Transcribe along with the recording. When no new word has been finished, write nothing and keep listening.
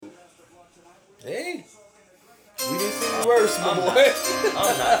Hey, we done seen worse, my boy.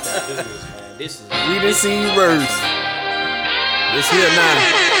 I'm not gonna do this, man. This is We done seen worse. It's here now.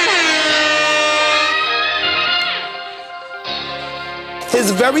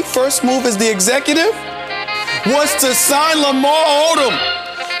 His very first move as the executive was to sign Lamar Odom,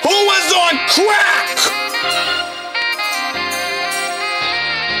 who was on crack.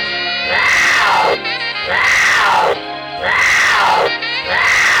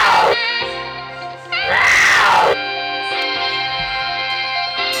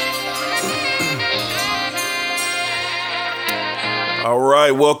 All right,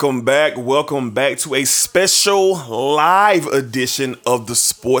 welcome back. Welcome back to a special live edition of the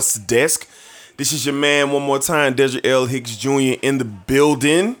Sports Desk. This is your man, one more time, Desert L. Hicks Jr. in the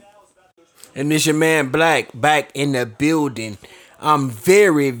building. And this your man Black back in the building. I'm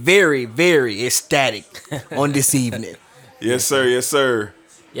very, very, very ecstatic on this evening. Yes, sir. Yes, sir.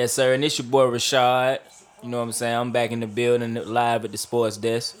 yes, sir. And it's your boy Rashad. You know what I'm saying? I'm back in the building, live at the Sports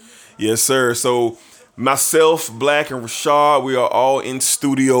Desk. Yes, sir. So myself, Black, and Rashad, we are all in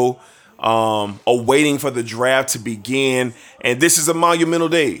studio awaiting for the draft to begin. And this is a monumental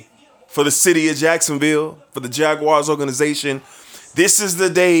day for the city of Jacksonville, for the Jaguars organization. This is the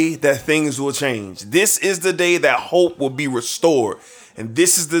day that things will change. This is the day that hope will be restored. And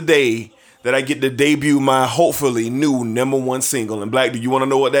this is the day that I get to debut my hopefully new #1 single. And Black, do you want to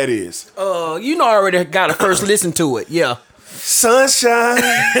know what that is? You know I already got to first listen to it. Yeah. Sunshine.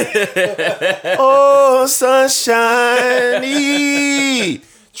 Oh, sunshine.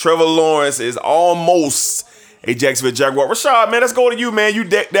 Trevor Lawrence is almost a Jacksonville Jaguar. Rashad, man, let's go to you, man. You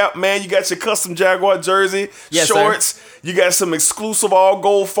decked out, man. You got your custom Jaguar jersey, Yes, shorts. sir. You got some exclusive all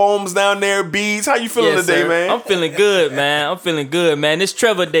gold foams down there, beads. How you feeling Yes, today, sir. man? I'm feeling good, man. I'm feeling good, man. It's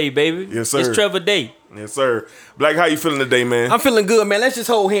Trevor Day, baby. Yes, sir. It's Trevor Day. Yes, sir. Black, how you feeling today, man? I'm feeling good, man. Let's just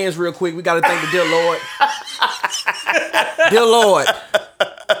hold hands real quick. We got to thank the dear Lord. Dear Lord,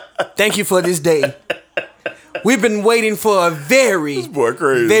 thank you for this day. We've been waiting for a very, Boy,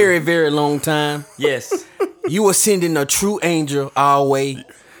 crazy. very, very long time. Yes. You are sending a true angel our way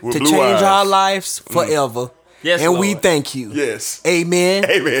With to blue change eyes. our lives forever. Yes, and we Lord. thank you. Yes. Amen.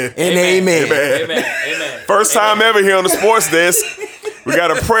 Amen. And amen. Amen. Amen. Amen. First time ever here on the Sports Desk. We got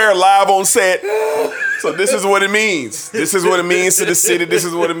a prayer live on set. So this is what it means. This is what it means to the city. This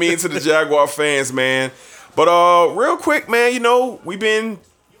is what it means to the Jaguar fans, man. But real quick, man, you know, we've been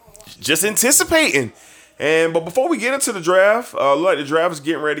just anticipating. But before we get into the draft, like the draft is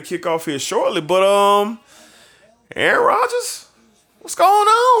getting ready to kick off here shortly. But Aaron Rodgers, what's going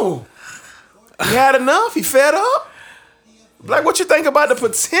on? He had enough? He fed up? Like, what you think about the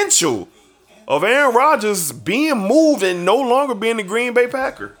potential of Aaron Rodgers being moved and no longer being the Green Bay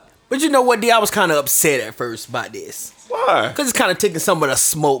Packer? But you know what, D? I was kind of upset at first by this. Why? Because it's kind of taking some of the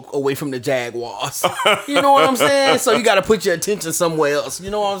smoke away from the Jaguars. You know what I'm saying? So you got to put your attention somewhere else. You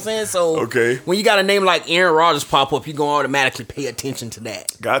know what I'm saying? So Okay. when you got a name like Aaron Rodgers pop up, you're going to automatically pay attention to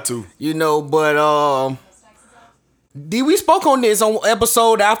that. Got to. You know, but D, we spoke on this on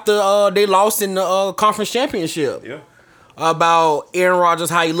episode after they lost in the conference championship. Yeah. About Aaron Rodgers,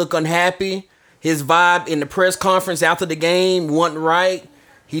 how he looked unhappy. His vibe in the press conference after the game wasn't right.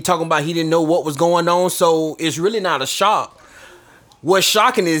 He talking about he didn't know what was going on, so it's really not a shock. What's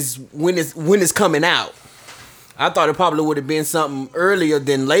shocking is when it's coming out. I thought it probably would have been something earlier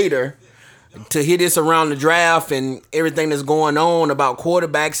than later to hear this around the draft and everything that's going on about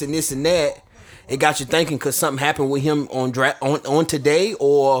quarterbacks and this and that. It got you thinking, could something happen with him on today,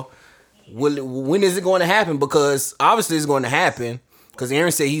 or when is it going to happen? Because obviously it's going to happen because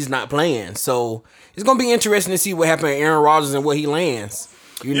Aaron said he's not playing. So it's going to be interesting to see what happens to Aaron Rodgers and where he lands.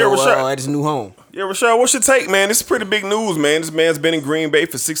 You know, Rashad. at his new home. Yeah, Rashad, what's your take, man? This is pretty big news, man. This man's been in Green Bay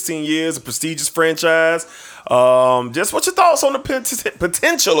for 16 years, a prestigious franchise. Just what's your thoughts on the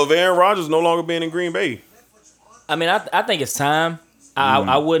potential of Aaron Rodgers no longer being in Green Bay? I mean, I think it's time.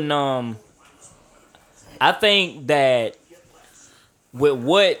 I wouldn't. I think that with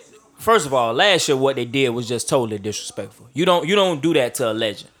what, first of all, last year what they did was just totally disrespectful. You don't do that to a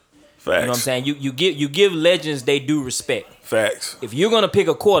legend. Facts. You know what I'm saying? You give legends they due respect. Facts. If you're gonna pick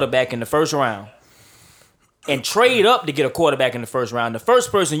a quarterback in the first round and trade up to get a quarterback in the first round, the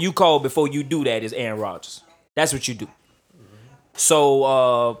first person you call before you do that is Aaron Rodgers. That's what you do.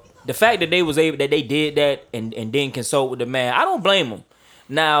 So the fact that they did that and didn't consult with the man, I don't blame them.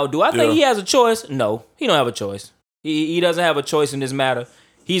 Now, do I think he has a choice? No, he don't have a choice. He doesn't have a choice in this matter.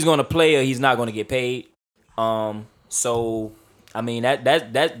 He's gonna play or he's not gonna get paid. So I mean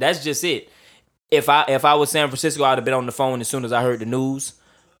that's just it. If I was San Francisco, I'd have been on the phone as soon as I heard the news.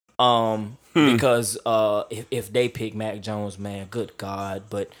 Because if they pick Mac Jones, man, good God.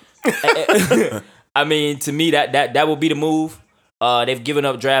 But I mean, to me, that would be the move. They've given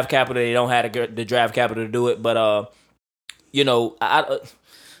up draft capital. They don't have the draft capital to do it. But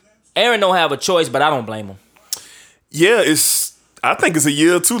Aaron don't have a choice, but I don't blame him. Yeah, I think it's a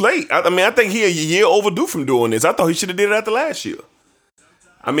year too late. I mean, I think he a year overdue from doing this. I thought he should have did it after last year.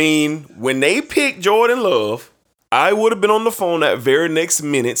 I mean, when they picked Jordan Love, I would have been on the phone that very next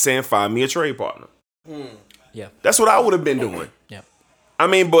minute saying, find me a trade partner. Yeah. That's what I would have been doing. Yeah. I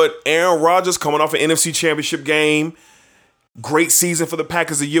mean, but Aaron Rodgers coming off an NFC Championship game, great season for the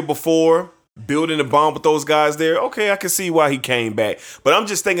Packers the year before, building a bond with those guys there. Okay, I can see why he came back. But I'm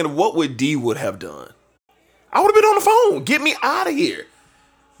just thinking of what would D would have done. I would have been on the phone. Get me out of here.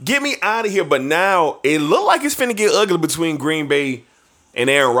 Get me out of here. But now it looked like it's finna get ugly between Green Bay and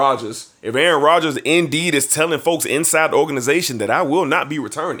Aaron Rodgers. If Aaron Rodgers indeed is telling folks inside the organization that I will not be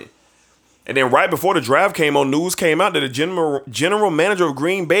returning. And then right before the draft came on, news came out that the general manager of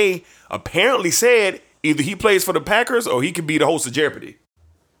Green Bay apparently said either he plays for the Packers or he could be the host of Jeopardy.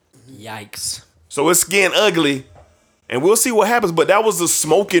 Yikes. So it's getting ugly. And we'll see what happens. But that was the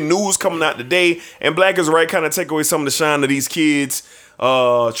smoking news coming out today. And Black is right, kind of take away some of the shine of these kids.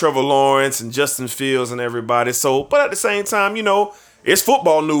 Trevor Lawrence and Justin Fields and everybody. So, but at the same time, it's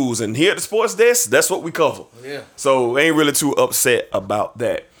football news. And here at the Sports Desk, that's what we cover. Yeah. So ain't really too upset about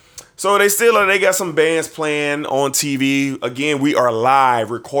that. So they got some bands playing on TV. Again, we are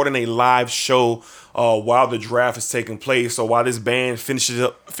live, recording a live show while the draft is taking place. So while this band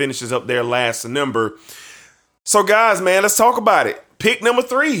finishes up their last number. So guys, man, let's talk about it. Pick number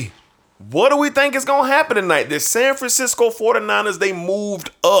 3. What do we think is going to happen tonight? The San Francisco 49ers, they moved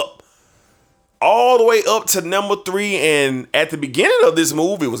up all the way up to number 3. And at the beginning of this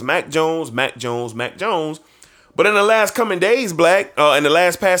move, it was Mac Jones, Mac Jones, Mac Jones. But in the last coming days, Black, in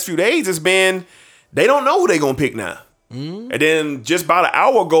the past few days, it's been, they don't know who they're going to pick now. And then just about an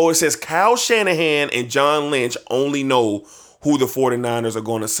hour ago, it says Kyle Shanahan and John Lynch only know who the 49ers are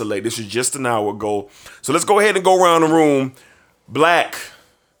going to select. This is just an hour ago. So let's go ahead and go around the room. Black,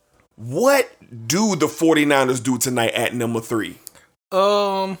 what do the 49ers do tonight at number 3?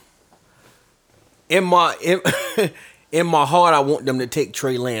 In my heart, I want them to take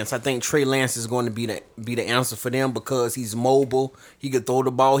Trey Lance. I think Trey Lance is going to be the answer for them because he's mobile. He can throw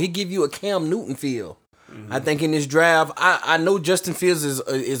the ball. He give you a Cam Newton feel. I think in this draft, I know Justin Fields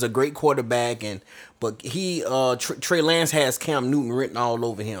is a great quarterback, but Trey Lance has Cam Newton written all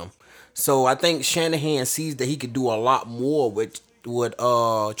over him. So I think Shanahan sees that he could do a lot more with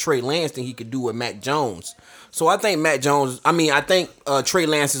Trey Lance than he could do with Mac Jones. So I think Trey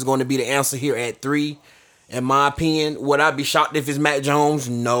Lance is going to be the answer here at 3. In my opinion, would I be shocked if it's Mac Jones?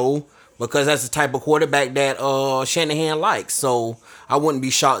 No, because that's the type of quarterback that Shanahan likes. So I wouldn't be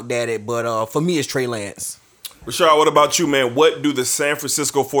shocked at it. But for me, it's Trey Lance. Rashad, what about you, man? What do the San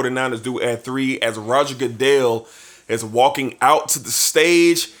Francisco 49ers do at 3 as Roger Goodell is walking out to the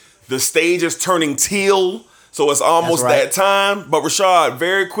stage? The stage is turning teal, so it's almost that time. But Rashad,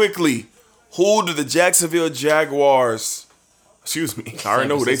 very quickly, who do the Jacksonville Jaguars... Excuse me. I already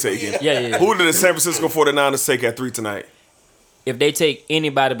know who they taking. Yeah. Who did the San Francisco 49ers take at 3 tonight? If they take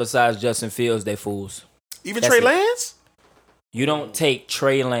anybody besides Justin Fields, they fools. Even That's Trey it. Lance? You don't take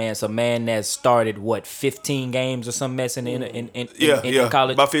Trey Lance, a man that started 15 games or some mess in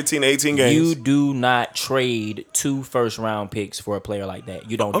college. About 15 to 18 games. You do not trade 2 first-round picks for a player like that.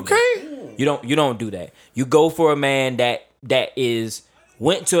 You don't. Do that. You don't do that. You go for a man that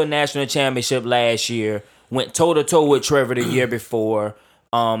went to a national championship last year. Went toe-to-toe with Trevor the year before,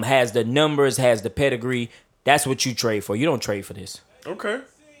 has the numbers, has the pedigree. That's what you trade for. You don't trade for this. Okay.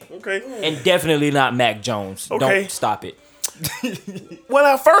 And definitely not Mac Jones. Okay. Don't stop it. Well,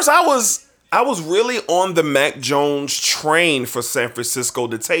 at first I was really on the Mac Jones train for San Francisco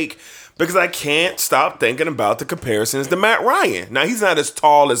to take because I can't stop thinking about the comparisons to Matt Ryan. Now, he's not as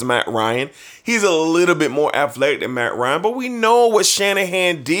tall as Matt Ryan. He's a little bit more athletic than Matt Ryan, but we know what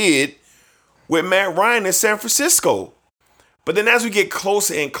Shanahan did with Matt Ryan in San Francisco. But then as we get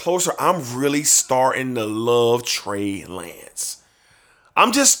closer and closer, I'm really starting to love Trey Lance.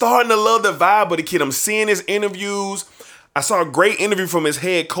 I'm just starting to love the vibe of the kid. I'm seeing his interviews. I saw a great interview from his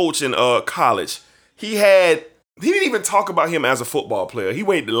head coach in college. He didn't even talk about him as a football player. He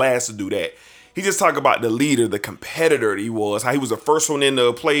waited last to do that. He just talked about the leader, the competitor that he was, how he was the first one in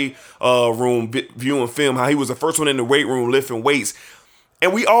the play room viewing film, how he was the first one in the weight room lifting weights.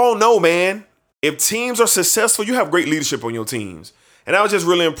 And we all know, man, if teams are successful, you have great leadership on your teams. And I was just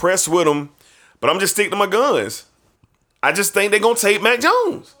really impressed with him. But I'm just sticking to my guns. I just think they're going to take Mac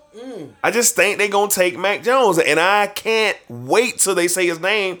Jones. I just think they're going to take Mac Jones. And I can't wait till they say his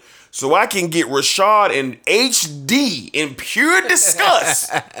name so I can get Rashad in HD in pure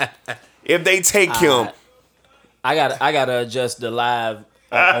disgust if they take him. I gotta adjust the live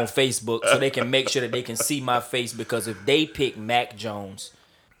on Facebook so they can make sure that they can see my face, because if they pick Mac Jones,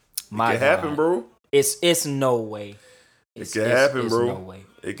 It can happen, bro. It's no way. It can happen, bro. No way.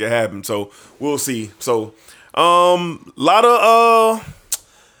 It can happen. So we'll see. So lot of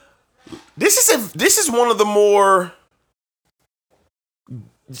this is one of the more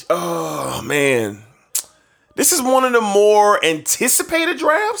this is one of the more anticipated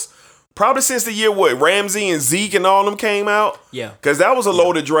drafts probably since the year Ramsey and Zeke and all them came out. Yeah, because that was a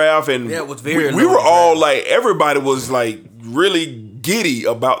loaded draft, and it was very we were loaded all draft. like, everybody was like really giddy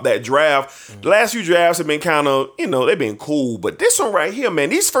about that draft. The last few drafts have been kind of, they've been cool, but this one right here,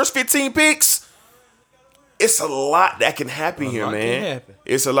 man, these first 15 picks, it's a lot that can happen here, man.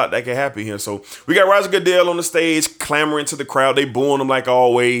 It's a lot that can happen here. So we got Roger Goodell on the stage clamoring to the crowd. They booing him like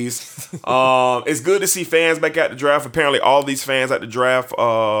always. It's good to see fans back at the draft. Apparently all these fans at the draft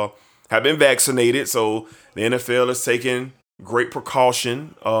have been vaccinated. So the NFL is taking great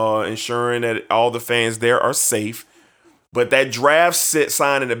precaution, ensuring that all the fans there are safe. But that draft set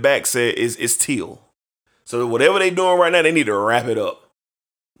sign in the back said is teal. So whatever they doing right now, they need to wrap it up.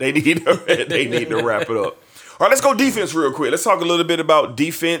 They need to wrap it up. All right, let's go defense real quick. Let's talk a little bit about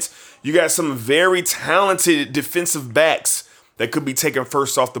defense. You got some very talented defensive backs that could be taken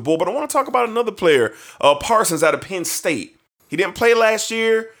first off the board. But I want to talk about another player, Parsons out of Penn State. He didn't play last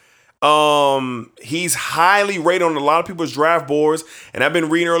year. He's highly rated on a lot of people's draft boards. And I've been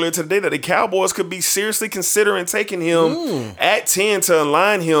reading earlier today that the Cowboys could be seriously considering taking him at 10 to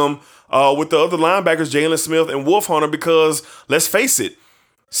align him with the other linebackers, Jalen Smith and Wolf Hunter, because let's face it,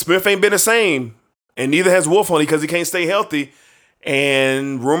 Smith ain't been the same. And neither has Wolf Hunter because he can't stay healthy.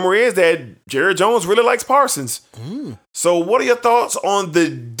 And rumor is that Jared Jones really likes Parsons. So what are your thoughts on the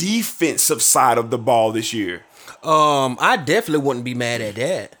defensive side of the ball this year? I definitely wouldn't be mad at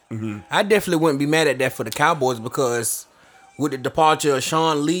that. I definitely wouldn't be mad at that for the Cowboys, because with the departure of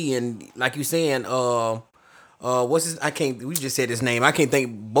Sean Lee and, like you saying, what's his? We just said his name. I can't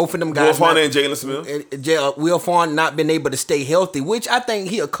think. Both of them guys. Wolf Hunter and Jalen Smith. Will Farn not been able to stay healthy, which I think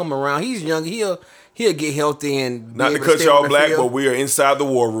he'll come around. He's young. He'll get healthy and not to cut y'all black, but we are inside the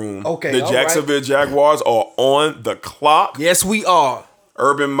war room. Okay, the Jacksonville Jaguars are on the clock. Yes, we are.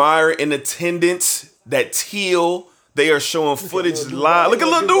 Urban Meyer in attendance. That teal. They are showing footage live. Look at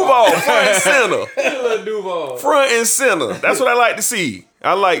Lil Duval, front and center. Lil Duval. Front and center. That's what I like to see.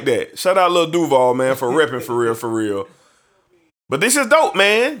 I like that. Shout out Lil Duval, man, for repping for real. But this is dope,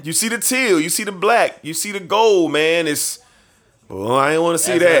 man. You see the teal, you see the black, you see the gold, man. I didn't want to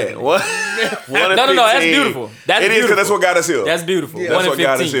see that. What? No, that's beautiful. It is, because that's what got us here. That's beautiful. That's what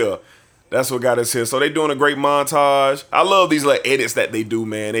got us here. That's what got us here. So they doing a great montage. I love these like edits that they do,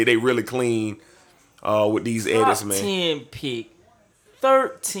 man. They really clean with these edits, man. 10 pick,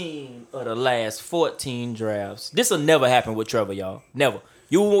 13 of the last 14 drafts. This will never happen with Trevor, y'all. Never.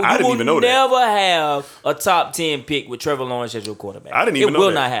 You I didn't even know that. never have a top 10 pick with Trevor Lawrence as your quarterback. I didn't even know It will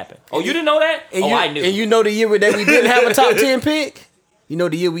that. not happen. Oh, you didn't know that? I knew. And you know the year that we didn't have a top 10 pick? You know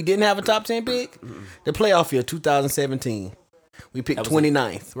the year we didn't have a top 10 pick? The playoff year, 2017. We picked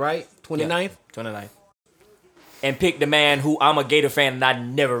 29th, right? 29th? 29th. And picked the man who I'm a Gator fan and I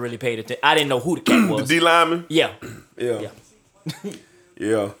never really paid attention. I didn't know who the cat was. The D lineman? Yeah.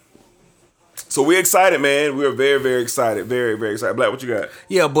 Yeah. So we're excited, man. We're very, very excited. Very, very excited. Black, what you got?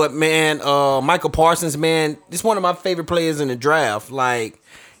 Yeah, but man, Michael Parsons, man, this one of my favorite players in the draft. Like,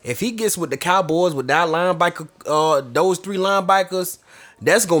 if he gets with the Cowboys with that linebacker, those three linebackers,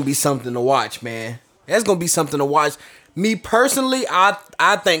 that's gonna be something to watch, man. That's gonna be something to watch. Me personally,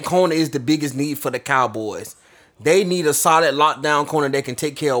 I think corner is the biggest need for the Cowboys. They need a solid lockdown corner that can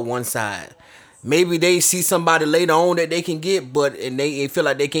take care of one side. Maybe they see somebody later on that they can get, and they feel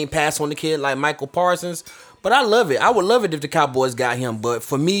like they can't pass on the kid like Michael Parsons. But I love it. I would love it if the Cowboys got him. But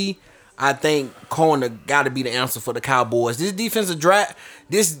for me, I think corner got to be the answer for the Cowboys. This defensive draft,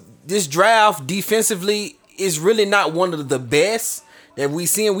 this draft defensively is really not one of the best that we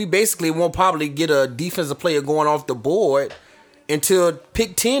seen. We basically won't probably get a defensive player going off the board until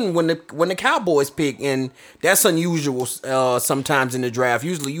pick 10 when the Cowboys pick, and that's unusual sometimes in the draft.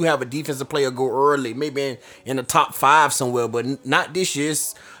 Usually you have a defensive player go early, maybe in the top 5 somewhere, but not this year.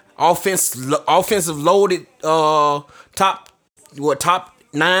 It's offensive loaded top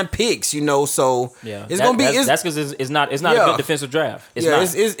 9 picks, you know. So yeah, it's gonna be that's because it's not a good defensive draft.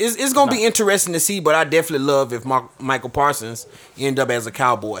 It's gonna be interesting to see, but I definitely love if Michael Parsons end up as a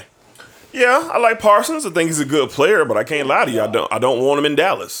Cowboy. Yeah, I like Parsons. I think he's a good player, but I can't lie to you. I don't want him in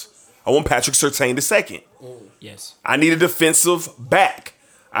Dallas. I want Patrick Surtain II. Yes. I need a defensive back.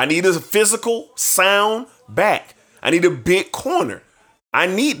 I need a physical, sound back. I need a big corner. I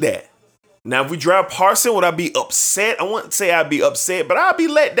need that. Now, if we draft Parsons, would I be upset? I wouldn't say I'd be upset, but I'd be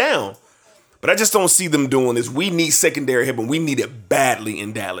let down. But I just don't see them doing this. We need secondary help, and we need it badly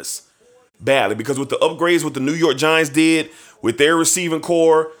in Dallas. Badly. Because with the upgrades what the New York Giants did, with their receiving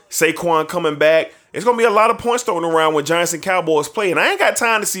core, Saquon coming back, it's going to be a lot of points thrown around when Giants and Cowboys play. And I ain't got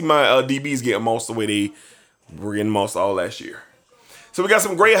time to see my DBs getting most the way they were getting most all last year. So we got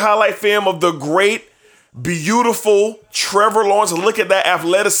some great highlight film of the great, beautiful Trevor Lawrence. Look at that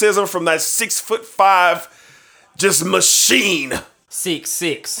athleticism from that 6'5" just machine.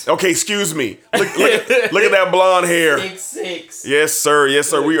 6'6". Okay, excuse me. Look at that blonde hair. 6'6". Yes, sir. Yes,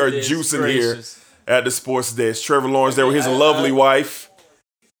 sir. We are Goodness juicing gracious. here at the Sports Desk. Trevor Lawrence there with his lovely wife.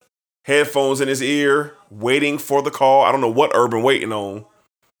 Headphones in his ear, waiting for the call. I don't know what Urban waiting on.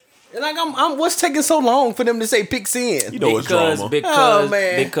 Like, I'm what's taking so long for them to say picks in? You know it's drama.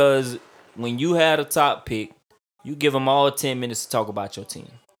 Because when you had a top pick, you give them all 10 minutes to talk about your team.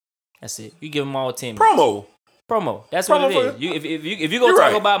 That's it. You give them all 10 minutes. Promo. That's what it is. If you go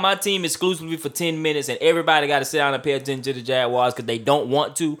talk about my team exclusively for 10 minutes and everybody got to sit down and pay attention to the Jaguars because they don't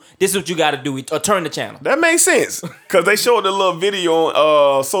want to, this is what you got to do. Or turn the channel. That makes sense. Because they showed a little video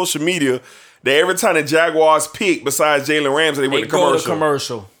on social media that every time the Jaguars pick, besides Jalen Ramsey, they went to go to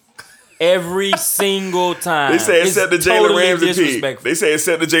commercial. Every single time. They say except the Jalen Ramsey pick. They say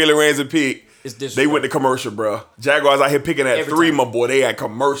except the Jalen Ramsey pick. They went to commercial, bro. Jaguars out here picking at every 3, time. My boy. They had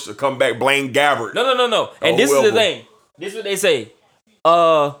commercial. Come back, Blaine Gabbert. No. And this is the thing. This is what they say.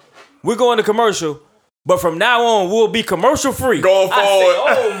 We're going to commercial, but from now on, we'll be commercial free. Going forward.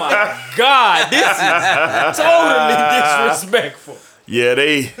 Oh my God. This is totally disrespectful. Yeah,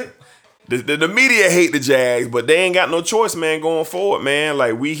 the media hate the Jags, but they ain't got no choice, man, going forward, man.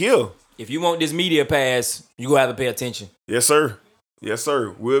 Like, we here. If you want this media pass, you gonna have to pay attention. Yes, sir. Yes,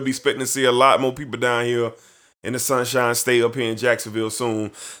 sir. We'll be expecting to see a lot more people down here in the Sunshine State up here in Jacksonville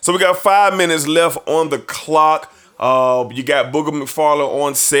soon. So we got 5 minutes left on the clock. You got Booger McFarland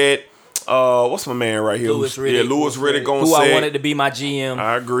on set. What's my man right here? Louis Riddick. Yeah, Louis Riddick on who set. I wanted to be my GM.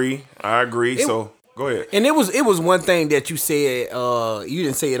 I agree. So go ahead. And it was one thing that you said. You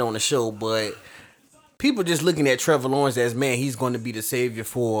didn't say it on the show, but people just looking at Trevor Lawrence as, man, he's going to be the savior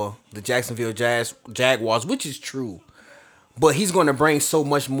for the Jacksonville Jaguars, which is true. But he's going to bring so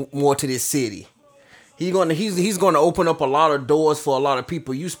much more to this city. He's going to open up a lot of doors for a lot of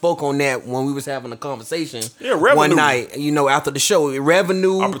people. You spoke on that when we was having a conversation one night, after the show.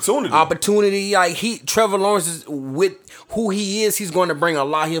 Revenue, opportunity. Like Trevor Lawrence is with who he is. He's going to bring a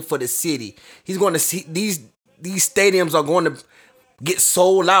lot here for the city. He's going to see these stadiums are going to get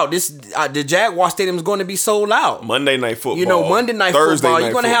sold out. The Jaguar Stadium is going to be sold out. Monday Night Football. Monday Night Thursday Football. Night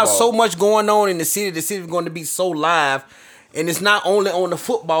You're going to football. have so much going on in the city. The city is going to be so live. And it's not only on the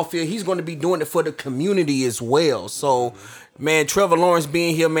football field. He's going to be doing it for the community as well. So, man, Trevor Lawrence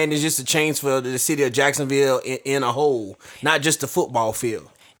being here, man, is just a change for the city of Jacksonville in a whole. Not just the football field.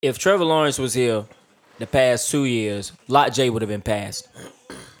 If Trevor Lawrence was here the past 2 years, Lot J would have been passed.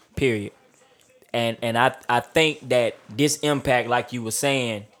 Period. And I think that this impact, like you were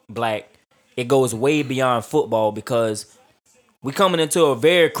saying, Black, it goes way beyond football because we're coming into a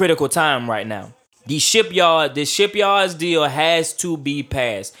very critical time right now. This Shipyards deal has to be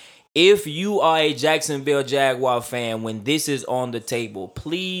passed. If you are a Jacksonville Jaguar fan, when this is on the table,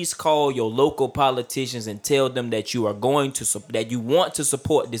 please call your local politicians and tell them that you are that you want to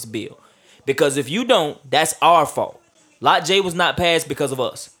support this bill. Because if you don't, that's our fault. Lot J was not passed because of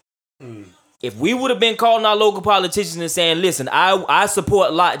us. If we would have been calling our local politicians and saying, listen, I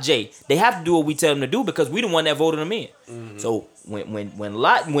support Lot J, they have to do what we tell them to do because we the one that voted them in. Mm-hmm. So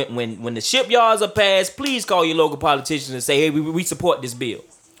when the Shipyards are passed, please call your local politicians and say, hey, we support this bill.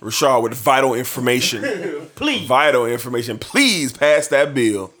 Rashad with vital information. Please. Vital information. Please pass that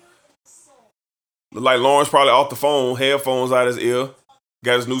bill. Look like Lawrence probably off the phone, headphones out his ear.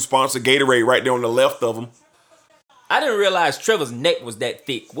 Got his new sponsor, Gatorade, right there on the left of him. I didn't realize Trevor's neck was that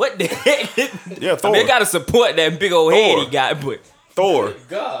thick. What the heck? Yeah, Thor. They got to support that big old head he got, but Thor.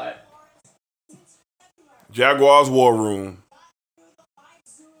 God. Jaguars War Room.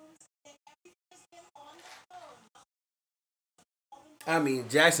 I mean,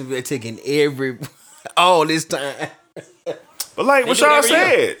 Jacksonville taking all this time. But like what y'all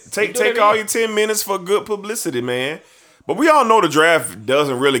said, take all your 10 minutes for good publicity, man. But we all know the draft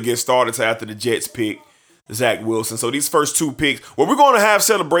doesn't really get started till after the Jets pick Zach Wilson. So these first 2 picks, we're going to have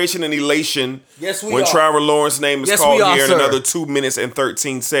celebration and elation when Trevor Lawrence's name is called here in another 2 minutes and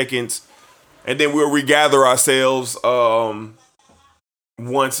 13 seconds. And then we'll regather ourselves once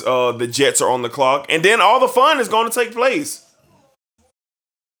the Jets are on the clock. And then all the fun is going to take place.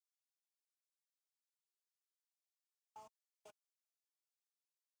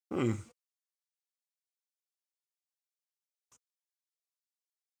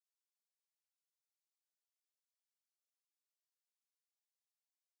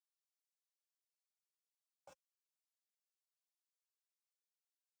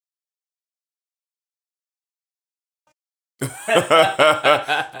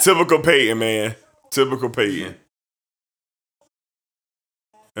 Typical Peyton, man. Typical Peyton.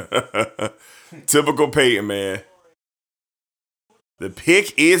 Typical Peyton, man. The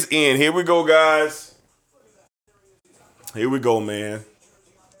pick is in. Here we go, guys. Here we go, man.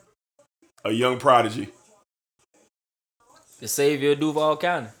 A young prodigy. The savior of Duval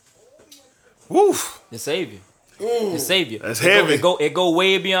County. Woof. The savior. The savior. That's heavy. It go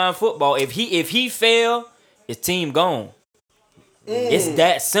way beyond football. If he fail, his team gone. It's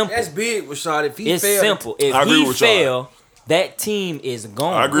that simple. That's big, Rashad. If he It's failed, simple. If I agree he with y'all. fail, that team is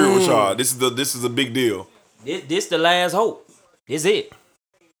gone. I agree with y'all. This is a big deal. This the last hope. This it.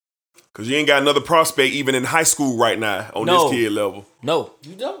 Cause you ain't got another prospect even in high school right now on No. this kid level. No.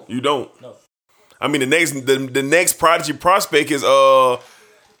 you don't. You don't. No. I mean, the next prodigy prospect is the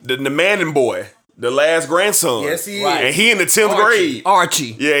Manning boy, the last grandson. Yes, he is. Right. And he in the 10th grade.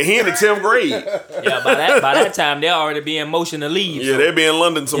 Archie. Yeah, he in the 10th grade. Yeah, by that time they'll already be in motion to leave. Yeah, they be in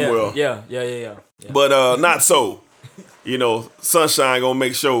London somewhere. Yeah. But not so. You know, Sunshine gonna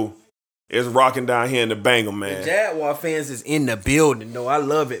make sure it's rocking down here in the Bangham, man. Jaguar fans is in the building, though. I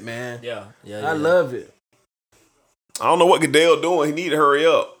love it, man. Yeah. I love it. I don't know what Goodell doing. He need to hurry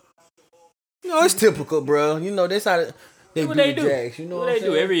up. You know, it's typical, bro. You know, that's how they What do they the do? Jags. You know What what, they I'm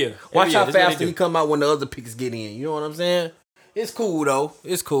saying? do every year. Watch Every year. how That's what fast they he do. come out when the other picks get in. You know what I'm saying? It's cool, though.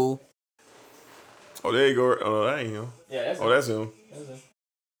 It's cool. Oh, there you go. Oh, that ain't him. Yeah, that's Oh, that's him.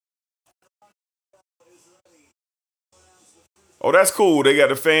 Oh, that's cool. They got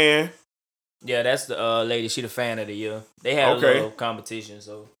the fan. Yeah, that's the lady. She the fan of the year. They had Okay. a little competition,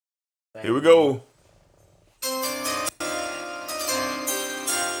 so Here we go.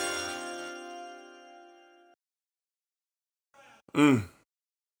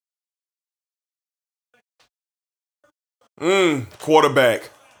 Quarterback.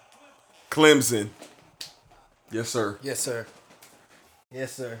 Clemson. Yes, sir. Yes, sir.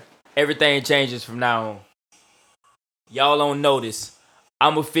 Yes, sir. Everything changes from now on. Y'all don't notice.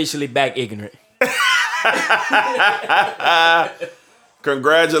 I'm officially back ignorant.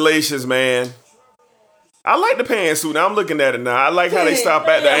 Congratulations, man. I like the pantsuit. Now I'm looking at it now. I like how they stop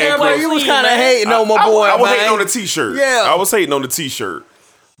at the Yeah, Boy, ankles. you was clean, kind of man. hating on my boy, I was man. hating on the t-shirt. Yeah. I was hating on the t-shirt.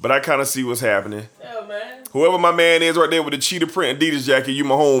 But I kind of see what's happening. Yeah, man. Whoever my man is right there with the cheetah print Adidas jacket, you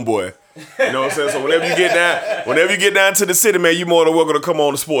my homeboy. You know what I'm saying? So whenever you get down to the city, man, you more than welcome to come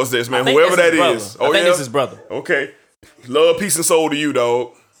on the sports desk, man. I think Whoever that's that his is. brother. I think it's his brother. Okay. Love, peace, and soul to you,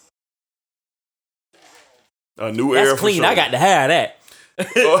 dog. A new era That's for clean. sure. I got to have that.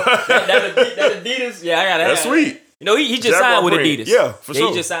 that Adidas. Yeah, I got to have That's sweet. You know, he just Jaguar signed with print. Adidas. Yeah, for sure.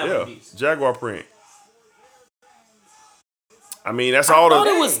 He just signed with Adidas. Jaguar print. I mean, that's all I thought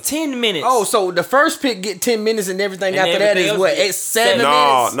the. it was 10 minutes. Oh, so the first pick get 10 minutes and everything And after that everything is else what? get 7 7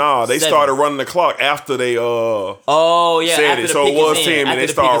 minutes? No, they 7. started running the clock after they Oh, yeah. said after it. the So it pick was is 10 in. minutes. After They the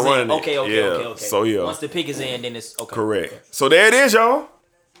pick started is in. running it. Okay. Yeah. So, yeah. Once the pick is in, then it's okay. Correct. Okay. So there it is, y'all.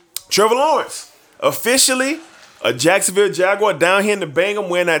 Trevor Lawrence, officially a Jacksonville Jaguar down here in the Bangham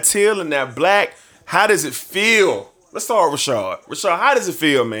wearing that teal and that black. How does it feel? Let's start with Rashad. Rashad, how does it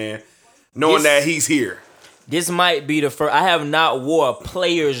feel, man, knowing that he's here? This might be the first. I have not wore a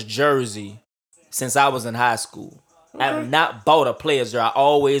player's jersey since I was in high school. I have not bought a player's jersey. I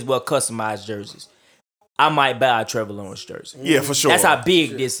always wear customized jerseys. I might buy a Trevor Lawrence jersey. Yeah, for sure. That's how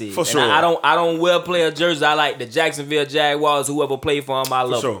big this is. For And sure. I don't wear player jerseys. I like the Jacksonville Jaguars. Whoever played for them, I For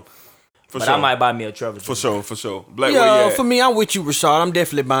love sure. them. For But sure. I might buy me a Trevor jersey. For sure. Black, Yeah, where you at? for me, I'm with you, Rashad. I'm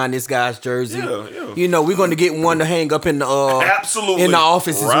definitely buying this guy's jersey. Yeah. You know, we're going to get one to hang up in the Absolutely. in the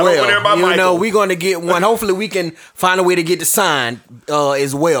office Right as over there by well. You know, Michael. we're going to get one. Hopefully, we can find a way to get the sign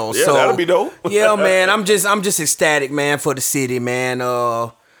as well. Yeah, so that'll be dope. Yeah, man, I'm just ecstatic, man, for the city, man.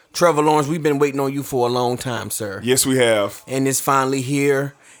 Trevor Lawrence, we've been waiting on you for a long time, sir. Yes, we have. And it's finally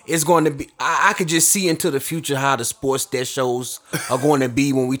here. It's going to be. I could just see into the future how the sports desk shows are going to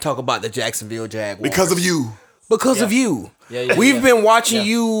be when we talk about the Jacksonville Jaguars. Because of you. Because of you. Yeah, We've been watching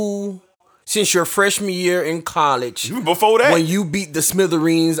you since your freshman year in college. Even before that. When you beat the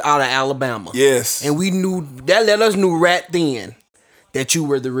Smithereens out of Alabama. Yes. And we knew that let us know right then that you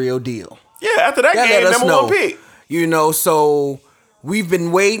were the real deal. Yeah, after that That game, let us number know. one pick. You know, so We've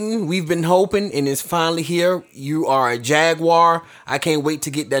been waiting, we've been hoping, and it's finally here. You are a Jaguar. I can't wait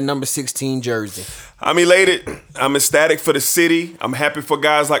to get that number 16 jersey. I'm elated. I'm ecstatic for the city. I'm happy for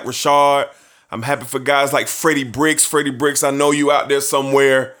guys like Rashard. I'm happy for guys like Freddie Bricks. Freddie Bricks, I know you out there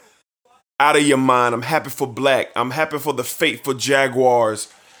somewhere out of your mind. I'm happy for Black. I'm happy for the faithful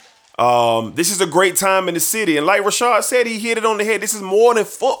Jaguars. This is a great time in the city. And like Rashard said, he hit it on the head. This is more than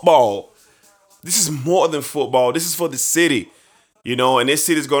football. This is more than football. This is for the city. You know, and this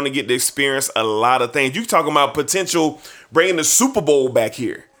city's going to get to experience a lot of things. You talking about potential bringing the Super Bowl back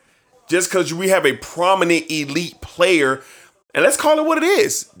here. Just because we have a prominent elite player. And let's call it what it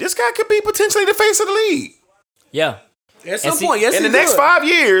is. This guy could be potentially the face of the league. Yeah. At some point, yes, in the next 5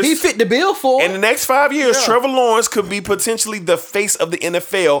 years. He fit the bill for it. In the next 5 years, Trevor Lawrence could be potentially the face of the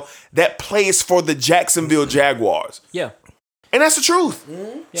NFL that plays for the Jacksonville Jaguars. Yeah. And that's the truth.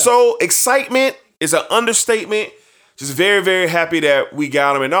 Yeah. So excitement is an understatement. Just very, very happy that we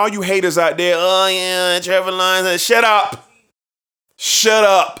got him. And all you haters out there, oh yeah, Trevor Lawrence, shut up. Shut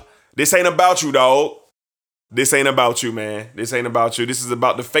up. This ain't about you, dog. This ain't about you, man. This ain't about you. This is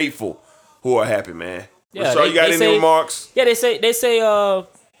about the faithful who are happy, man. Yeah, So you got any remarks? Yeah, they say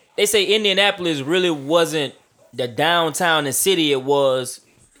Indianapolis really wasn't the downtown and city it was.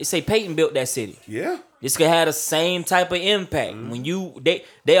 They say Peyton built that city. Yeah. This could have the same type of impact. When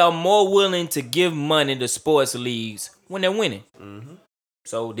they are more willing to give money to sports leagues when they're winning.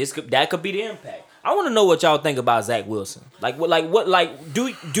 So that could be the impact. I want to know what y'all think about Zach Wilson.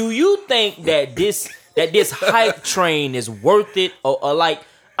 Do you think that this hype train is worth it or like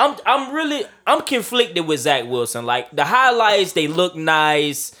I'm conflicted with Zach Wilson. Like the highlights, they look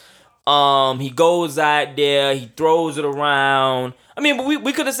nice. He goes out there, he throws it around. I mean, but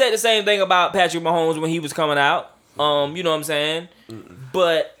we could have said the same thing about Patrick Mahomes when he was coming out. You know what I'm saying?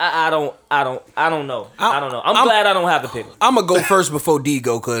 But I don't know. I don't know. I'm glad I don't have to pick him. I'm gonna go first before D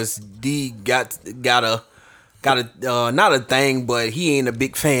go, cause D got a not a thing, but he ain't a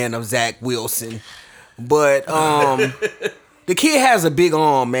big fan of Zach Wilson. But the kid has a big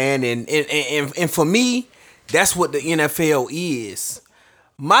arm, man, and for me, that's what the NFL is.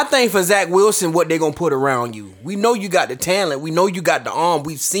 My thing for Zach Wilson, what they gonna put around you. We know you got the talent. We know you got the arm.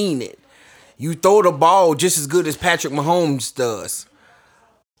 We've seen it. You throw the ball just as good as Patrick Mahomes does.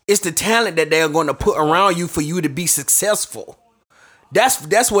 It's the talent that they're going to put around you for you to be successful.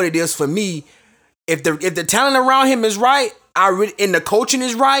 That's what it is for me. If the talent around him is right, and the coaching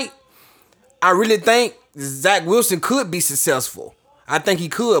is right, I really think Zach Wilson could be successful. I think he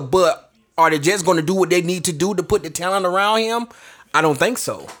could, but are the Jets going to do what they need to do to put the talent around him? I don't think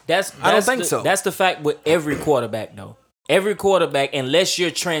so. I don't think so. That's the fact with every quarterback, though. Every quarterback, unless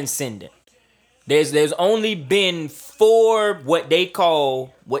you're transcendent. There's only been 4 what they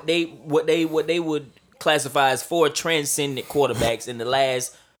would classify as 4 transcendent quarterbacks in the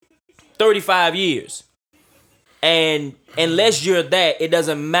last 35 years. And unless you're that, it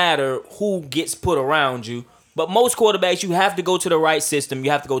doesn't matter who gets put around you. But most quarterbacks, you have to go to the right system,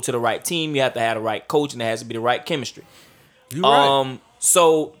 you have to go to the right team, you have to have the right coach, and there has to be the right chemistry. You're right.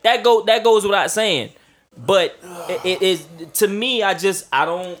 So that goes without saying. But it is, to me, I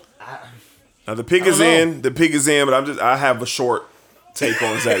don't. Now the pick is in, but I have a short take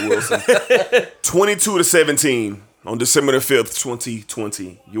on Zach Wilson. 22-17 on December the 5th,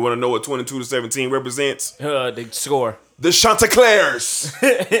 2020. You want to know what 22-17 represents? The score. The Chanticleers.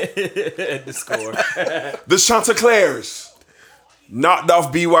 The score. The Chanticleers knocked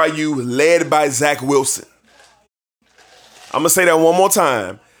off BYU, led by Zach Wilson. I'm going to say that one more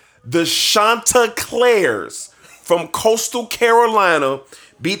time. The Chanticleers from Coastal Carolina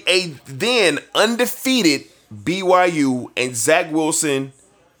beat a then undefeated BYU, and Zach Wilson,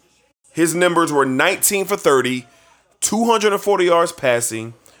 his numbers were 19 for 30, 240 yards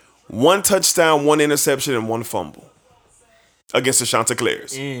passing, 1 touchdown, 1 interception, and 1 fumble against the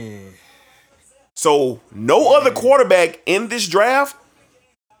Chanticleers. So no other quarterback in this draft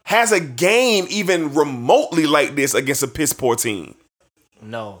has a game even remotely like this against a piss poor team.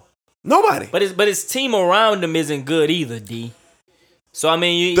 No. Nobody. But his team around him isn't good either, D. So I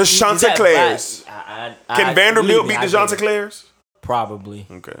mean, the Chanticleers. Can Vanderbilt beat the Chanticleers? Probably.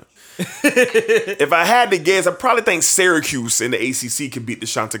 Okay. If I had to guess, I probably think Syracuse in the ACC could beat the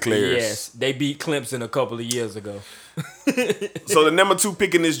Chanticleers. Yes, they beat Clemson a couple of years ago. So the number 2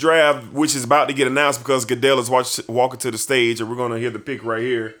 pick in this draft, which is about to get announced because Goodell is walking to the stage, and we're going to hear the pick right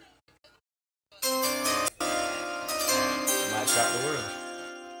here. Might shock the world.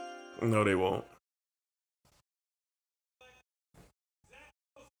 No, they won't.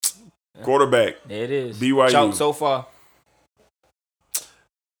 Quarterback. There it is. BYU. Chalk so far.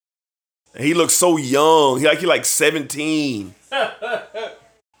 And he looks so young. He like 17.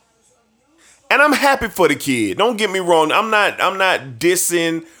 And I'm happy for the kid. Don't get me wrong. I'm not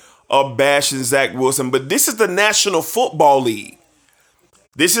dissing or bashing Zach Wilson, but this is the National Football League.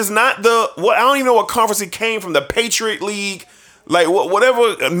 This is not I don't even know what conference he came from, the Patriot League, like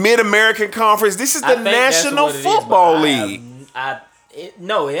whatever Mid-American Conference. This is the National Football League. That's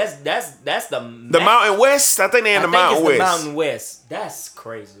the Mountain West. I think they're in the Mountain West. The Mountain West. That's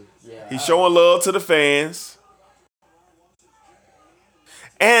crazy. Yeah, he's showing love to the fans,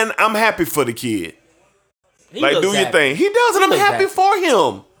 and I'm happy for the kid. Do your thing. He does, and I'm happy for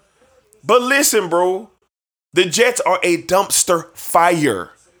him. But listen, bro, the Jets are a dumpster fire.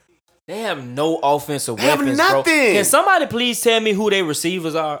 They have no offensive weapons, have nothing. Bro. Can somebody please tell me who their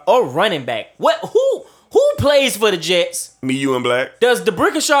receivers are or running back? Who plays for the Jets? Me, you, and Black. Does the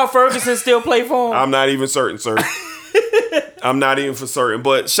Brickashaw Ferguson still play for him? I'm not even certain, sir. I'm not even for certain.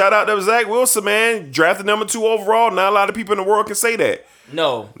 But shout out to Zach Wilson, man. Drafted number 2 overall. Not a lot of people in the world can say that.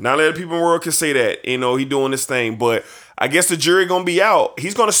 No. Not a lot of people in the world can say that. You know, he doing this thing. But I guess the jury going to be out.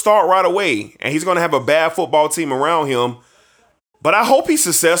 He's going to start right away. And he's going to have a bad football team around him. But I hope he's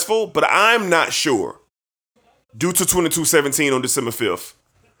successful. But I'm not sure. Due to 22-17 on December 5th.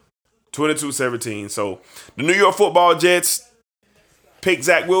 22-17. So the New York Football Jets pick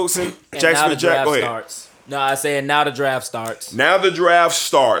Zach Wilson. Jacksonville Jack. Go ahead. Starts. No, I said now the draft starts. Now the draft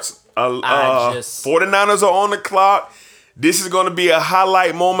starts. 49ers are on the clock. This is going to be a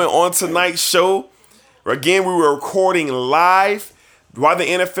highlight moment on tonight's show. Again, we were recording live while the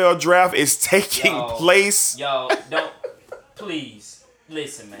NFL draft is taking place. Yo, don't. Please.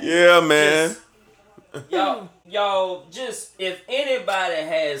 Listen, man. Yeah, man. Just if anybody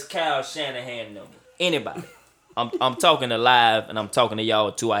has Kyle Shanahan number, anybody. I'm talking to live and I'm talking to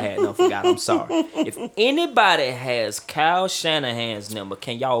y'all too. I had no forgot. I'm sorry. If anybody has Kyle Shanahan's number,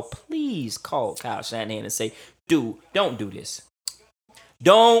 can y'all please call Kyle Shanahan and say, dude, don't do this.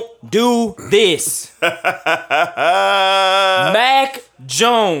 Don't do this. Mac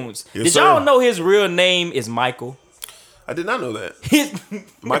Jones. Yes, Did y'all know his real name is Michael? I did not know that.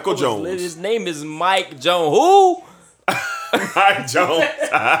 Michael Jones. His name is Mike Jones. Who? Mike Jones.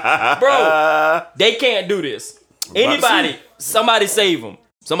 Bro, they can't do this. Anybody, somebody save him.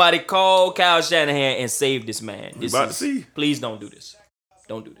 Somebody call Kyle Shanahan and save this man. Please don't do this.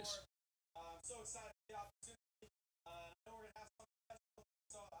 Don't do this.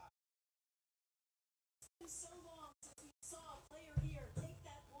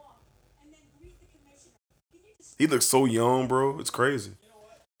 He looks so young, bro. It's crazy.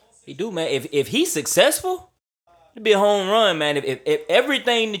 He do, man. If he's successful, it'd be a home run, man. If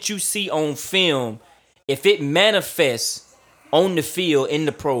everything that you see on film, if it manifests on the field in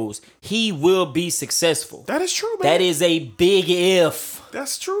the pros, he will be successful. That is true, man. That is a big if.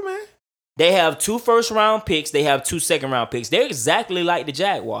 That's true, man. They have 2 first-round picks. They have 2 second-round picks. They're exactly like the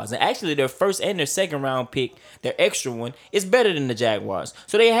Jaguars. And actually, their first and their second-round pick, their extra one, is better than the Jaguars.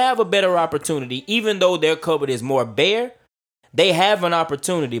 So they have a better opportunity. Even though their cupboard is more bare, they have an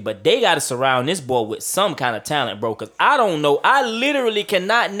opportunity. But they got to surround this boy with some kind of talent, bro. Because I don't know. I literally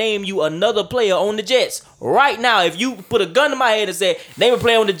cannot name you another player on the Jets. Right now, if you put a gun to my head and say, name a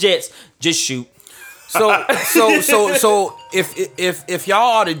player on the Jets, just shoot. So if y'all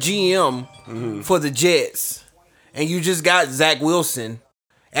are the GM for the Jets and you just got Zach Wilson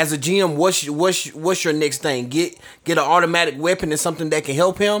as a GM, what's your next thing? Get an automatic weapon and something that can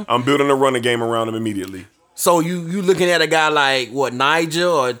help him. I'm building a running game around him immediately. So you looking at a guy like what,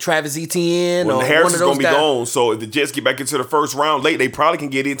 Nigel or Travis Etienne or Harris one of is those gonna be guys? gone. So if the Jets get back into the first round late, they probably can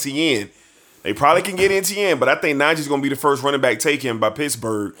get Etienne. But I think Nigel's going to be the first running back taken by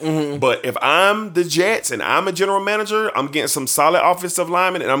Pittsburgh. Mm-hmm. But if I'm the Jets and I'm a general manager, I'm getting some solid offensive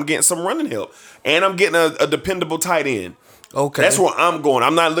linemen and I'm getting some running help. And I'm getting a dependable tight end. Okay. That's where I'm going.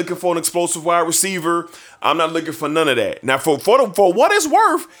 I'm not looking for an explosive wide receiver. I'm not looking for none of that. Now, for what it's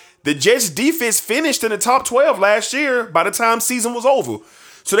worth, the Jets defense finished in the top 12 last year by the time season was over.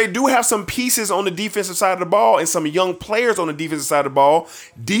 So they do have some pieces on the defensive side of the ball and some young players on the defensive side of the ball.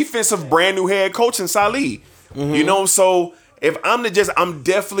 Defensive brand new head coach in Saleh. Mm-hmm. You know, so if I'm the Jets, I'm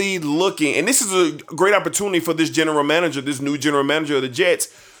definitely looking. And this is a great opportunity for this general manager, this new general manager of the Jets,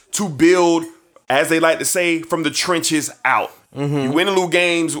 to build, as they like to say, from the trenches out. Mm-hmm. You win and lose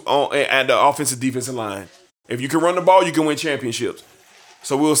games at the offensive defensive line. If you can run the ball, you can win championships.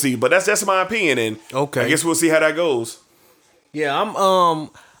 So we'll see. But that's my opinion. And I guess we'll see how that goes. Yeah,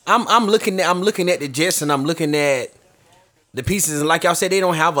 I'm looking at the Jets and I'm looking at the pieces, and like y'all said, they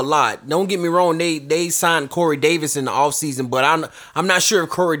don't have a lot. Don't get me wrong, they signed Corey Davis in the offseason, but I'm not sure if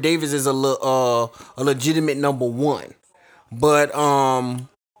Corey Davis is a legitimate number one. But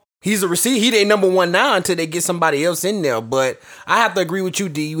He's a receiver. He ain't number one now until they get somebody else in there. But I have to agree with you,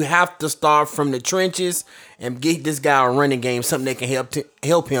 D. You have to start from the trenches and get this guy a running game, something that can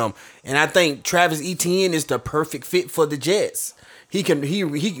help him. And I think Travis Etienne is the perfect fit for the Jets. He can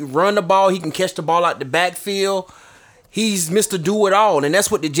run the ball. He can catch the ball out the backfield. He's Mr. Do-It-All, and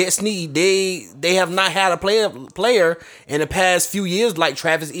that's what the Jets need. They have not had a player in the past few years like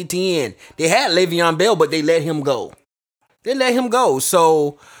Travis Etienne. They had Le'Veon Bell, but they let him go.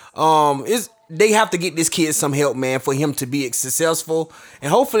 So they have to get this kid some help, man, for him to be successful. And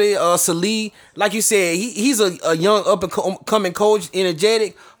hopefully, Salih, like you said, he's a young up-and-coming coach,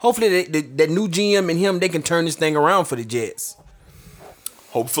 energetic. Hopefully, the new GM and him, they can turn this thing around for the Jets.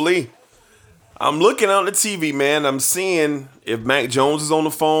 Hopefully. I'm looking on the TV, man. I'm seeing if Mac Jones is on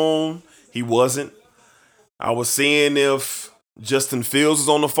the phone. He wasn't. I was seeing if Justin Fields is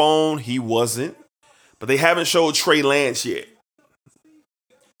on the phone. He wasn't. But they haven't showed Trey Lance yet.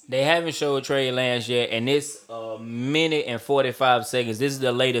 They haven't showed Trey Lance yet, and it's a minute and 45 seconds. This is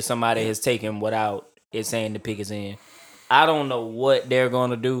the latest somebody has taken without it saying the pick is in. I don't know what they're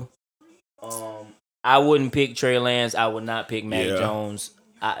going to do. I wouldn't pick Trey Lance. I would not pick Mac Jones.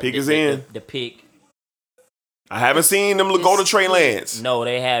 Pick is in. The pick. I haven't seen them go to Trey Lance. No,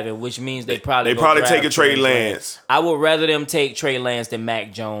 they haven't, which means they probably take a Trey Lance. I would rather them take Trey Lance than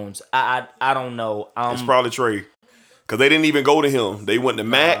Mac Jones. I don't know. It's probably Trey. Because they didn't even go to him. They went to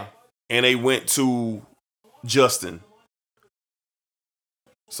Mac and they went to Justin.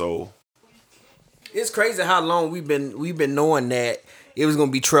 So it's crazy how long we've been knowing that it was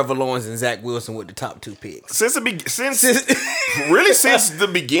gonna be Trevor Lawrence and Zach Wilson with the top 2 picks since the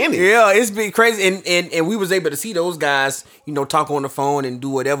beginning. Yeah, it's been crazy, and we was able to see those guys, talk on the phone and do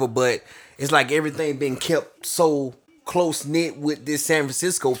whatever. But it's like everything been kept so close knit with this San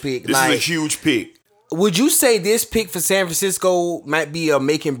Francisco pick. This is a huge pick. Would you say this pick for San Francisco might be a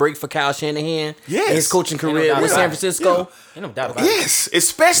make and break for Kyle Shanahan? Yes. And his coaching career with San Francisco? Yeah. Ain't no doubt about it. Yes,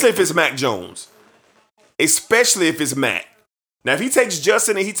 especially if it's Mac Jones. Especially if it's Mac. Now, if he takes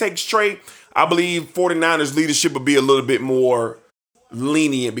Justin and he takes Trey, I believe 49ers leadership will be a little bit more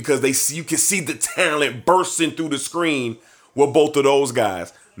lenient because you can see the talent bursting through the screen with both of those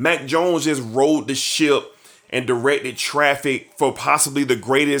guys. Mac Jones just rode the ship and directed traffic for possibly the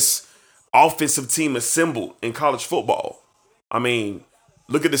greatest offensive team assembled in college football. I mean,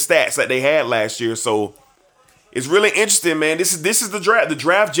 look at the stats that they had last year. So it's really interesting, man. This is the draft. The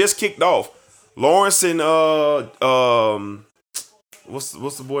draft just kicked off. Lawrence and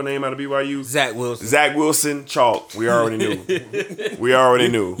what's the boy name out of BYU? Zach Wilson. Zach Wilson, chalk. We already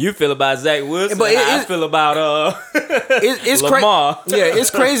knew. You feel about Zach Wilson, but I feel about it's Lamar. It's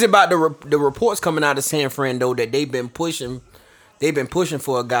crazy about the reports coming out of San Fran though that they've been pushing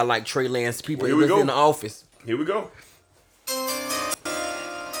for a guy like Trey Lance. People in the office. Here we go.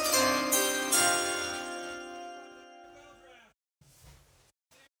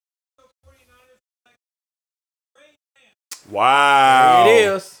 Wow.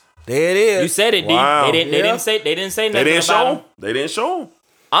 There it is. You said it, Wow. D. They didn't say nothing about him. They didn't show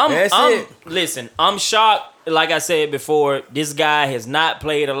him. Listen, I'm shocked. Like I said before, this guy has not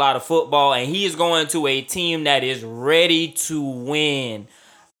played a lot of football, and he is going to a team that is ready to win.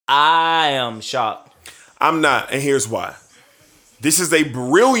 I am shocked. I'm not, and here's why. This is a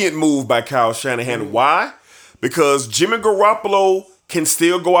brilliant move by Kyle Shanahan. Why? Because Jimmy Garoppolo can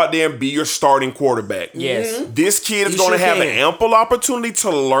still go out there and be your starting quarterback. Yes. This kid is going to have an ample opportunity to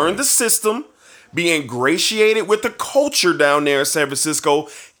learn the system, be ingratiated with the culture down there in San Francisco.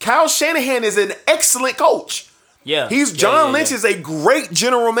 Kyle Shanahan is an excellent coach. Yeah. John Lynch is a great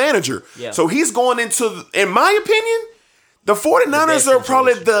general manager. Yeah. So he's going into, in my opinion, the 49ers are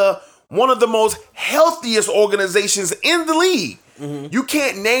probably one of the most healthiest organizations in the league. Mm-hmm. You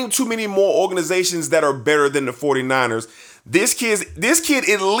can't name too many more organizations that are better than the 49ers. This kid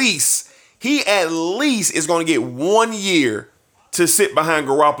at least is going to get 1 year to sit behind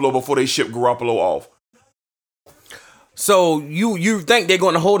Garoppolo before they ship Garoppolo off. So you think they're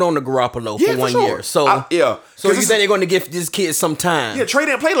going to hold on to Garoppolo for 1 year? So you think they're going to give this kid some time? Yeah, Trey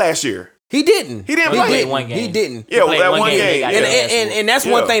didn't play last year. He didn't. He play one game. He didn't. Yeah, that one game. And that's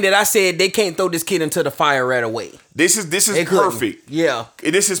one thing that I said, they can't throw this kid into the fire right away. This is perfect. Yeah.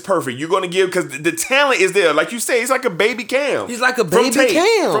 This is perfect. You're going to give, because the talent is there. Like you say, he's like a baby Cam. He's like a baby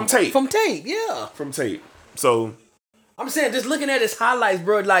Cam. From tape, yeah. From tape. So I'm saying, just looking at his highlights,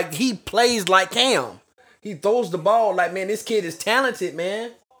 bro, like he plays like Cam. He throws the ball like, man, this kid is talented,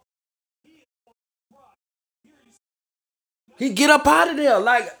 man. He get up out of there.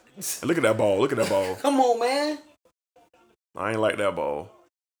 Like, look at that ball. Come on, man. I ain't like that ball.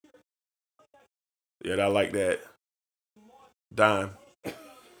 Yeah, I like that. Dime.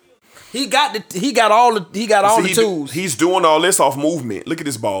 He got all the tools. He's doing all this off movement. Look at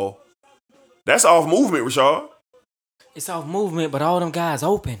this ball. That's off movement, Rashad. It's off movement, but all them guys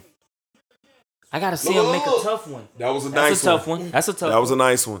open. I gotta see him make a tough one. That was a That's nice a tough one. That's a tough one. That was a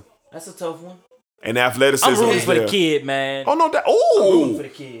nice one. That's a tough one. And athleticism. I'm rooting is for there. the kid, man. Oh no! I'm rooting for the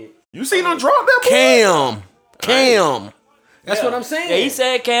Oh, kid. you seen him drop that ball? Cam. That's Yeah. what I'm saying. Yeah, he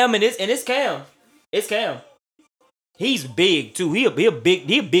said Cam, and it's Cam. It's Cam. He's big too. He a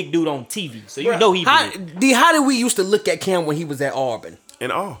big dude on TV, so you know he big. How did we used to look at Cam when he was at Auburn?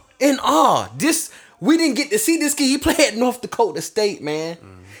 And all. In awe. We didn't get to see this kid. He played at North Dakota State, man.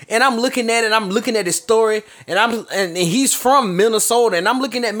 And I'm looking at it. I'm looking at his story, and he's from Minnesota. And I'm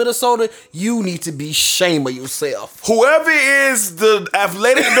looking at Minnesota. You need to be ashamed of yourself. Whoever is the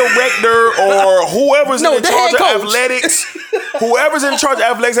athletic director or whoever's in the charge head of coach. athletics, whoever's in charge of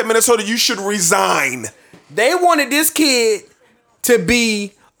athletics at Minnesota, you should resign. They wanted this kid to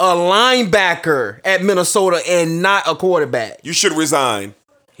be a linebacker at Minnesota and not a quarterback. You should resign.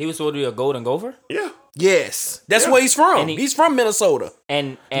 He was supposed to be a Golden Gopher, Yeah. Yes, that's where he's from. And He's from Minnesota.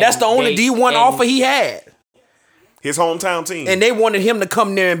 and That's the only D1 offer he had. His hometown team. And they wanted him to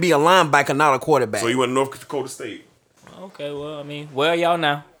come there and be a linebacker, not a quarterback. So he went to North Dakota State. Okay, well, I mean, where are y'all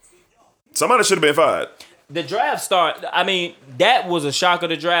now? Somebody should have been fired. The draft start. I mean, that was a shock of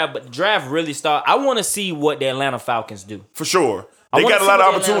the draft, but the draft really started. I want to see what the Atlanta Falcons do. For sure. I They wanna got a see lot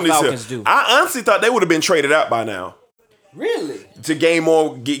what of the Atlanta opportunities here. Falcons do. I honestly thought they would have been traded out by now Really? to gain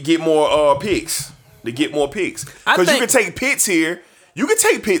more, get more picks. To get more picks. I Because you think- can take Pitts here. You can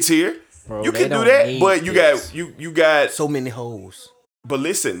take Pitts here. Bro, you they can do don't that. need But you Pitts. got you got So many holes. but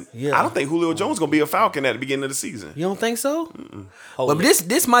listen, Yeah. I don't think Julio Jones gonna be a Falcon at the beginning of the season. You don't think so? Hold But it.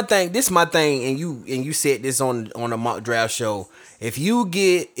 this my thing. This my thing. And you said this on a mock draft show. If you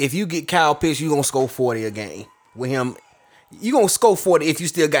get Kyle Pitts, you gonna score 40 a game with him. You gonna score 40 if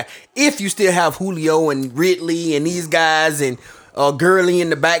you still have Julio and Ridley and these guys and Gurley in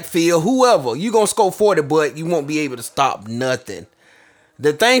the backfield, whoever. You gonna score 40, but you won't be able to stop nothing.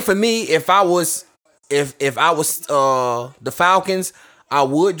 The thing for me, if I was the Falcons, I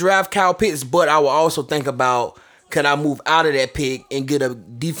would draft Kyle Pitts, but I would also think about, could I move out of that pick and get a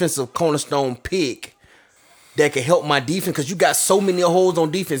defensive cornerstone pick that can help my defense? Because you got so many holes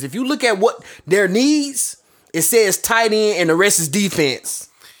on defense. If you look at what their needs, it says tight end and the rest is defense.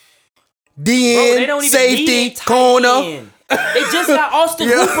 Bro, they don't DN, even need safety, a tight corner. end. They just got Austin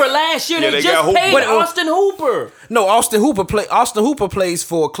Yeah. Hooper last year. Yeah, they they got just Hooper. paid But, Austin Hooper. No, Austin Hooper plays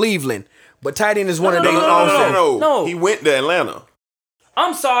for Cleveland, but tight end is one of no, those. no, also. No. He went to Atlanta.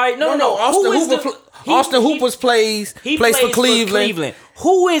 I'm sorry. No. Austin Who is Hooper. the- Austin he- Hooper plays He for Cleveland.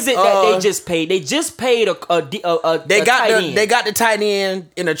 Who is it that they just paid? They just paid a They got tight the end. they got the tight end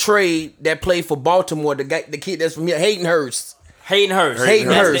in a trade that played for Baltimore. The kid that's from here, Hayden Hurst. Hayden Hurst.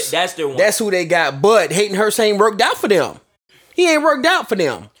 Hayden Hurst. That's their one. That's who they got. But Hayden Hurst ain't worked out for them. He ain't worked out for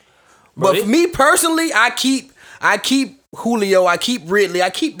them. But Bro, for me personally, I keep Julio, I keep Ridley, I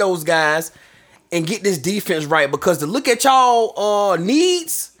keep those guys and get this defense right, because to look at y'all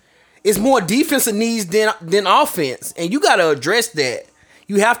needs, it's more defensive needs than offense, and you got to address that.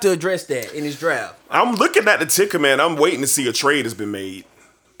 You have to address that in this draft. I'm looking at the ticker, man. I'm waiting to see a trade has been made.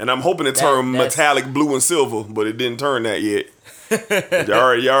 And I'm hoping to turn that's- metallic blue and silver, but it didn't turn that yet. You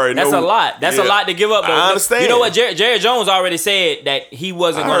already That's know. a lot. That's a Yeah. lot to give up. Though. I understand. You know what? Jared Jones already said that he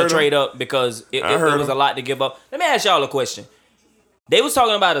wasn't I going heard to him. trade up because it heard was him. a lot to give up. Let me ask y'all a question. They was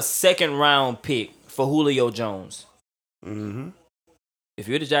talking about a second round pick for Julio Jones. Mm-hmm. If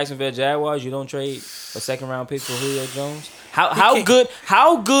you're the Jacksonville Jaguars, you don't trade a second round pick for Julio Jones.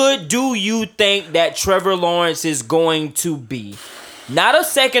 How good do you think that Trevor Lawrence is going to be? Not a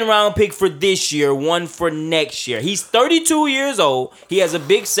second round pick for this year, one for next year. He's 32 years old. He has a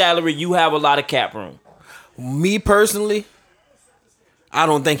big salary. You have a lot of cap room. Me personally, I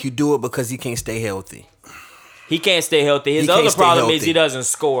don't think you do it because he can't stay healthy. He can't stay healthy. His He can't other stay problem is healthy. he doesn't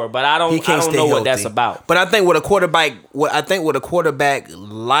score. But I He don't can't stay know healthy. what that's about. But I think with a quarterback,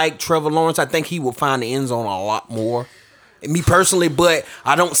 like Trevor Lawrence, I think he will find the end zone a lot more. Me personally, but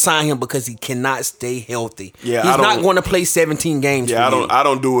I don't sign him because he cannot stay healthy. Yeah, he's I not don't- going to play 17 games. Yeah, for you. I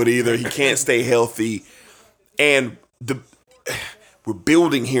don't do it either. He can't stay healthy. And we're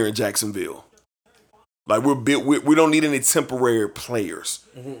building here in Jacksonville. Like we don't need any temporary players.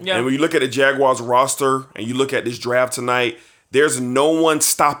 Yeah. And when you look at the Jaguars roster and you look at this draft tonight, there's no one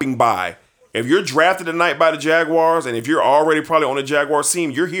stopping by. If you're drafted tonight by the Jaguars, and if you're already probably on the Jaguars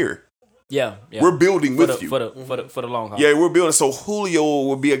team, you're here. Yeah. We're building with you. for the long haul. Yeah, we're building. So Julio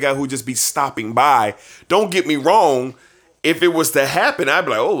would be a guy who would just be stopping by. Don't get me wrong. If it was to happen, I'd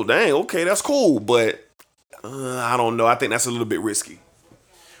be like, oh, dang, okay, that's cool. But I don't know. I think that's a little bit risky.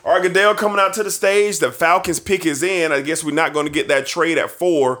 All right, Goodell coming out to the stage. The Falcons pick is in. I guess we're not going to get that trade at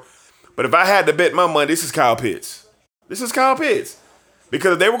 4. But if I had to bet my money, this is Kyle Pitts. This is Kyle Pitts.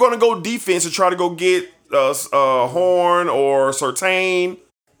 Because if they were going to go defense and try to go get Horn or Surtain.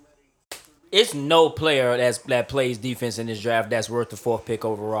 It's no player that plays defense in this draft that's worth the 4th pick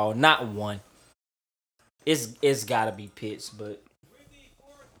overall. Not one. It's got to be Pitts, but...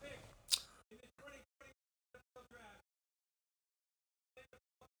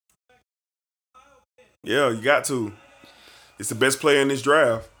 Yeah, you got to. It's the best player in this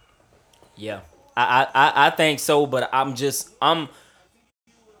draft. Yeah. I think so, but so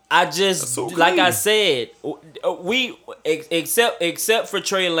like I clean. said, we except for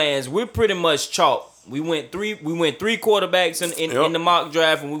Trey Lance, we're pretty much chalk. We went three quarterbacks in the mock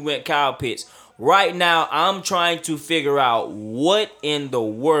draft, and we went Kyle Pitts. Right now, I'm trying to figure out what in the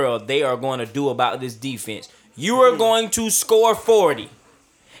world they are going to do about this defense. You are going to score 40,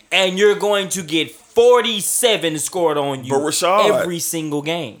 and you're going to get 47 scored on you But Rashad, every single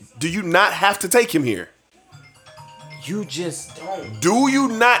game. Do you not have to take him here? You just don't. Do you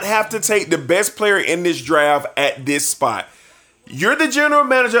not have to take the best player in this draft at this spot? You're the general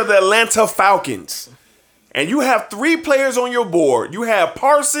manager of the Atlanta Falcons, and you have 3 players on your board. You have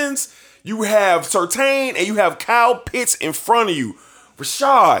Parsons, you have Surtain, and you have Kyle Pitts in front of you.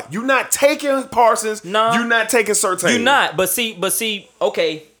 Rashad, you're not taking Parsons. No. You're not taking Surtain. You're not. But see,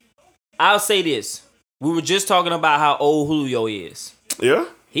 okay. I'll say this. We were just talking about how old Julio is. Yeah?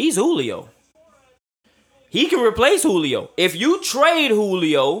 He's Julio. He can replace Julio. If you trade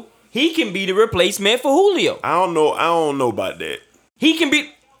Julio, he can be the replacement for Julio. I don't know about that. He can be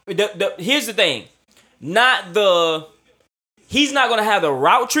here's the thing. He's not gonna have the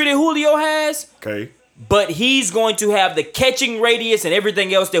route tree that Julio has, Okay. but he's going to have the catching radius and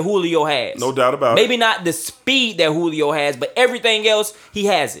everything else that Julio has. No doubt about it. Maybe not the speed that Julio has, but everything else, he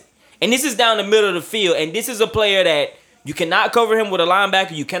has it. And this is down the middle of the field, and this is a player that you cannot cover him with a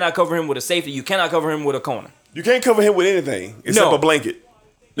linebacker, you cannot cover him with a safety, you cannot cover him with a corner. You can't cover him with anything except No. a blanket.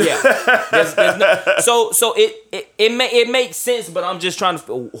 Yeah. So it makes sense, but I'm just trying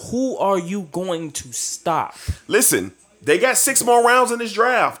to. Who are you going to stop? Listen, they got 6 more rounds in this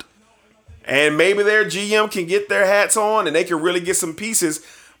draft. And maybe their GM can get their hats on and they can really get some pieces.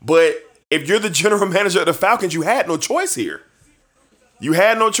 But if you're the general manager of the Falcons, you had no choice here. You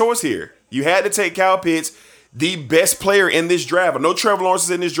had no choice here. You had to take Kyle Pitts, the best player in this draft. I know Trevor Lawrence is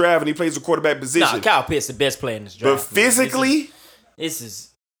in this draft and he plays the quarterback position. Nah, Kyle Pitts the best player in this draft. But physically,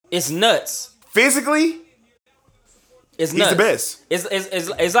 it's nuts. physically, It's he's nuts. the best.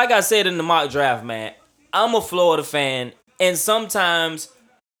 It's like I said in the mock draft, man. I'm a Florida fan, and sometimes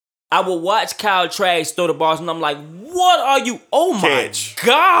I will watch Kyle Trask throw the ball, and I'm like, "What are you? Oh my Catch.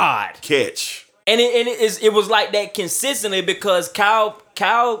 God!" Catch. And it was like that consistently because Kyle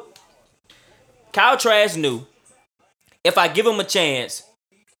Trask knew if I give him a chance,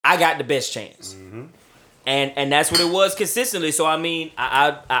 I got the best chance. Mm-hmm. And that's what it was consistently. So I mean,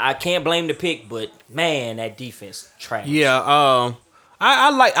 I can't blame the pick, but man, that defense trash. Yeah,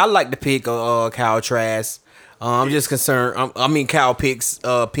 I like the pick of Kyle Trask. I'm just concerned. I mean, Kyle picks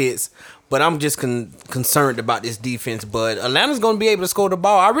Pitts, but I'm just concerned about this defense. But Atlanta's gonna be able to score the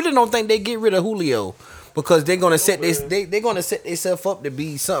ball. I really don't think they get rid of Julio because they're gonna set this. They're gonna set themselves up to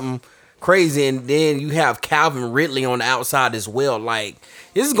be something crazy, and then you have Calvin Ridley on the outside as well. Like,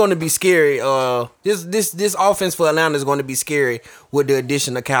 this is going to be scary. This offense for Atlanta is going to be scary with the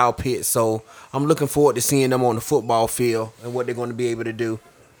addition of Kyle Pitts. So I'm looking forward to seeing them on the football field and what they're going to be able to do.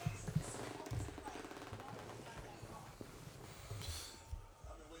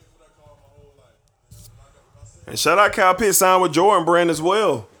 And shout out Kyle Pitts signed with Jordan Brand as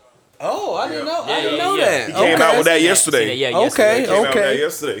well. Oh, I didn't know. Yeah. that. He came out with that yesterday. Yeah, Okay. yesterday. Came out with that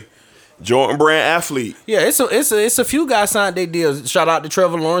yesterday. Jordan Brand athlete. Yeah, it's a few guys signed their deals. Shout out to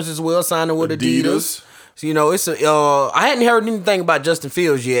Trevor Lawrence as well, signing with Adidas. So, you know, I hadn't heard anything about Justin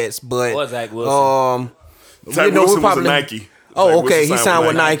Fields yet, but Or Zach Wilson. Zach Wilson was a Nike. Oh, Zach okay. Wilson He signed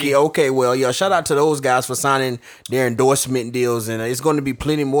with Nike. Okay, well, yeah. Shout out to those guys for signing their endorsement deals, and it's going to be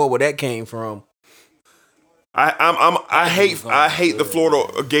plenty more where that came from. I hate the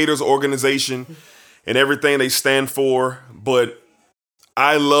Florida Gators organization and everything they stand for, but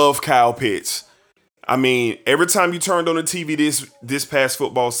I love Kyle Pitts. I mean, every time you turned on the TV this past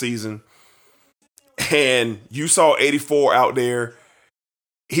football season, and you saw 84 out there,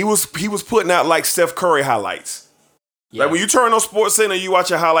 he was putting out like Steph Curry highlights. Yeah. Like when you turn on Sports Center, you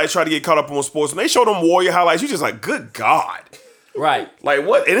watch a highlight, try to get caught up on sports, and they show them Warrior highlights, you just like, good God. Right. Like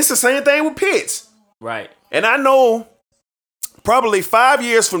what? And it's the same thing with Pitts. Right. And I know probably 5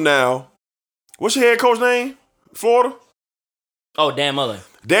 years from now, what's your head coach name? Florida? Oh, Dan Mullen.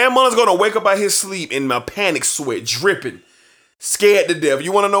 Dan Mullen's gonna wake up out his sleep in a panic sweat, dripping, scared to death.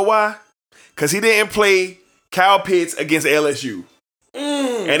 You want to know why? Because he didn't play Kyle Pitts against LSU.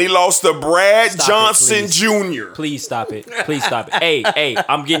 And he lost to Brad Johnson Jr. Please stop it. Please stop it. Hey,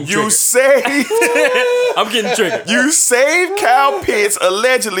 I'm getting triggered. You saved I'm getting triggered. You saved Kyle Pitts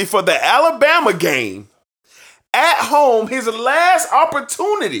allegedly for the Alabama game at home, his last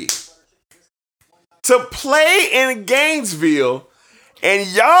opportunity to play in Gainesville, and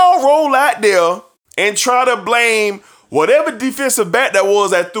y'all roll out there and try to blame whatever defensive back that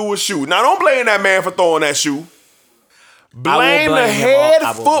was that threw a shoe. Now, don't blame that man for throwing that shoe. Blame the head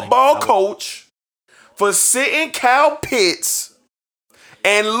football coach for sitting Kyle Pitts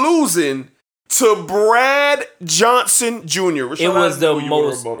and losing to Brad Johnson Jr. It was the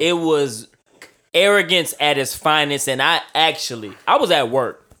most. It was arrogance at its finest, and I was at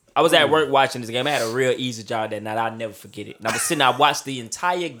work. I was at work watching this game. I had a real easy job that night. I'll never forget it. And I was sitting. I watched the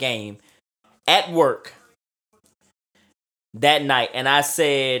entire game at work that night, and I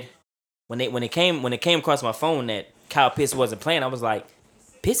said when it came across my phone that Kyle Pitts wasn't playing, I was like,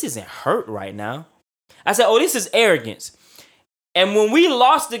 Pitts isn't hurt right now. I said, oh, this is arrogance. And when we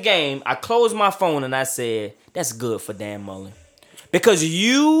lost the game, I closed my phone and I said, that's good for Dan Mullen. Because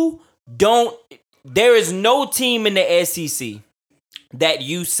there is no team in the SEC that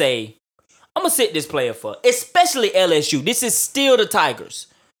you say, I'm going to sit this player for, especially LSU. This is still the Tigers.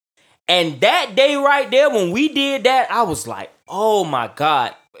 And that day right there, when we did that, I was like, oh my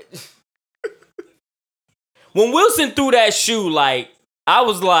God. When Wilson threw that shoe, I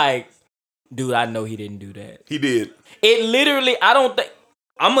was like, dude, I know he didn't do that. He did. It literally, I don't think,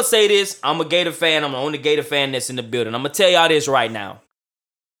 I'm going to say this. I'm a Gator fan. I'm the only Gator fan that's in the building. I'm going to tell y'all this right now.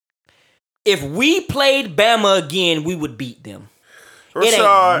 If we played Bama again, we would beat them. It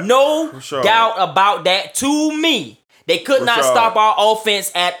ain't no doubt about that to me. They could not stop our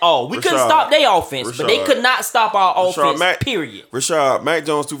offense at all. We couldn't stop their offense, but they could not stop our offense, period. Rashad, Mac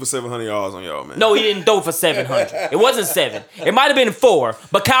Jones threw for 700 yards on y'all, man. No, he didn't throw for 700. It wasn't 7. It might have been 4,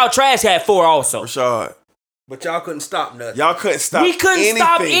 but Kyle Trask had 4 also. Rashad. But y'all couldn't stop nothing. Y'all couldn't stop We couldn't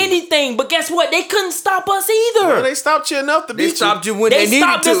stop anything, but guess what? They couldn't stop us either. Well, they stopped you enough to beat you. They stopped you when they needed to. They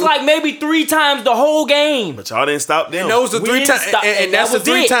stopped us like maybe 3 times the whole game. But y'all didn't stop them. And those are 3 times. And that's the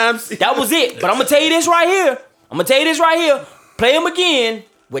 3 times. That was it. But I'm going to tell you this right here. Play them again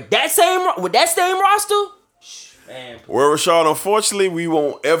with that same roster. Man. Well, Rashad, unfortunately, we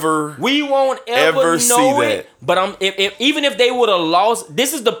won't ever know see it. that. But even if they would have lost,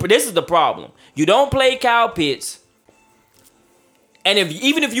 this is the problem. You don't play Kyle Pitts, and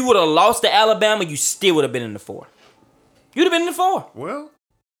even if you would have lost to Alabama, you still would have been in the 4. You'd have been in the 4. Well,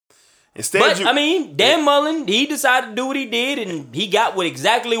 Dan Mullen, he decided to do what he did, and he got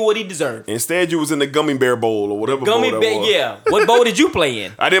exactly what he deserved. Instead, you was in the Gummy Bear Bowl or whatever bowl that was. Yeah. What bowl did you play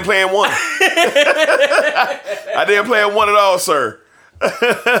in? I didn't play in one. I didn't play in one at all, sir.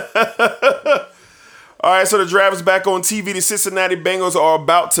 All right, so the draft is back on TV. The Cincinnati Bengals are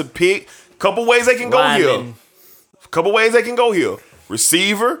about to pick. Couple ways they can go here.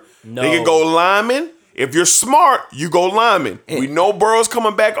 Receiver. No. They can go lineman. If you're smart, you go lineman. We know Burrow's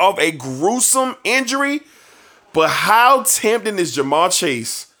coming back off a gruesome injury, but how tempting is Jamar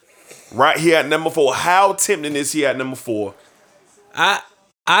Chase right here at number 4? How tempting is he at number 4?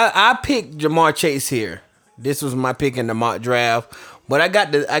 I picked Jamar Chase here. This was my pick in the mock draft, but I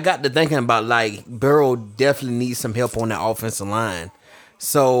got to thinking about Burrow definitely needs some help on that offensive line.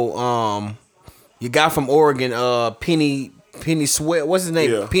 So you got from Oregon, Penny Swell, what's his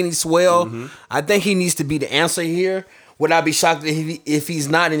name? Yeah. Penny Swell. Mm-hmm. I think he needs to be the answer here. Would I be shocked if he's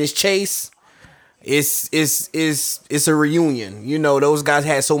not in his chase? It's a reunion. You know, those guys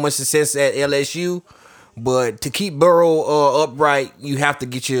had so much success at LSU, but to keep Burrow upright, you have to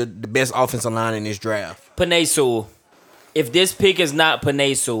get you the best offensive line in this draft. Penei Sewell. If this pick is not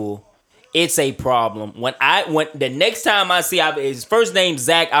Penei Sewell, it's a problem. When the next time I see his first name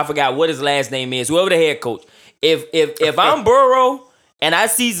Zach, I forgot what his last name is. Whoever the head coach. If I'm Burrow and I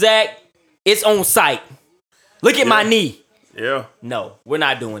see Zach, it's on sight. Look at my knee. Yeah. No, we're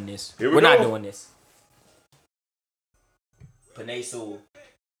not doing this. We're not doing this. Penei Sewell.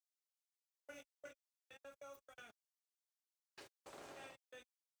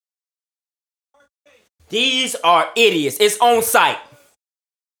 These are idiots. It's on sight.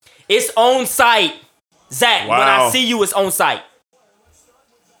 It's on sight. Zach, when I see you, it's on sight.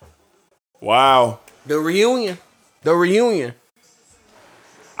 Wow. The reunion.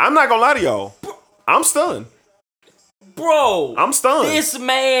 I'm not gonna lie to y'all. I'm stunned. Bro. I'm stunned. This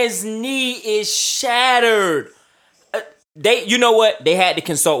man's knee is shattered. You know what? They had to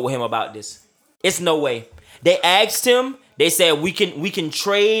consult with him about this. It's no way. They asked him They said we can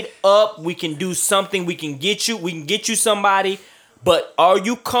trade up, we can do something, we can get you somebody, but are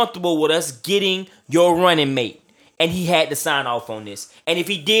you comfortable with us getting your running mate? And he had to sign off on this. And if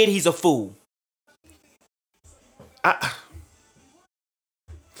he did, he's a fool. I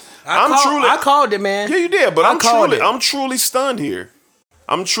called it, man. Yeah, you did, but called it. I'm truly stunned here.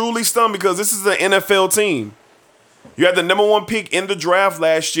 I'm truly stunned because this is an NFL team. You had the number 1 pick in the draft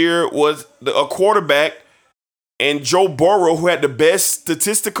last year was a quarterback, and Joe Burrow, who had the best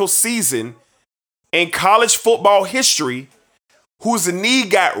statistical season in college football history, whose knee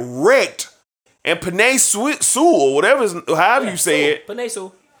got wrecked, and Penei Sewell, however you say it, Penei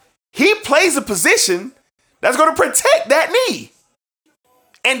Sewell. he plays a position that's going to protect that knee.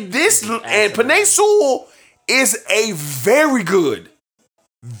 And Penei Sewell is a very good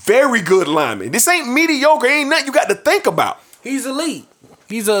lineman. This ain't mediocre. Ain't nothing you got to think about. He's elite.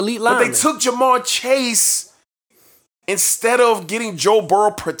 He's an elite lineman. But they took Jamar Chase instead of getting Joe Burrow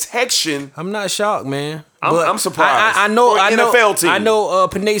protection. I'm not shocked, man. I'm surprised. I know. For an NFL team. I know.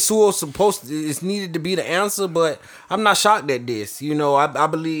 Penei Sewell is needed to be the answer, but I'm not shocked at this. You know, I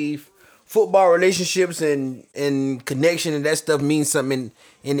believe football relationships and connection and that stuff means something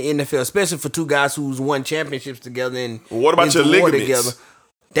in the NFL, especially for two guys who's won championships together. And what about your ligaments?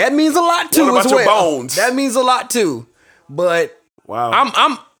 That means a lot too. What about your bones? That means a lot too. But wow,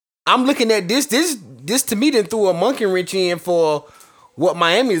 I'm looking at this to me then threw a monkey wrench in for what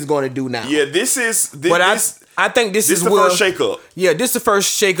Miami is going to do now. Yeah, I think this is the first shakeup. Yeah, this is the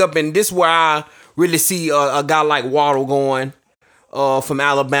first shakeup, and this is where I really see a guy like Waddle going from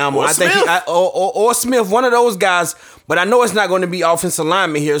Alabama. Or Smith. Or Smith, one of those guys. But I know it's not going to be offensive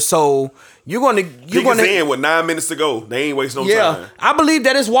lineman here, so you're going to in with 9 minutes to go. They ain't wasting no time. I believe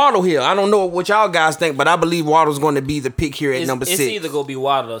that it's Waddle here. I don't know what y'all guys think, but I believe Waddle's going to be the pick here at number 6. It's either going to be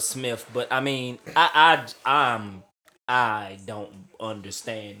Waddle or Smith, but I mean, I don't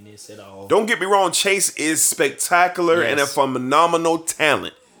understand this at all. Don't get me wrong, Chase is spectacular and a phenomenal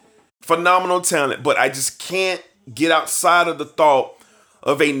talent. But I just can't get outside of the thought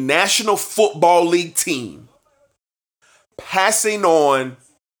of a National Football League team passing on,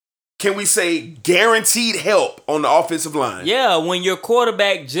 can we say, guaranteed help on the offensive line. Yeah, when your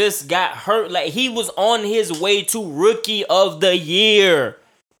quarterback just got hurt, like he was on his way to Rookie of the Year.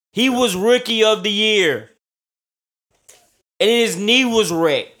 He was Rookie of the Year. And his knee was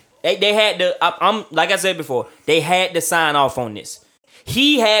wrecked. They had to, like I said before, they had to sign off on this.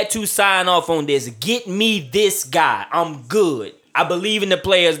 He had to sign off on this. Get me this guy. I'm good. I believe in the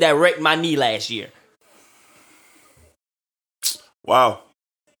players that wrecked my knee last year. Wow.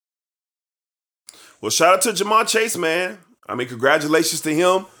 Well, shout out to Jamar Chase, man. I mean, congratulations to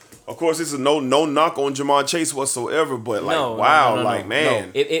him. Of course, this is no knock on Jamar Chase whatsoever, but like, no,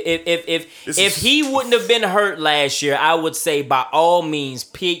 man. If he wouldn't have been hurt last year, I would say by all means,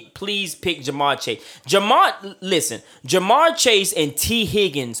 please pick Jamar Chase. Jamar Chase and T.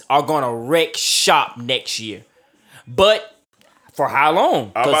 Higgins are gonna wreck shop next year, but for how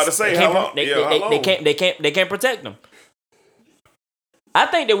long? I'm about to say how long? They can't protect them. I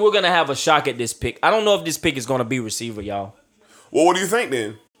think that we're gonna have a shock at this pick. I don't know if this pick is gonna be receiver, y'all. Well, what do you think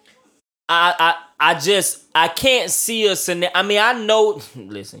then? I can't see a scenario. I mean, I know.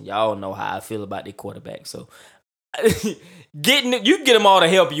 Listen, y'all know how I feel about the quarterback. So, you get them all the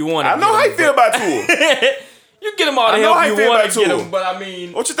help you want. I know how you feel about Tua. You get them all the help you want to get them. But I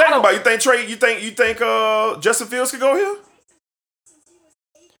mean, what you think about? You think Trey? You think Justin Fields could go here?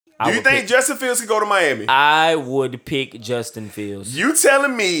 Do you think Justin Fields could go to Miami? I would pick Justin Fields. You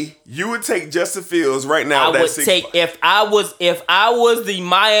telling me you would take Justin Fields right now? I would take if I was the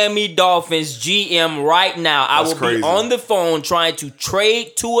Miami Dolphins GM right now. I would be on the phone trying to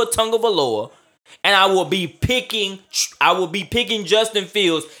trade Tua Tagovailoa, and I would be picking Justin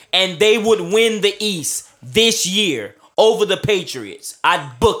Fields, and they would win the East this year over the Patriots.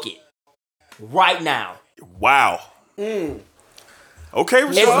 I'd book it right now. Wow. Okay,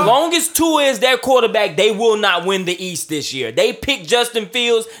 Rashad. As long as Tua is their quarterback, they will not win the East this year. They pick Justin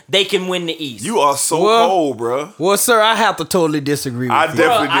Fields, they can win the East. You are so cold, bro. Well, sir, I have to totally disagree with you. I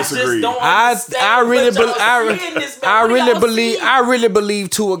definitely disagree. I really believe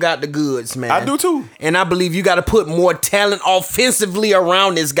Tua got the goods, man. I do too. And I believe you got to put more talent offensively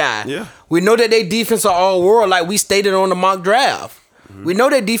around this guy. Yeah. We know that their defense are all world, like we stated on the mock draft. Mm-hmm. We know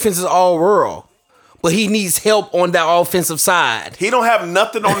their defense is all world. But he needs help on that offensive side. He don't have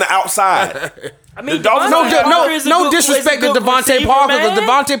nothing on the outside. I mean, no disrespect to Devontae Parker.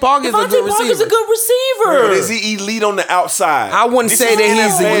 Devontae Parker is a good receiver. Parker's a good receiver. But is he elite on the outside? I wouldn't say that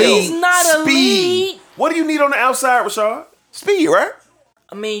he's elite. He's not elite. What do you need on the outside, Rashad? Speed, right?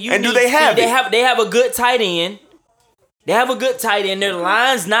 I mean, do they have it? They have a good tight end. They have a good tight end. Their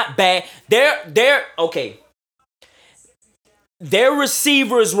line's not bad. They're okay. Their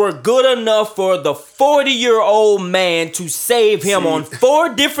receivers were good enough for the 40-year-old man to save him on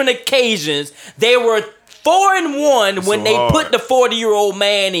 4 different occasions. They were 4-1 when they put the 40-year-old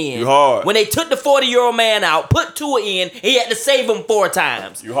man in. When they took the 40-year-old man out, put Tua in, he had to save him 4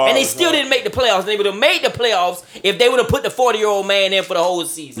 times. And they still didn't make the playoffs. They would have made the playoffs if they would have put the 40-year-old man in for the whole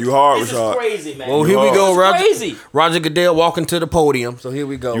season. This is crazy, man. Well, here we go, Roger. Roger Goodell walking to the podium. So here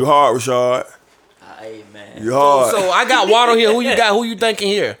we go. You hard, Rashad. Hey, man. You hard. So I got Waddle here. Who you got? Who you thinking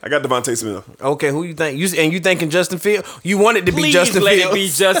here? I got Devontae Smith. Okay, who you think? You thinking Justin Fields? You want it to be Justin let Fields? it be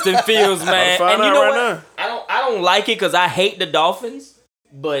Justin Fields, man. Find And you out know right what? now. I don't like it because I hate the Dolphins,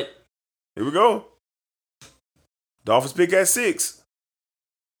 but Here we go. Dolphins pick at 6.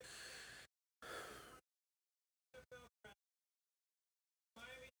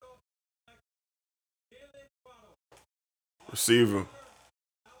 Receiver.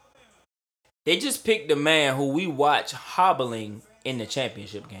 they just picked the man who we watch hobbling in the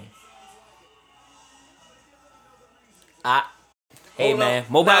championship game. Hey, man.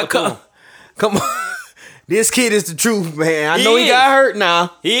 Mobile come on. This kid is the truth, man. I know he got hurt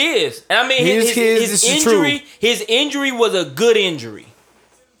now. He is. And I mean, His his injury was a good injury.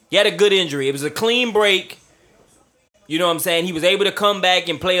 He had a good injury. It was a clean break. You know what I'm saying? He was able to come back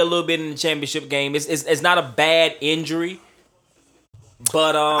and play a little bit in the championship game. It's not a bad injury.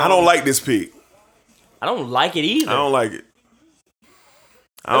 But I don't like this pick. I don't like it either. I don't like it.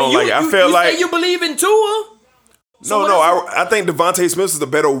 I don't like it. I feel like you believe in Tua? I think Devontae Smith is a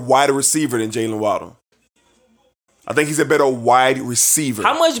better wide receiver than Jalen Waddle. I think he's a better wide receiver.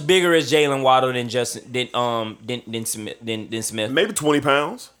 How much bigger is Jalen Waddle than Smith? Maybe 20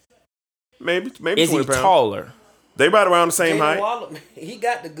 pounds. Maybe is 20 he pounds. Taller? They about around the same height. Waddle, he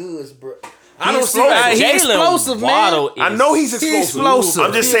got the goods, bro. He's explosive, man. I know he's explosive.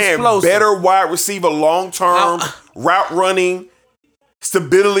 I'm just saying explosive. better wide receiver, long term, route running,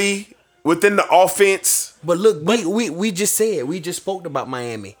 stability within the offense. But look, we just said, we just spoke about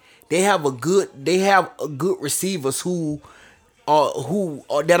Miami. They have a good receivers who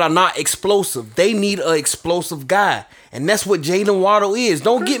that are not explosive. They need an explosive guy, and that's what Jalen Waddle is.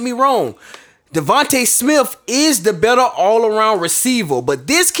 Don't get me wrong. Devontae Smith is the better all-around receiver, but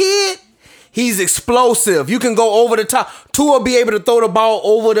this kid, he's explosive. You can go over the top. Tua be able to throw the ball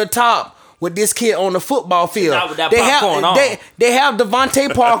over the top with this kid on the football field. Not with that popcorn on. They have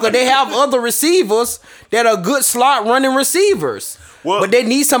Devontae Parker. They have other receivers that are good slot running receivers. Well, but they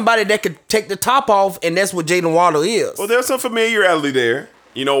need somebody that could take the top off, and that's what Jalen Waddle is. Well, there's some familiarity there.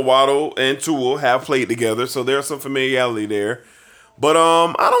 You know, Waddle and Tua have played together, so there's some familiarity there. But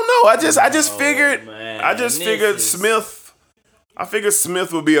I don't know. I just figured Smith. I figured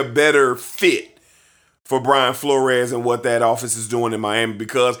Smith would be a better fit for Brian Flores and what that offense is doing in Miami,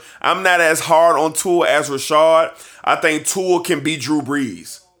 because I'm not as hard on Tua as Rashad. I think Tua can be Drew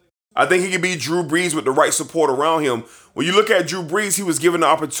Brees. I think he can be Drew Brees with the right support around him. When you look at Drew Brees, he was given the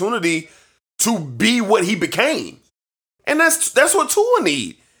opportunity to be what he became. And that's what Tua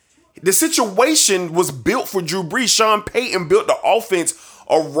need. The situation was built for Drew Brees. Sean Payton built the offense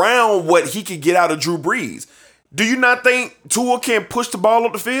around what he could get out of Drew Brees. Do you not think Tua can push the ball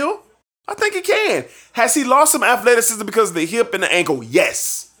up the field? I think he can. Has he lost some athleticism because of the hip and the ankle?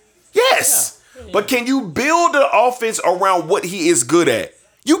 Yes. Yes. Yeah. But can you build the offense around what he is good at?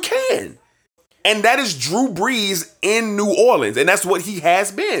 You can. And that is Drew Brees in New Orleans. And that's what he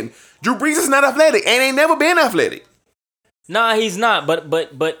has been. Drew Brees is not athletic and ain't never been athletic. Nah, he's not.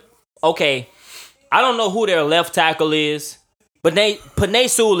 But okay. I don't know who their left tackle is. But Penei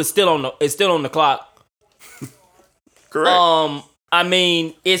Sewell is still on the clock. Correct. I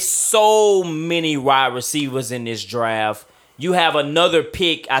mean, it's so many wide receivers in this draft. You have another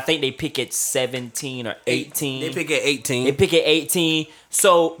pick. I think they pick at 17 or 18. They pick at 18. They pick at 18.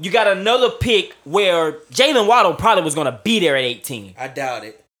 So you got another pick where Jalen Waddle probably was going to be there at 18. I doubt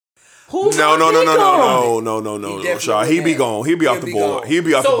it. No. Shaw. He be gone. He'll be off the board. He'll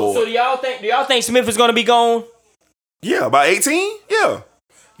be off the board. So do y'all think Smith is going to be gone? Yeah, by 18? Yeah.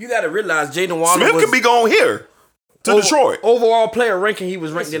 You got to realize Jalen Waddle Smith can be gone here to Detroit. Overall player ranking, he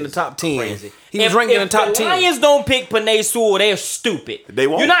was ranked in the top 10. Crazy. He was ranked in the top 10. If the Lions don't pick Penei Sewell, they're stupid. They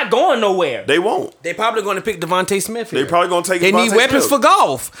won't. You're not going nowhere. They won't. They probably going to pick Devontae Smith here. They probably going to take They Devontae need weapons Smith. for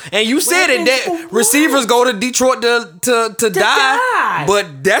golf. And you said it, that receivers go to Detroit to die.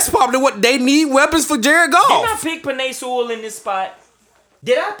 But that's probably what they need, weapons for Jared Goff. Did I pick Penei Sewell in this spot?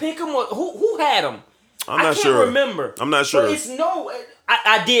 Did I pick him? Or who had him? I'm not I sure. can't remember. I'm not sure. But it's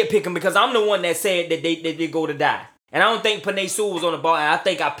I did pick him because I'm the one that said that they go to die. And I don't think Penei Sewell was on the ball, and I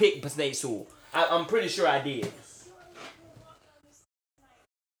think I picked Penei Sewell. I'm pretty sure I did.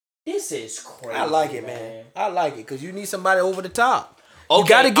 This is crazy. I like it, man. I like it because you need somebody over the top. Okay, You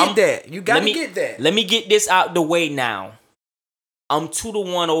gotta get that. You gotta get that. Let me get this out the way now. I'm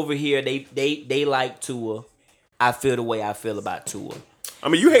 2-1 over here. They like Tua. I feel the way I feel about Tua. I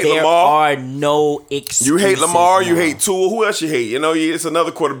mean, you hate There Lamar. are no excuses. You hate Lamar. You now. hate Tua. Who else you hate? You know, it's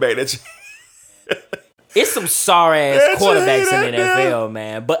another quarterback that you. It's some sorry ass That's quarterbacks a in the hate, NFL,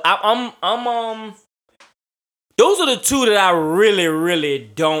 man. But I'm those are the two that I really, really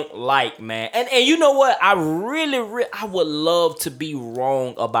don't like, man. And you know what? I would love to be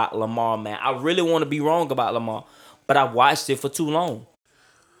wrong about Lamar, man. I really want to be wrong about Lamar, but I watched it for too long.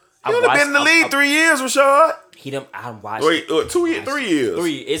 You would have been in the league 3 years, Rashad. I watched. Wait, 3 years.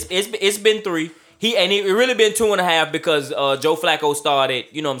 3. It's been 3. It really been 2.5 because Joe Flacco started.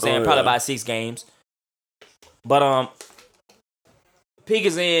 You know what I'm saying? Probably about 6 games. But Pig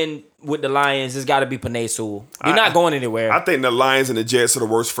is in with the Lions. It's got to be Penei Sewell. You're not going anywhere. I think the Lions and the Jets are the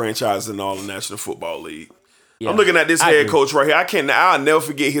worst franchises in all the National Football League. Yeah. I'm looking at this I head agree. coach right here. I'll never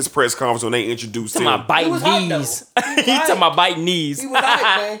forget his press conference when they introduced him. Talking about biting was hot, though. knees. He was He talking hot. about biting knees. He was like,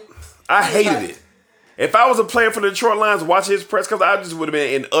 man. I hated it. If I was a player for the Detroit Lions watching his press conference, I just would have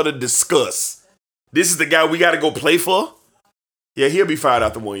been in utter disgust. This is the guy we got to go play for? Yeah, he'll be fired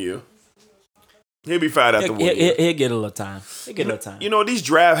after 1 year. He'll be fired after 1 year. He'll get a little time. He'll get a little time. You know, these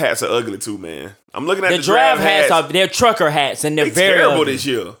draft hats are ugly too, man. I'm looking at The the draft hats they're trucker hats and they're They very terrible ugly. this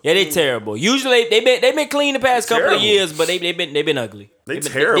year. Yeah, they terrible. Usually they've been clean the past couple of Terrible. years, but they've been ugly. They They've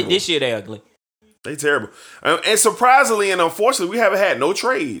been- terrible. This year they ugly. They terrible. And surprisingly and unfortunately, we haven't had no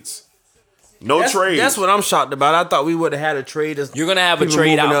trades. No trades. That's what I'm shocked about. I thought we would have had a trade. You're gonna have a People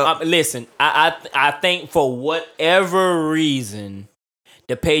trade moving out. up. Listen, I think for whatever reason,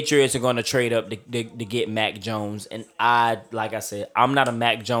 the Patriots are gonna trade up to get Mac Jones, and like I said, I'm not a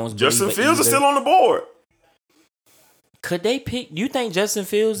Mac Jones. Justin believer Fields is either. still on the board. Could they pick? You think Justin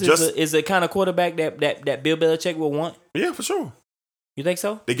Fields Just- is a kind of quarterback that Bill Belichick will want? Yeah, for sure. You think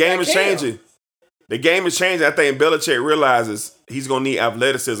so? The game Heck is yeah. changing. The game is changing. I think Belichick realizes he's gonna need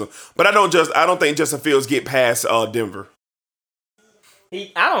athleticism. But I don't think Justin Fields get past Denver. I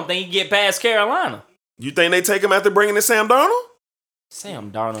don't think he get past Carolina. You think they take him after bringing in Sam Darnold?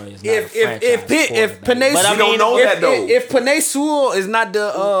 Sam Darnold is not If a franchise quarterback. Penei, But I We don't mean, know if- that, though. if Penei Sewell is not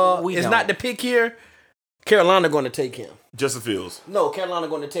the We is don't. not the pick here, Carolina going to take him. Justin Fields. No, Carolina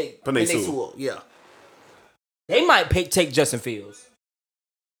going to take Penei Penei Sewell. Sewell. Yeah. they might take Justin Fields.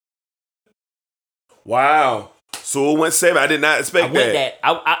 Wow. Sewell went 7. I did not I expect went that.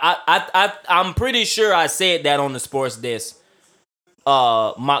 that. I'm pretty sure I said that on the sports desk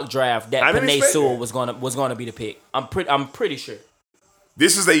mock draft that I didn't Penei expect Sewell that. was gonna be the pick. I'm pretty sure.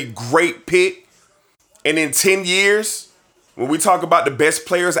 This is a great pick. And in 10 years, when we talk about the best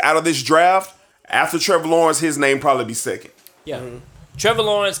players out of this draft, after Trevor Lawrence, his name probably be second. Yeah. Trevor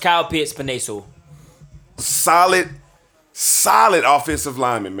Lawrence, Kyle Pitts, Penei Sewell. Solid offensive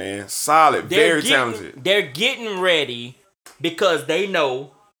lineman, man. Solid. Very talented. They're getting ready because they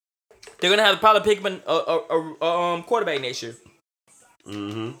know they're gonna have to probably pick a quarterback next year.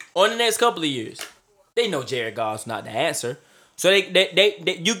 Mm-hmm. Or in the next couple of years. They know Jared Goff's not the answer. So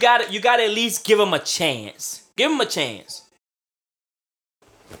you gotta at least give him a chance. Give him a chance.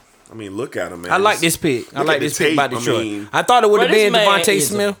 I mean, look at him, man. I like this pick. I Look like at the this pick tape. by I Detroit. mean- I thought it would have Bro, this been man Devontae is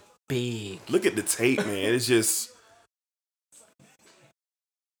Smith. Big. Look at the tape, man. It's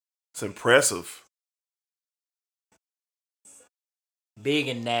impressive. Big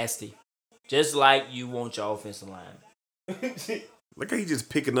and nasty. Just like you want your offensive line. Look how he just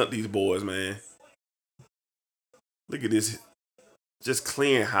picking up these boys, man. Look at this. Just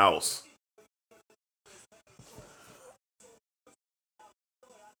clean house.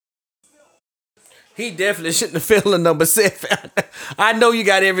 He definitely shouldn't have filled in number 7. I know you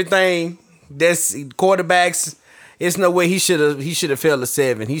got everything. That's quarterbacks. It's no way he should have failed a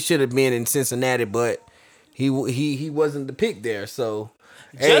 7. He should have been in Cincinnati, but he wasn't the pick there. So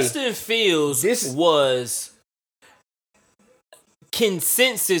Justin Fields this- was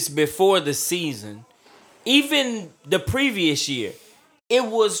consensus before the season. Even the previous year, it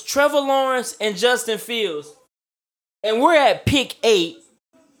was Trevor Lawrence and Justin Fields. And we're at pick 8.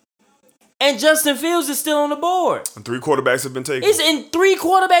 And Justin Fields is still on the board. And 3 quarterbacks have been taken. It's in 3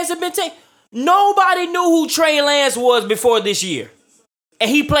 quarterbacks have been taken. Nobody knew who Trey Lance was before this year. And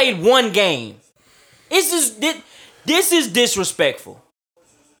he played 1 game. This is disrespectful.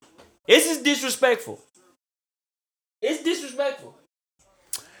 This is disrespectful. It's disrespectful.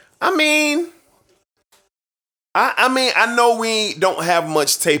 I mean, I know we don't have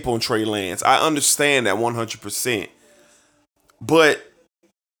much tape on Trey Lance. I understand that 100%. But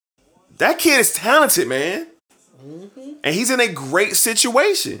that kid is talented, man. And he's in a great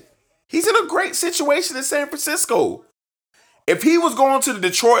situation. He's in a great situation in San Francisco. If he was going to the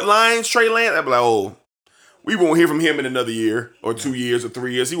Detroit Lions, Trey Lance, I'd be like, oh, we won't hear from him in another year or 2 years or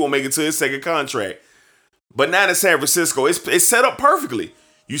 3 years. He won't make it to his second contract. But not in San Francisco. It's set up perfectly.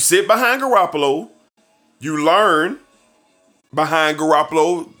 You sit behind Garoppolo. You learn behind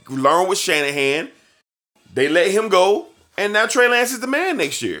Garoppolo. You learn with Shanahan. They let him go. And now Trey Lance is the man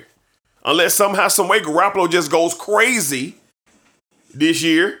next year. Unless somehow, some way, Garoppolo just goes crazy this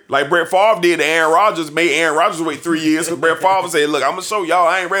year. Like Brett Favre did to Aaron Rodgers. Made Aaron Rodgers wait 3 years. Because Brett Favre said, look, I'm going to show y'all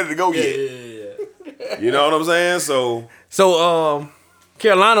I ain't ready to go yet. Yeah. You know what I'm saying? So,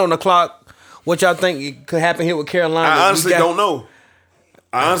 Carolina on the clock. What y'all think could happen here with Carolina? I honestly don't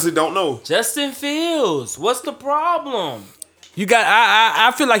know. Justin Fields, what's the problem? You got.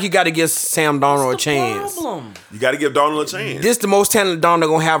 I feel like you got to give Sam Darnold a chance. Problem? You got to give Darnold a chance. This the most talented Darnold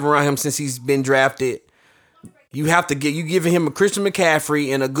gonna have around him since he's been drafted. You have to you giving him a Christian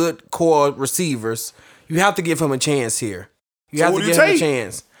McCaffrey and a good core of receivers. You have to give him a chance here. You have to give him a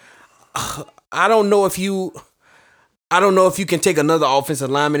chance. I don't know if you can take another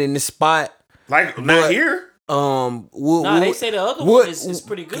offensive lineman in this spot. Like not here. They say the other one is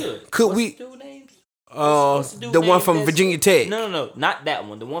pretty good. Could what's we? The dude name? The one from Virginia Tech. No, not that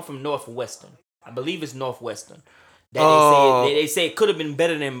one. The one from Northwestern. I believe it's Northwestern. That they say it could have been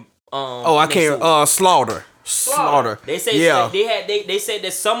better than. I can't. Slaughter. They say they said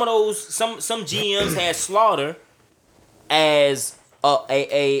that some of those some GMs had Slaughter as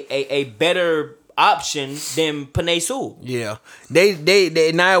a better option than Penei Sewell. Yeah,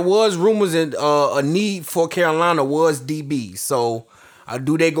 they now it was rumors and a need for Carolina was DB. So,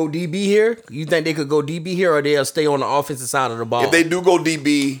 do they go DB here? You think they could go DB here, or they'll stay on the offensive side of the ball? If they do go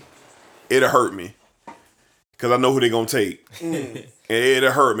DB, it'll hurt me because I know who they're gonna take.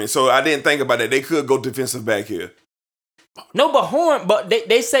 It'll hurt me. So I didn't think about that. They could go defensive back here. No, but Horn. But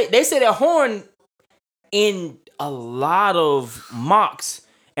they say that Horn in a lot of mocks.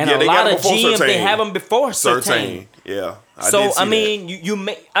 And a lot of GMs, they have him before Surtain. Yeah. I mean, you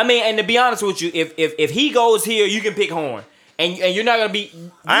may. I mean, and to be honest with you, if he goes here, you can pick Horn, and you're not gonna be.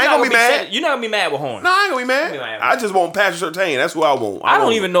 I ain't gonna be mad. You're not gonna be mad with Horn. No, I ain't gonna be mad. I just want Patrick Surtain. That's who I want. I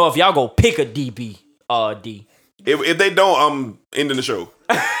don't even know if y'all go pick a DB. D. If they don't, I'm ending the show.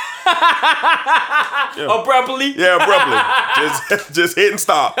 Abruptly. Yeah, abruptly. just hit and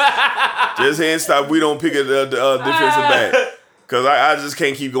stop. Just hit and stop. We don't pick a defensive back. Because I just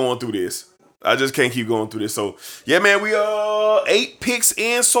can't keep going through this. So, yeah, man, we 8 picks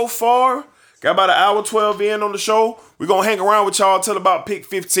in so far. Got about an hour 12 in on the show. We're going to hang around with y'all till about pick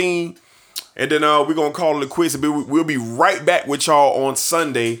 15. And then we're going to call it a quiz. We'll be right back with y'all on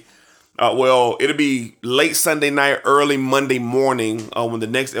Sunday. It'll be late Sunday night, early Monday morning when the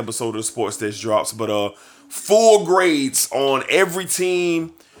next episode of the Sports Desk drops. But full grades on every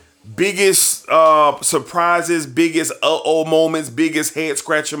team. Biggest surprises, biggest moments, biggest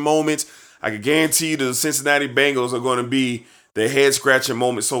head-scratching moments. I can guarantee you the Cincinnati Bengals are going to be the head-scratching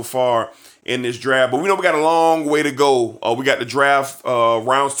moment so far in this draft. But we know we got a long way to go. We got the draft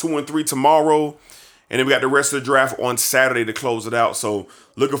rounds 2 and 3 tomorrow. And then we got the rest of the draft on Saturday to close it out. So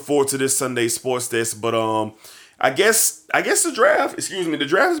looking forward to this Sunday Sports Desk. But I guess the draft has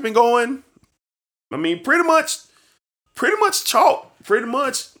been going, I mean, pretty much chalk. Pretty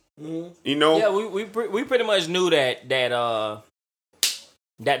much. You know, yeah, we pretty much knew that the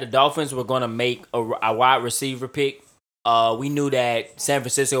Dolphins were gonna make a wide receiver pick. We knew that San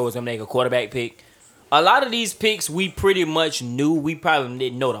Francisco was gonna make a quarterback pick. A lot of these picks we pretty much knew. We probably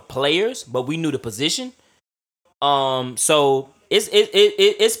didn't know the players, but we knew the position. So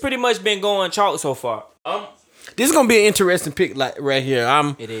it's pretty much been going chalk so far. This is gonna be an interesting pick, like right here.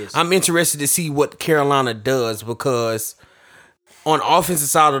 It is. I'm interested to see what Carolina does because on the offensive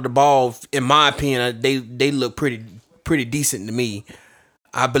side of the ball, in my opinion, they look pretty decent to me.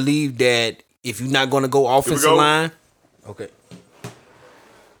 I believe that if you're not going to go offensive line, okay.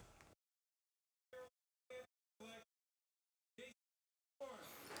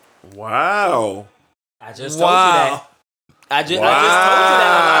 Wow. I just told you that. I just told you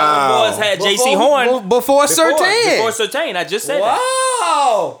that a lot of the boys had J.C. Horn before Surtain. Before Surtain, I just said that.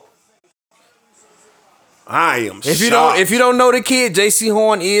 Wow. I am shocked. If you don't know the kid, J.C.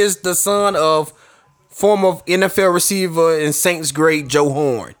 Horn is the son of former NFL receiver and Saints great Joe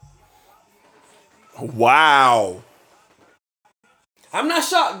Horn. Wow. I'm not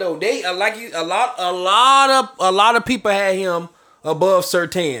shocked though. They a lot of people had him above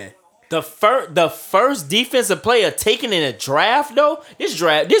Surtain. The first defensive player taken in a draft though. This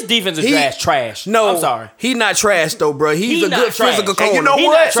defensive draft trash. No, I'm sorry. He not trash though, bro. He's a not good trash. physical And corner. you know He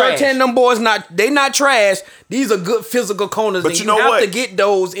what? not trash. Certain them boys they not trash. These are good physical corners. But and you you know have what? to get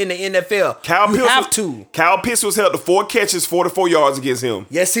those in the NFL. You have to. Kyle Pitts was held to 4 catches, 44 yards against him.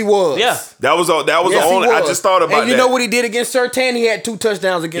 Yes, he was. Yeah. That was the Yes, he only. I was. just thought about that. And you know what he did against Surtain? He had 2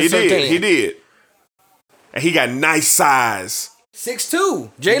 touchdowns He against Surtain. did. He did. And he got nice size. 6'2".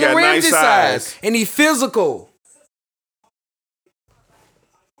 got Jalen Ramsey nice size. And he physical.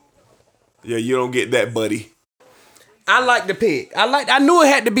 Yeah, you don't get that, buddy. I like the pick. I knew it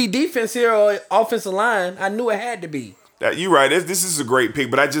had to be defense here or offensive line. I knew it had to be. You're right. This is a great pick,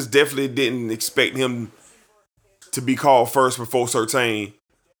 but I just definitely didn't expect him to be called first before Surtain.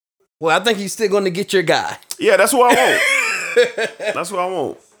 Well, I think he's still going to get your guy. Yeah, that's what I want. That's what I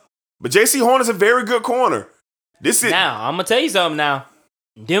want. But J.C. Horn is a very good corner. This is Now I'm gonna tell you something. Now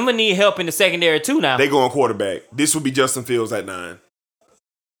Denver need help in the secondary too. Now they going quarterback. This would be Justin Fields at 9.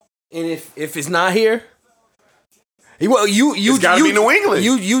 And if it's not here, well, you gotta be New England.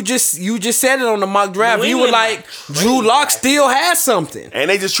 You just said it on the mock draft. New You were England like Drew Lock still has something.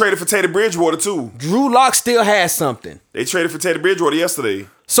 And they just traded for Teddy Bridgewater too. Drew Lock still has something. They traded for Teddy Bridgewater yesterday.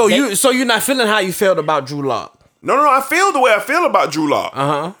 So you're not feeling how you felt about Drew Lock. No, I feel the way I feel about Drew Lock.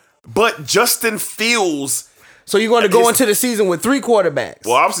 Uh-huh. But Justin Fields. So you're going to go into the season with 3 quarterbacks.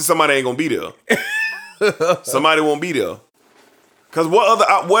 Well, obviously somebody ain't gonna be there. Somebody won't be there. Cause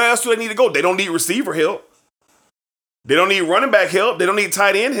where else do they need to go? They don't need receiver help. They don't need running back help. They don't need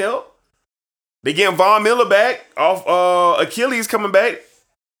tight end help. They getting Von Miller back off Achilles coming back.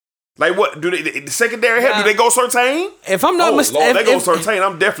 Like what? Do they the secondary help? Do they go Surtain? If I'm not Lord, mistaken, they go Surtain.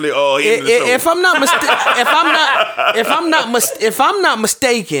 I'm definitely in the show. if I'm not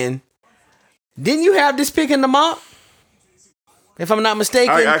mistaken, didn't you have this pick in the mock? If I'm not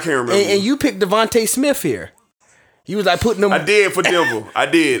mistaken, I can't remember. And you picked Devontae Smith here. You was like putting them. I did for Denver. I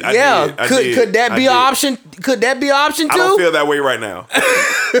did. Could that be an option? Could that be an option too? I don't feel that way right now.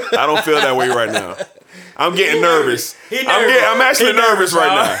 I don't feel that way right now. I'm getting nervous. I'm actually nervous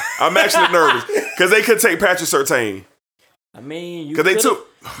right now. I'm actually nervous because they could take Patrick Surtain. I mean, Because they took.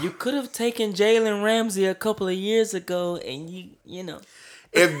 you could have taken Jalen Ramsey a couple of years ago, and you know.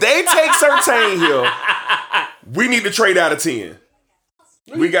 If they take Surtain here, we need to trade out of 10.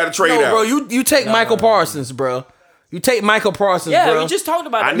 We got to trade out. bro. You take Michael Parsons, bro. You take Michael Parsons, Yeah, bro. we just talked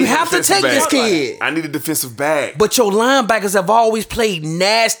about it. You have to take this kid. I need a defensive back. But your linebackers have always played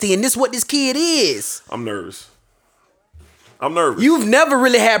nasty, and this is what this kid is. I'm nervous. You've never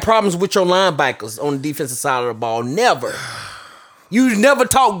really had problems with your linebackers on the defensive side of the ball. Never. You've never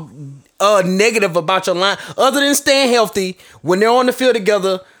talked negative about your line. Other than staying healthy, when they're on the field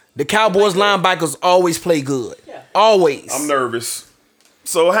together, the Cowboys linebackers always play good. Yeah. Always. I'm nervous.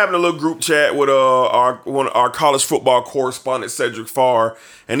 So having a little group chat with our college football correspondent Cedric Farr,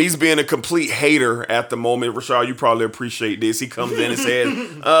 and he's being a complete hater at the moment. Rashad, you probably appreciate this. He comes in and says,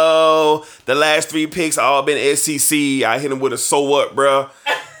 "Oh, the last 3 picks all been SEC." I hit him with a "so what, bruh?"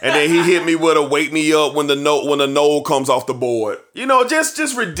 And then he hit me with a "wake me up when the no comes off the board." You know,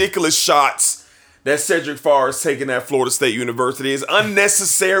 just ridiculous shots that Cedric Farr is taking at Florida State University is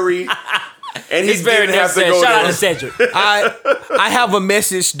unnecessary. And he's very didn't have to necessary. go Shout out there. to Cedric. I have a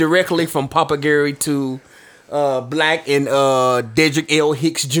message directly from Papa Gary to Black and Dedrick L.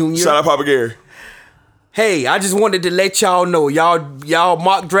 Hicks Jr. Shout out Papa Gary. Hey, I just wanted to let y'all know y'all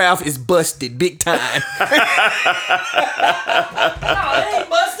mock draft is busted big time.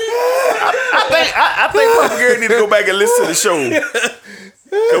 I think Papa Gary need to go back and listen to the show.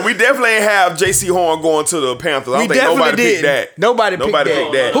 Cause we definitely ain't have J.C. Horn going to the Panthers. I don't think nobody picked that. Nobody picked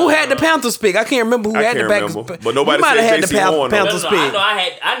that. Who had the Panthers pick? I can't remember who had the Panthers pick. But nobody might said have had J.C. the Horn. Panthers pick.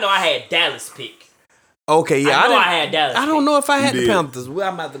 I know I had Dallas pick. Okay, yeah. I had Dallas. I don't know if I had the did. Panthers. Well,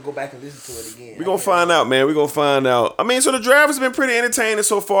 I'm about to go back and listen to it again. We're going to find out, man. We're going to find out. I mean, so the draft has been pretty entertaining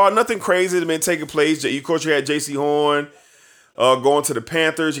so far. Nothing crazy has been taking place. Of course, you had J.C. Horn going to the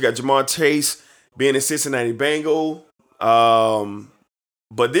Panthers. You got Jamar Chase being a Cincinnati Bengal.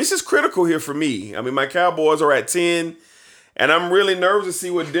 But this is critical here for me. I mean, my Cowboys are at 10, and I'm really nervous to see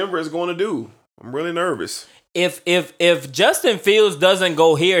what Denver is going to do. I'm really nervous. If Justin Fields doesn't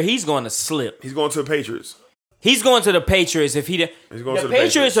go here, he's going to slip. He's going to the Patriots. He's going to the Patriots if he. He's going the to the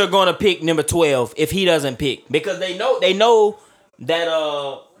Patriots Patriots. are going to pick number 12 if he doesn't pick because they know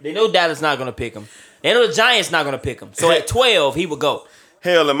that Dallas not going to pick him. They know the Giants not going to pick him. So at 12 he will go.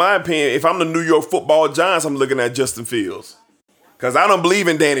 Hell, in my opinion, if I'm the New York Football Giants, I'm looking at Justin Fields. Because I don't believe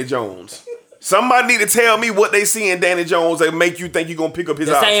in Danny Jones. Somebody need to tell me what they see in Danny Jones that make you think you're going to pick up his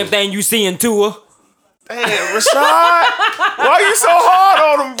The option. same thing you see in Tua. Damn, Rashad, why you so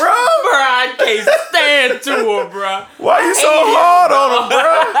hard on him, bro? Bro, I can't stand Tua, bro. Why you so hard on him,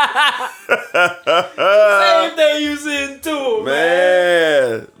 bro? Same thing you said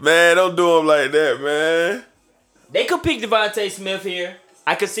Tua, Man, don't do him like that, man. They could pick Devontae Smith here.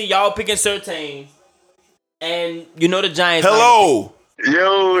 I could see y'all picking Surtain. And you know the Giants. Hello.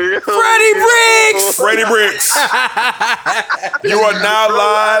 Yo. Freddie Briggs. Freddie Briggs. You are now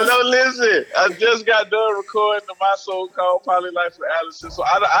live. No, listen. I just got done recording my so-called Polylife for Allison, so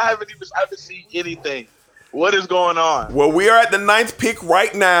I haven't seen anything. What is going on? Well, we are at the 9th pick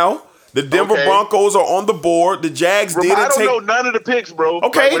right now. The Denver Okay. Broncos are on the board. The Jags Bro, didn't I don't take. know none of the picks, bro.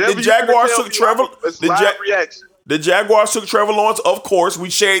 Okay, Like, whatever the you Jaguars tell took me, Trevor. It's live reaction. The Jaguars took Trevor Lawrence, of course. We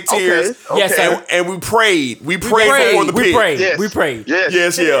shed tears. Okay. Yes, sir. And we prayed. We prayed prayed. before the We pick. prayed. Yes. We prayed. Yes,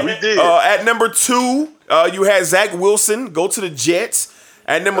 Yes, we did. At number 2, you had Zach Wilson go to the Jets.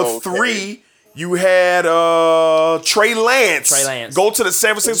 At number Okay. 3, you had Trey Lance. Trey Lance. Go to the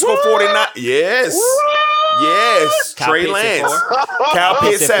San Francisco 49. Yes. Yes. Kyle Trey Pitts at Lance. 4. Kyle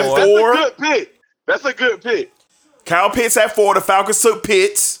Pitts at That's a 4. Good pick. That's a good pick. Kyle Pitts at 4. The Falcons took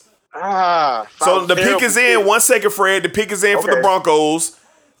Pitts. So the pick is in. 1 second, Fred. The pick is in for the Okay. Broncos.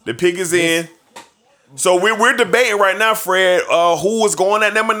 The pick is in. So we're debating right now, Fred, who was going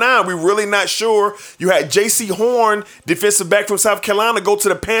at number 9. We're really not sure. You had J.C. Horn, defensive back from South Carolina, go to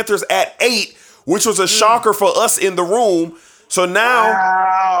the Panthers at 8, which was a shocker for us in the room. So now,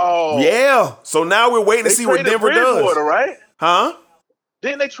 Wow. yeah. So now we're waiting to see what traded Denver does. Bridgewater, right? Huh?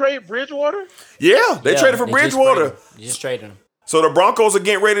 Didn't they trade Bridgewater? Yeah, they traded for They Bridgewater. Just traded him. So the Broncos are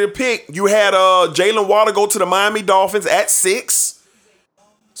getting ready to pick. You had Jalen Waddle go to the Miami Dolphins at 6.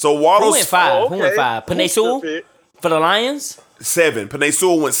 So Who Waddle's went 5? Oh, Who went 5? Panay Sewell Good pick. for the Lions? 7. Panay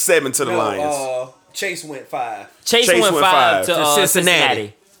Sewell went 7 to the Lions. Chase went 5. Chase Chase went went 5 to to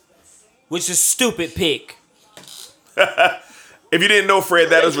Cincinnati. Which is a stupid pick. If you didn't know, Fred,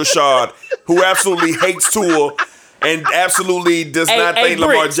 that is Rashad, who absolutely hates Tua and absolutely does not think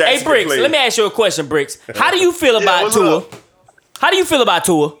Lamar Bricks, Jackson can Bricks, play. let me ask you a question, Bricks. How do you feel about what's Tua? up? How do you feel about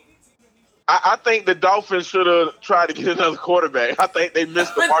Tua? I think the Dolphins should have tried to get another quarterback. I think they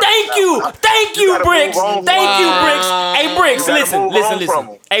missed the But mark. thank you, gotta Bricks. move on. Thank you, Bricks. Hey, Bricks, You gotta listen. move on from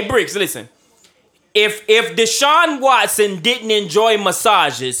him. Hey, Bricks, listen. If Deshaun Watson didn't enjoy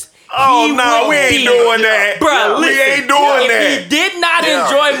massages, Oh, he no, would we ain't be- doing that. Bruh, we listen, ain't doing if that. he did not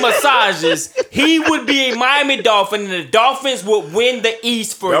enjoy massages, he would be a Miami Dolphin, and the Dolphins would win the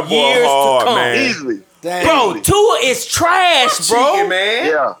East for That boy years hard, to come. man. Easily. Bro, Tua is trash, bro. Cheating,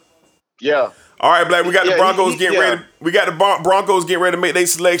 man. Yeah. All right, Black, we got the Yeah, Broncos he- getting yeah. ready. We got the Broncos getting ready to make their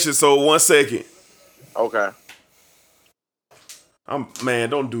selection, so 1 second. Okay. Man,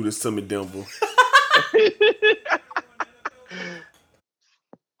 don't do this to me, Denver.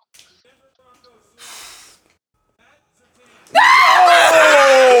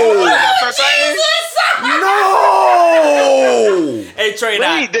 No! Hey, trade Wait,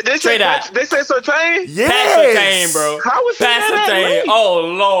 out. they Trade out. They say Surtain? Yes! Pass Surtain, bro. How was he Pass that Surtain. late?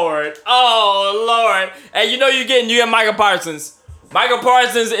 Oh Lord. And you know you get Michael Parsons. Michael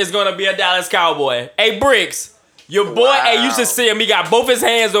Parsons is gonna be a Dallas Cowboy. Hey, Bricks. Your boy, hey, you should see him. He got both his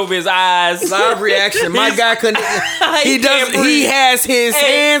hands over his eyes. Live reaction. My guy couldn't. He does. can't breathe. He has his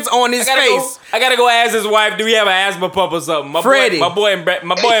Hey, hands on his face. I gotta go ask his wife. Do he have an asthma pump or something? My Freddie. boy in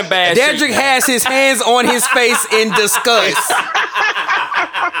bad shape. Dedrick has his hands on his face in disgust.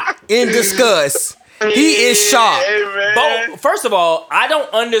 In disgust. He is shocked. Hey, man. But first of all, I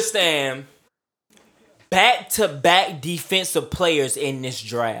don't understand back-to-back defensive players in this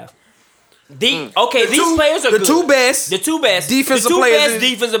draft. These players are The good. two best. The two best defensive players in-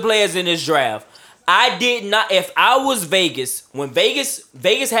 defensive players in this draft. I did not. If I was Vegas, when Vegas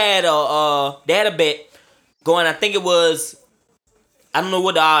had they had a bet going. I think it was. I don't know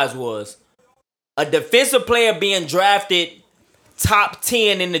what the odds was. A defensive player being drafted top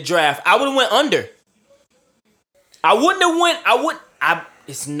 10 in the draft. I would have went under. I wouldn't have went.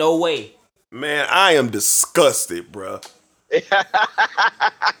 It's no way. Man, I am disgusted, bruh.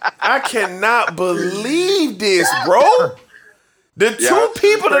 I cannot believe this, bro. The two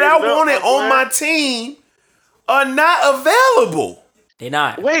people that I wanted on my team are not available. They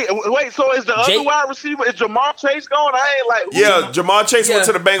not. Wait. So is the other wide receiver? Is Jamar Chase going? I ain't like. Yeah, Jamar Chase went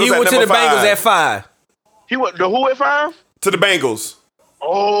to the Bengals He at went to number the 5. Bengals at 5. He went to who at 5? To the Bengals.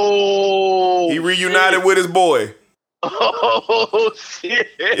 Oh. He reunited with his boy. Oh shit.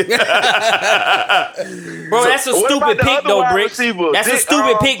 Bro, that's a What stupid about the pick other though, wide Bricks. receiver? That's a Did-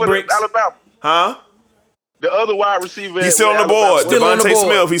 stupid pick, for the Bricks. Alabama. Huh? The other wide receiver. He's still on the board. Still on the Devontae board.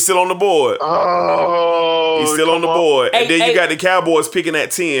 Smith, he's still on the board. Oh. He's still on the come board. And Hey, then you hey. got the Cowboys picking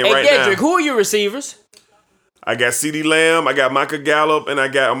at 10 Hey, right Dedrick, now. who are your receivers? I got CeeDee Lamb, I got Michael Gallup, and I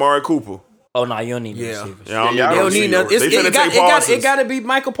got Amari Cooper. Oh no, you don't need no Yeah. receivers. Yeah, I don't Yeah, They no don't need receiver. nothing. They finna take Parsons. It got to be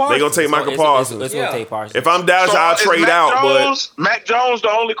Michael Parsons. They gonna take Michael Parsons. It's Yeah. gonna take Parsons. If I'm Dallas, So I'll is trade Mac out, Jones, Mac Jones,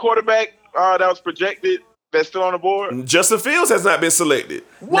 the only quarterback that was projected that's still on the board. but Justin Fields has not been selected.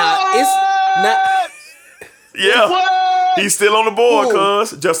 Nah, it's not Yeah, What? he's still on the board, Who?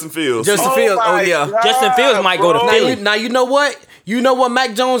 cuz Justin Fields. Justin Fields. Oh my yeah. God, Justin Fields might go to bro. Philly. Now you know what? You know what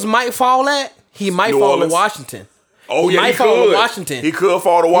Mac Jones might fall at? He might New fall Orleans. to Washington. Oh He yeah, might he fall to could. Washington. He could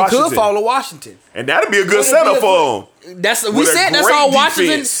fall to He Washington. could fall to Washington. And that'd be a good Would it setup be a for him. That's we With a said that's great all Washington.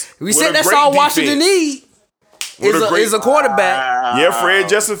 defense. We With said a that's great all Washington defense. need With a great- is a quarterback. Yeah, Fred,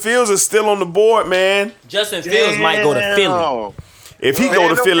 Justin Fields is still on the board, man. Justin Fields might go to Philly. If he go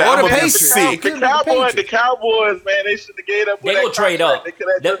to Philly, Or I'm the gonna be Patriots. sick. The Cowboys, man, they should have gave up. They with go that trade contract. up. They could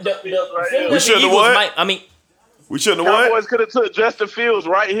have The Justin Fields right here. We should've Eagles what? might. I mean, We shouldn't have what? Cowboys could have took Justin Fields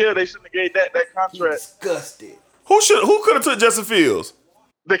right here. They shouldn't have gave that contract. Disgusted. Who could have took Justin Fields?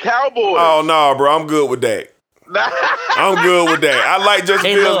 The Cowboys. Oh no, bro, I'm good with Dak. I'm good with Dak. I like Justin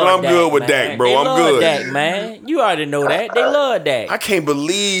they Fields, but love I'm Dak, good with man. Dak, bro. They I'm love good. Dak, man. You already know that. They love Dak. I can't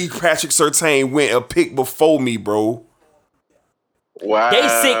believe Patrick Surtain went a pick before me, bro. Wow. They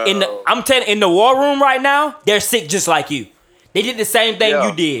sick in the. I'm telling in the war room right now. They're sick just like you. They did the same thing Yeah.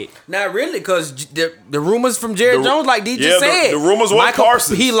 you did. Not really, because the rumors from Jerry The- Jones, like D yeah, just the- said, the rumors was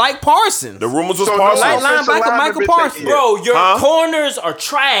Parsons. He liked Parsons. The rumors was So Parsons. Like offensive linebacker lineman Michael been Parsons. taken. Bro, your Huh? corners are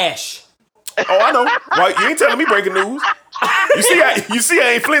trash. Oh, I know. Right? You ain't telling me breaking news. You see,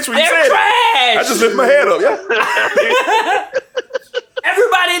 I ain't flinched when you They're said it. trash. I just lift my head up. Yeah.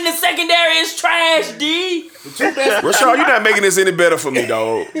 Everybody in the secondary is trash, D. Rashad, you're not making this any better for me,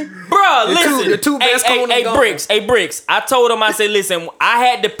 dog. Bruh, listen. the two best hey, corners gone. Bricks. I told him, I said, listen, I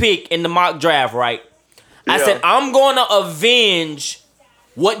had to pick in the mock draft, right? I Yeah. said, I'm going to avenge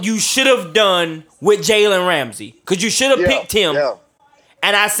what you should have done with Jalen Ramsey. Because you should have Yeah, picked him. yeah.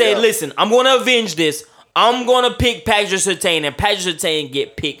 And I said, Yeah. listen, I'm going to avenge this. I'm going to pick Patrick Surtain, and Patrick Surtain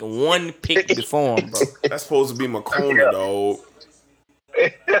get picked one pick before him, bro. That's supposed to be my corner, dog.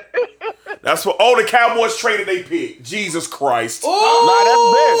 That's what. Oh, the Cowboys traded they pick. Jesus Christ! Nah, that's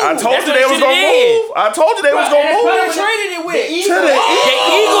big. I told That's you what they they was gonna did. move. I told you they was gonna move. traded it with. The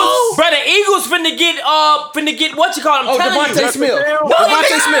Eagles, bro, the Eagles finna get what you call them? Oh, Devontae Smith. No, Devontae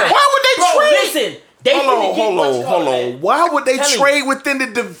they Smith. not. Why would they Bro, trade? listen. They Hold finna on, get hold what you on, call hold that. on. Why would they Tell me. trade within the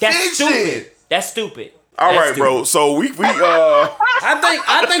division? That's stupid. That's stupid. All That's right, bro. So we I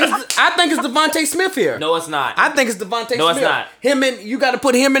think it's Devontae Smith here. No, it's not. I think it's Devontae No, Smith. it's not. You got to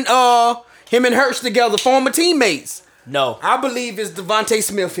put him and Hurts together, former teammates. No. I believe it's Devontae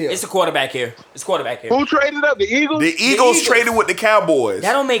Smith here. It's a quarterback here. It's quarterback here. Who traded up? The Eagles? the Eagles traded with the Cowboys.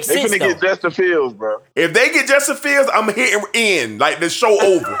 That don't make They sense, finna though. get Justin Fields, bro. If they get Justin Fields, I'm hitting in like the show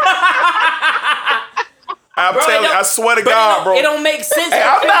over. I'm Bro, it telling you, don't- I swear to but God, bro. It don't make sense. Hey,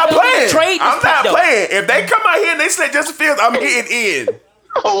 I'm not playing. Trade this I'm not pick, though. playing. If they come out here and they say Justin Fields, I'm hitting in.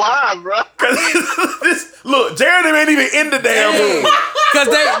 Why, bro? Look, Jared ain't even in the damn room. Because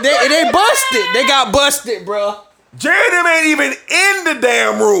they busted. They got busted, bro. Jared ain't even in the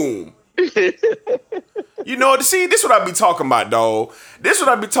damn room. You know, see, this what I be talking about, dog. This what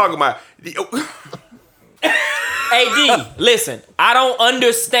I be talking about. Hey, D, listen. I don't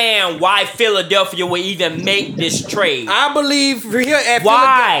understand why Philadelphia would even make this trade. I believe here at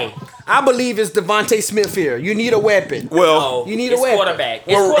Why? Philadelphia, I believe it's Devontae Smith here. You need a weapon. Well, Oh, You need a it's weapon. quarterback.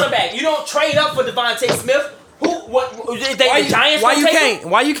 It's quarterback. You don't trade up for Devontae Smith. Who? What? Is they, Why the Giants? Why gonna you take can't? him?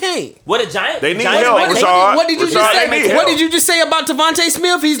 Why you can't? What the Giants? They need Giants help, might take him. Rashad. What did you Rashad, just they say? need What help. did you just say about Devontae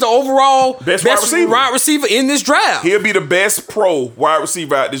Smith? He's the overall Best wide receiver. in this draft. he'll be the best pro wide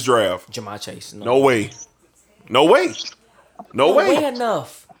receiver out this draft. Jamar Chase. No way. No way. No Way way.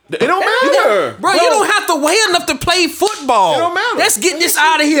 enough. It don't matter. Bro, you don't have to weigh enough to play football. It don't matter. Let's get this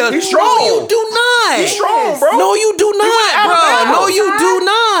out of here. He's strong. No, you do not. He's strong, bro. No, you do not, bro. Alabama. No, you do He's a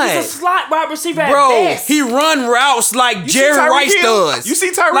not. slot wide receiver at Bro, best. he run routes like see Jerry Tyreek Rice Hill? does. You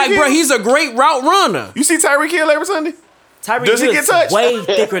see Tyreek Like, bro, Hill? he's a great route runner. You see Tyreek Hill every Sunday? Tyreek Does he Hill's get touched? way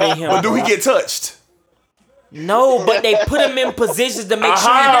thicker than him. Or do he get touched? No, but they put him in positions to make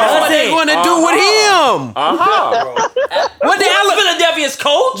sure he That's what they're doesn't. going to do with him. What did Who's Philadelphia's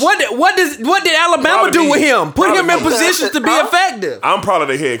coach? What did Alabama Probably do me. with him? Put him in Probably me. positions to be effective. I'm proud of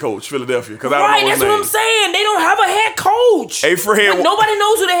the head coach, Philadelphia, because I don't Right, know his that's what name. I'm saying. They don't have a head coach. Hey, Fred. But nobody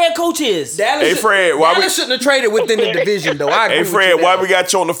knows who the head coach is. Hey, Fred, why we- Dallas shouldn't have traded within the division, though. I agree Hey, with Fred, you why there. we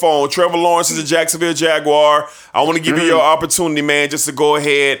got you on the phone? Trevor Lawrence is a Jacksonville Jaguar. I want to give you your opportunity, man, just to go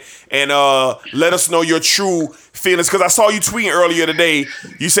ahead and let us know your true feelings? Because I saw you tweeting earlier today.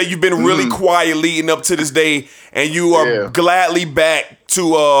 You said you've been really quiet leading up to this day, and you are gladly back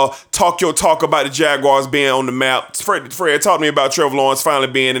to talk your talk about the Jaguars being on the map. Fred, talk to me about Trevor Lawrence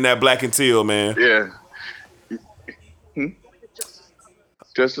finally being in that black and teal, man. Yeah.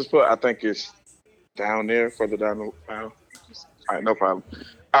 Justice Foot, I think it's down there, further down the aisle. All right, no problem.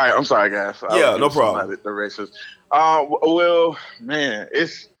 All right, I'm sorry, guys. Yeah, no problem. The races. Well, man,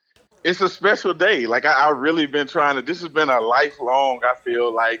 it's a special day. Like I really been trying to. This has been a lifelong, I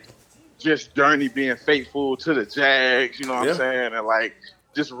feel like, just journey being faithful to the Jags. You know what I'm saying? And like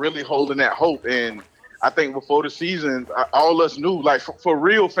just really holding that hope. And I think before the season, all us knew, like for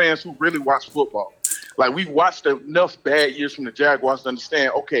real fans who really watch football, like we watched enough bad years from the Jaguars to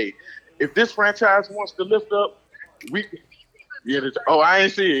understand. Okay, if this franchise wants to lift up, I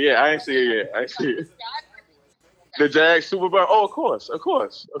ain't see it yet. I ain't see it. The Jags Super Bowl. Oh, of course.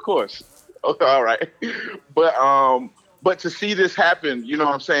 Okay, all right. But to see this happen, you know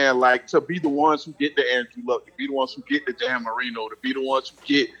what I'm saying? Like to be the ones who get the Andrew Luck, to be the ones who get the Dan Marino, to be the ones who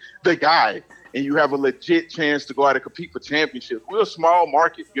get the guy, and you have a legit chance to go out and compete for championships. We're a small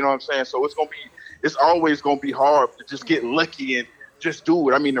market, you know what I'm saying? So it's always gonna be hard to just get lucky and just do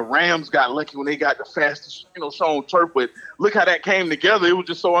it. I mean, the Rams got lucky when they got the fastest, shown turf, but look how that came together. It was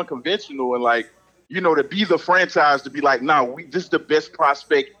just so unconventional and like, to be the franchise, to be like, this is the best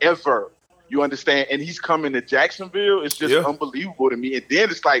prospect ever. You understand? And he's coming to Jacksonville. It's just unbelievable to me. And then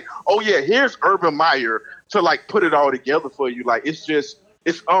it's like, oh yeah, here's Urban Meyer to like put it all together for you. Like it's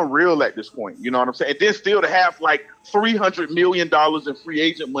unreal at this point. You know what I'm saying? And then still to have like $300 million in free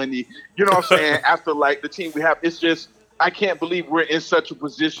agent money, you know what I'm saying? After like the team we have, it's just, I can't believe we're in such a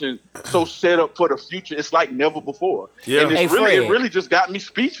position, so set up for the future. It's like never before. Yeah. And it really just got me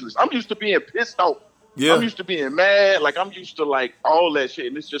speechless. I'm used to being pissed off. Yeah. I'm used to being mad. Like I'm used to like all that shit.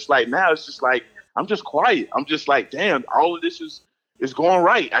 And it's just like now it's just like I'm just quiet. I'm just like, damn, all of this is going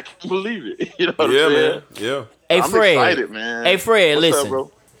right. I can't believe it. You know what I'm saying? Man. Yeah. Hey, I'm Fred. excited, man. Hey, Fred, What's listen. up,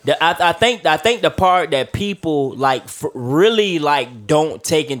 bro? I think the part that people like really like don't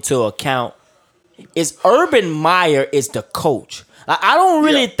take into account is Urban Meyer is the coach. I don't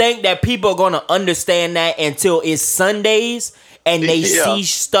really think that people are going to understand that until it's Sundays and they see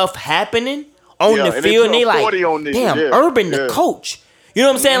stuff happening on the field and they like, damn, Urban the coach. You know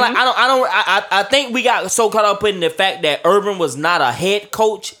what I'm saying? Like I think we got so caught up in the fact that Urban was not a head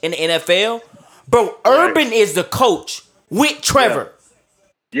coach in the NFL. Bro, Urban is the coach with Trevor.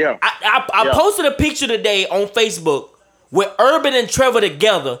 Yeah. I posted a picture today on Facebook with Urban and Trevor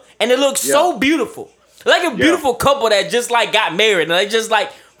together, and it looks so beautiful. Like a beautiful couple that just like got married. And they just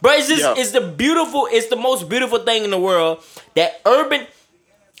like, bro, it's just it's the most beautiful thing in the world that Urban.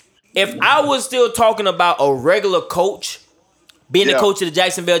 If I was still talking about a regular coach being the coach of the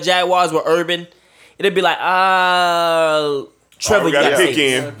Jacksonville Jaguars with Urban, it'd be like, Trevor, we got to pick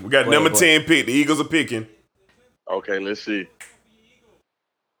in. We got number 10 pick. The Eagles are picking. Okay, let's see.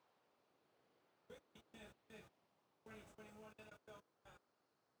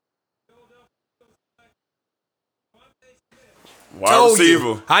 Wide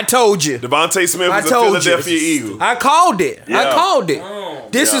receiver. I told you. Devontae Smith is a Philadelphia Eagle. I called it.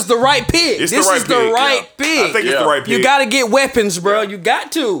 This is the right pick. It's this is the right pick. I think it's the right pick. You got to get weapons, bro. You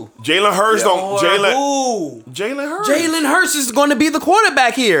got to. Jalen Hurts Jalen Hurts is going to be the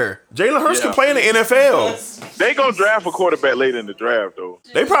quarterback here. Jalen Hurts can play in the NFL. They gonna draft a quarterback later in the draft, though.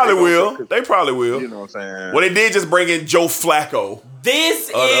 They probably will. You know what I'm saying? Well, they did just bring in Joe Flacco. This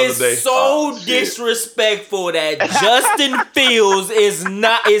is so disrespectful that Justin Fields is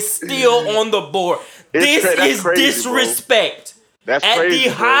still on the board. This is crazy, disrespect at the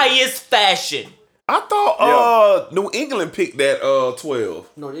highest fashion. I thought New England picked that 12.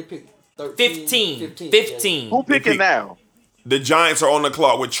 No, they picked 15. Who picking now? The Giants are on the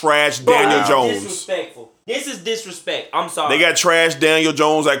clock with trash Daniel Jones. Disrespectful. This is disrespect. I'm sorry. They got trash Daniel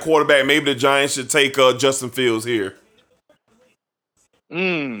Jones at quarterback. Maybe the Giants should take Justin Fields here.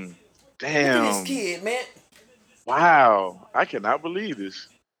 Damn. Look at this kid, man. Wow. I cannot believe this.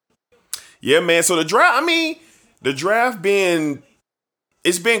 Yeah, man. So the draft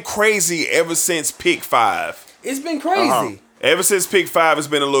it's been crazy ever since pick 5. It's been crazy. Ever since pick 5, it's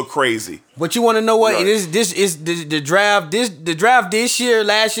been a little crazy. But you want to know what? Right. This is the draft. The draft this year.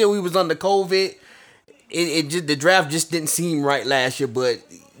 Last year we was under COVID. The draft just didn't seem right last year. But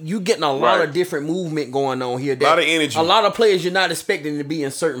you getting a lot of different movement going on here. A lot of energy. A lot of players you're not expecting to be in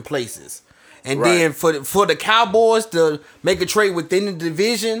certain places. And then for the Cowboys to make a trade within the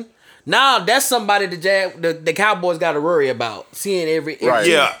division. Now that's somebody the Cowboys got to worry about seeing every two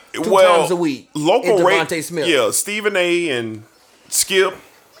times a week. Local Devontae Smith. Yeah, Stephen A. and Skip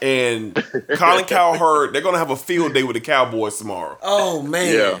and Colin Cowherd, they're gonna have a field day with the Cowboys tomorrow. Oh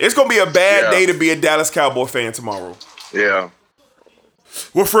man. Yeah. It's gonna be a bad Yeah. day to be a Dallas Cowboy fan tomorrow. Yeah.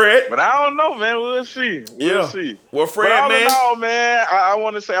 Well, Fred. But I don't know, man. We'll see. We'll Yeah. see. Well, But Fred, all in man. all, man, I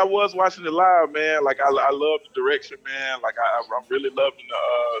want to say I was watching it live, man. Like, I love the direction, man. Like, I'm really loving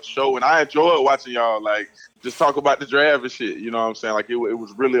the show. And I enjoyed watching y'all, like, just talk about the draft and shit. You know what I'm saying? Like, it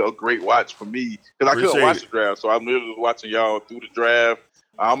was really a great watch for me. Because I couldn't Appreciate watch it. the draft. So I'm literally watching y'all through the draft.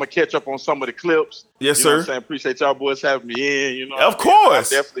 I'm going to catch up on some of the clips. Yes, You know what I'm sir. saying? Appreciate y'all boys having me in. You know Of what I mean?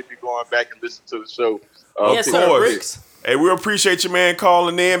 course. I'll definitely be going back and listen to the show. Yes, pick sir, up course. Bricks. Hey, we appreciate you, man,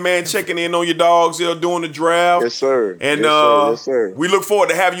 calling in, man, checking in on your dogs here doing the draft. Yes, sir. And Yes, sir. we look forward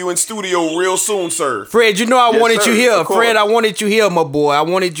to having you in studio real soon, sir. Fred, you know I Yes, wanted sir. you here. Of course. Fred, I wanted you here, my boy. I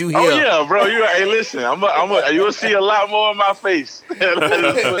wanted you here. Oh yeah, bro. Hey, listen. You'll see a lot more of my face.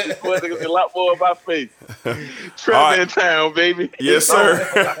 a lot more of my face. Trevor All right. in town, baby. Yes,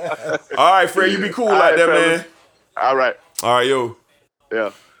 sir. All right, Fred, you be cool All like right, that, fellas. man. All right. All right, yo. Yeah.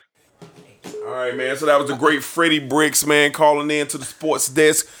 All right, man. So that was the great Freddie Bricks, man, calling in to the sports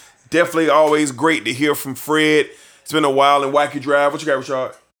desk. Definitely always great to hear from Fred. It's been a while in Wacky Drive. What you got,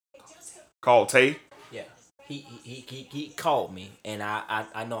 Rashad? Call Tay. Yeah, he called me, and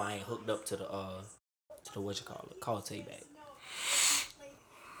I know I ain't hooked up to the what you call it. Call Tay back.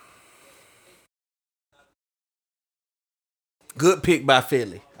 Good pick by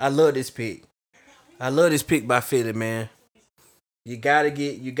Philly. I love this pick. I love this pick by Philly, man. You gotta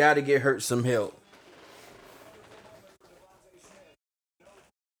get Hurt some help.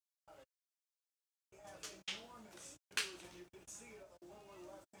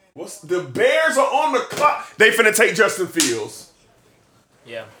 The Bears are on the clock. They finna take Justin Fields.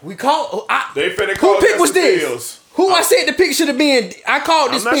 Yeah, We called. They finna call Who pick was Justin this? Fields. Who I said the pick should have been? I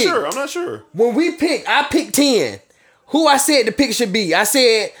called this I'm not pick. sure. I'm not sure. When we picked, I picked 10. Who I said the pick should be? I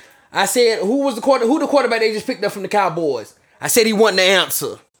said who was the quarterback they just picked up from the Cowboys? I said he wasn't the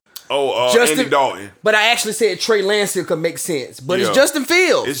answer. Oh, Justin- Andy Dalton. But I actually said Trey Lance could make sense. But Yeah. it's Justin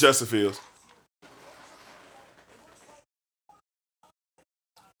Fields. It's Justin Fields.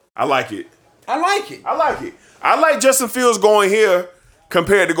 I like it. I like it. I like it. I like Justin Fields going here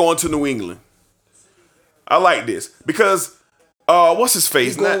compared to going to New England. I like this because what's his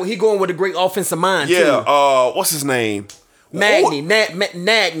face? He going with a great offensive mind Yeah, too. what's his name? Magny,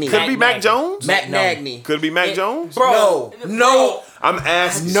 Nagny. Could it be Mac Jones? Mac Nagny. Could it be Mac Jones? No. I'm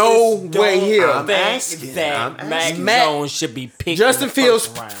asking. No way here. I'm asking. That Mac Mac- Jones should be picked. Justin in the Fields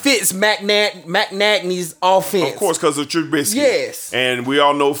first round. fits Mac Nagny's offense. Of course, because of Trubisky. Yes. And we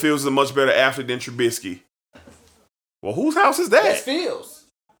all know Fields is a much better athlete than Trubisky. Well, whose house is that? That's Fields.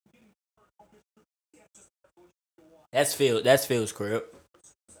 That's Fields' crib.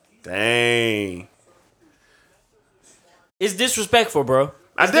 Dang. It's disrespectful, bro.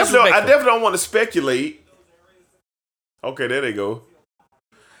 I It's definitely disrespectful. don't want to speculate. Okay, there they go.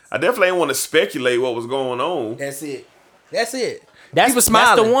 I definitely ain't want to speculate what was going on. That's it. That's People that's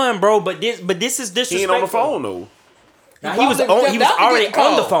smiling. the one, bro. But this is disrespectful. He ain't on the phone though. Now, He he was probably on. He was stepped out to already get the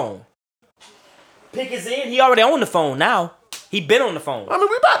on the call. phone. Pick is in. He already on the phone now. He been on the phone. I mean,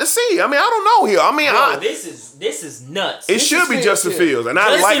 we about to see. I mean, I don't know here. I mean, Bro, this is nuts. it should be Fields Justin here. Fields, and I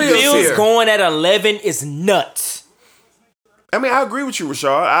Justin like this Fields here. going at 11 is nuts. I mean, I agree with you,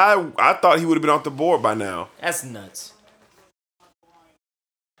 Rashad. I thought he would have been off the board by now. That's nuts.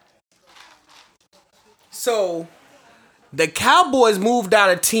 So the Cowboys moved out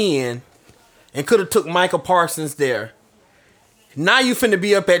of 10 and could have took Michael Parsons there. Now you finna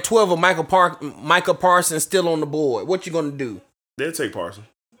be up at 12 with Michael Parsons still on the board. What you gonna do? They'll take Parsons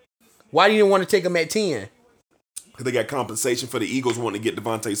Why do you want to take him at 10? because they got compensation for the Eagles wanting to get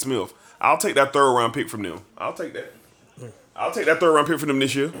Devontae Smith. I'll take that third round pick from them. I'll take that. I'll take that third round pick from them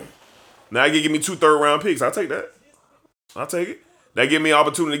this year. Now you give me 2 third round picks. I'll take that. I'll take it. That give me an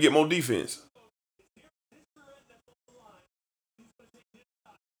opportunity to get more defense.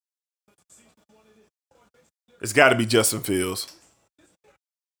 It's got to be Justin Fields.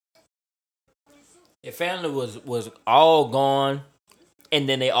 If family was all gone, and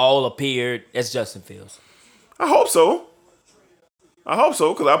then they all appeared, that's Justin Fields. I hope so. I hope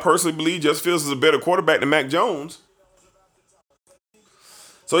so because I personally believe Justin Fields is a better quarterback than Mac Jones.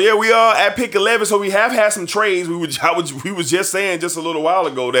 So yeah, we are at pick 11. So we have had some trades. We was just saying just a little while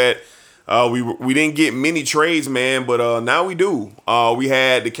ago that we didn't get many trades, man, but now we do. We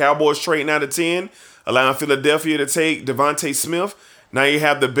had the Cowboys trading out of 10, allowing Philadelphia to take Devontae Smith. Now you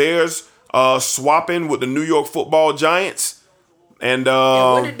have the Bears swapping with the New York Football Giants, and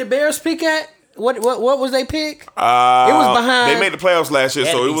What did the Bears pick at? What was they pick? It was behind. They made the playoffs last year,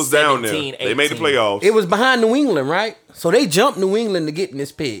 That'd so it be was down there. 17, They made the 18. playoffs. It was behind New England, right? So they jumped New England to get in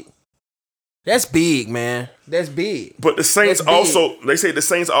this pick. That's big, man. That's big. But the Saints That's big. also, they say the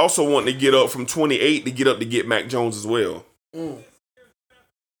Saints also want to get up from 28 to get up to get Mac Jones as well.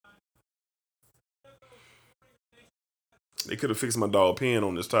 They could have fixed my dog pen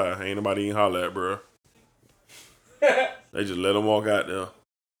on this tie. Ain't nobody even holler at, bro. They just let him walk out there.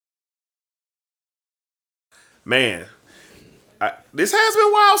 Man, this has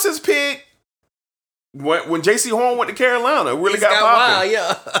been wild since pick. When J.C. Horn went to Carolina, it really got popping. Wild,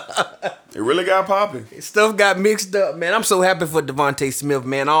 yeah. It really got popping. Stuff got mixed up, man. I'm so happy for Devontae Smith,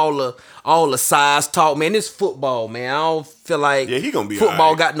 man. All the size talk, man. This football, man. I don't feel like He gonna be football all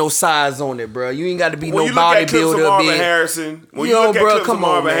right. got no size on it, bro. You ain't got to be When no you look at clips of bodybuilder. Marvin big. Harrison, when you Yo, look at bro, clips of come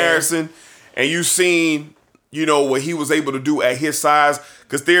on, Marvin man. Harrison, and you seen, what he was able to do at his size,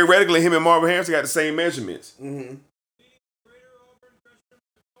 because theoretically, him and Marvin Harrison got the same measurements.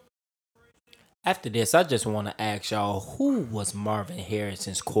 After this, I just want to ask y'all, who was Marvin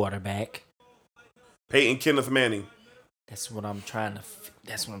Harrison's quarterback? Peyton Kenneth Manning. That's what I'm trying to.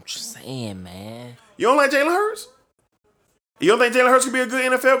 That's what I'm saying, man. You don't like Jalen Hurts? You don't think Jalen Hurts could be a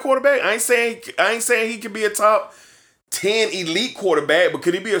good NFL quarterback? I ain't saying he could be a top 10 elite quarterback, but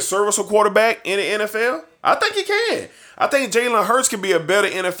could he be a serviceable quarterback in the NFL? I think he can. I think Jalen Hurts could be a better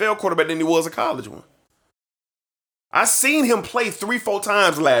NFL quarterback than he was a college one. I seen him play 3-4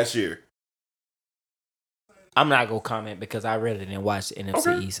 times last year. I'm not gonna comment because I really didn't watch the NFC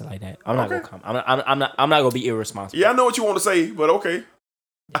Okay. East like that. I'm not gonna comment. I'm not gonna be irresponsible. Yeah, I know what you want to say, but okay.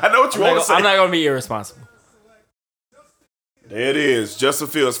 I know what you want to say. I'm not gonna be irresponsible. There it is. Justin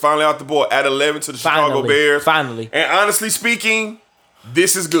Fields finally out the board at 11 to the Chicago Bears. Finally. And honestly speaking,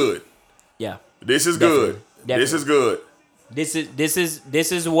 this is good. Yeah. This is Definitely. good. Definitely. This is good.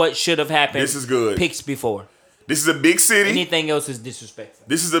 This is what should have happened. This is good. Picks before. This is a big city. Anything else is disrespectful.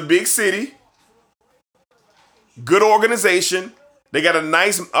 This is a big city. Good organization. They got a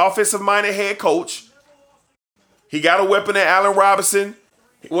nice offensive-minded head coach. He got a weapon at Allen Robinson.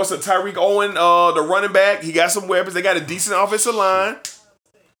 What's it, Tyreek Owen, the running back? He got some weapons. They got a decent offensive line.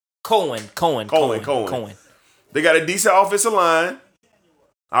 Cohen. They got a decent offensive line.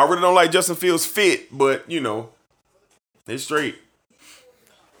 I really don't like Justin Fields' fit, but it's straight.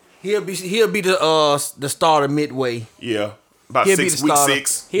 He'll be the starter midway. Yeah, about He'll be week the starter.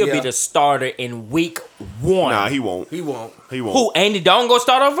 6. He'll Yeah. be the starter in week 1. Nah, he won't. He won't. He won't. Who? Andy Dalton gonna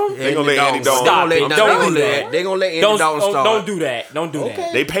start over him? They gonna let Andy Dalton. Stop it. Don't Don't do do that. that. They gonna let Andy Don't Dalton start. don't do that. Don't do Okay.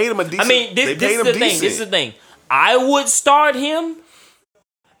 that. They paid him a decent. I mean, they this paid is him the thing. decent. This is the thing. I would start him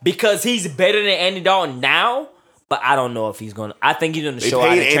because he's better than Andy Dalton now, but I don't know if he's gonna. I think he's gonna show out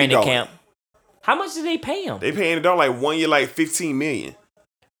paid at Andy training Dalton. camp. How much did they pay him? They paying Andy Dalton like 1 year, like $15 million.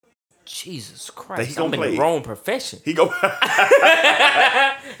 Jesus That Christ! he gonna I'm in play. the wrong profession. He go.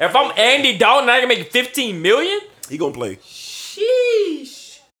 If I'm Andy Dalton, I can make $15 million. He gonna play.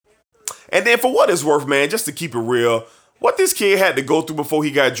 Sheesh. And then for what it's worth, man, just to keep it real, what this kid had to go through before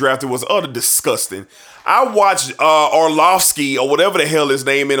he got drafted was utter disgusting. I watched Orlovsky, or whatever the hell his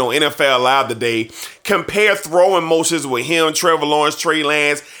name is, on NFL Live today, compare throwing motions with him, Trevor Lawrence, Trey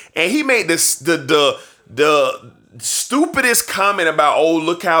Lance, and he made this the stupidest comment about, oh,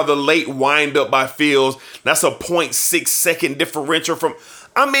 look how the late wind up by Fields. That's a 0.6 second differential from.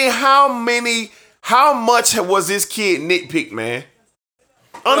 I mean, how much was this kid nitpicked, man?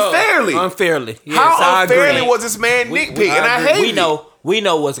 Unfairly. Unfairly. Yes, How I unfairly agree. was this man nitpicked? And I agree. hate it. We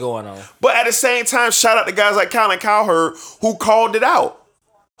know what's going on. But at the same time, shout out to guys like Colin Cowherd who called it out.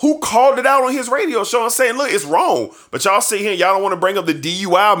 Who called it out on his radio show and saying, look, it's wrong. But y'all sit here, y'all don't want to bring up the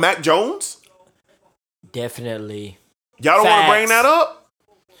DUI of Mac Jones? Definitely. Y'all don't want to bring Facts. that up?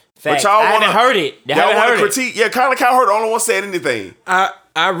 Facts. y'all I haven't wanna- heard it. I Y'all haven't want heard to it. critique? Yeah, Colin Cowherd the only one said anything.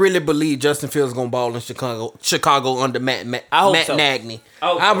 I really believe Justin Fields gonna ball in Chicago under Matt I hope Matt so. Nagy. I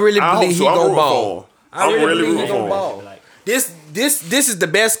hope I so. really I hope believe so. he I'm gonna rooting ball. for him. I I'm really really believe he rooting gonna for him. ball. This is the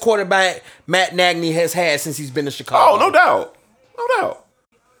best quarterback Matt Nagy has had since he's been in Chicago. Oh, no doubt. No doubt.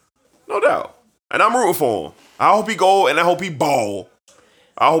 No doubt. And I'm rooting for him. I hope he go and I hope he ball.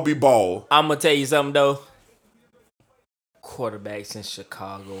 I hope he ball. I'm gonna tell you something though. Quarterbacks in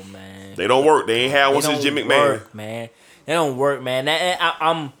Chicago, man. They don't work. They ain't had one They since don't Jim McMahon. work, man. They don't work, man.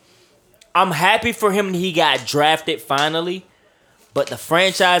 I'm happy for him that he got drafted finally, but the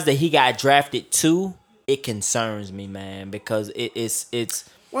franchise that he got drafted to, it concerns me, man, because it's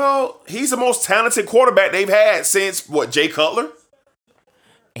Well, he's the most talented quarterback they've had since, what, Jay Cutler?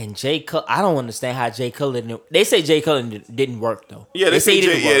 And Jay Cutler, I don't understand how Jay Cutler didn't. They say Jay Cutler didn't work though. Yeah, they say he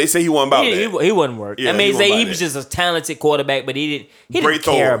wasn't about that. He wasn't work. Yeah, I mean, he was that. just a talented quarterback, but he didn't Great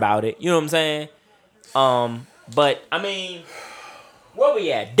care thrower. about it. You know what I'm saying? But I mean, where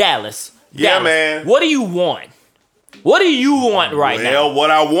we at? Dallas. Yeah, Dallas. man. What do you want? What do you want right now? Well,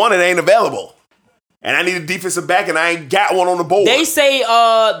 what I wanted ain't available. And I need a defensive back, and I ain't got one on the board. They say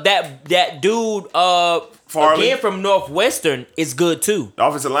that dude Farley? again from Northwestern is good too. The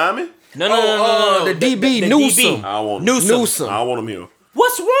offensive lineman? No. the DB, Newsome. I don't want him. Newsome. I don't want him here.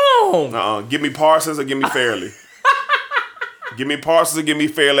 What's wrong? Give me Parsons or give me Fairley. Give me Parsons or give me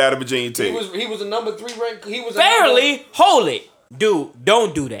Fairley out of Virginia Tech. He was a number 3 ranked. He was Fairly, hold it, dude.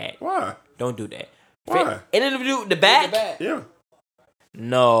 Don't do that. Why? Don't do that. Why? And then the back. Yeah.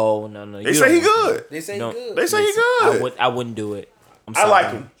 No. They say he good. They say No. he good. They say he good. I wouldn't do it. I'm I sorry.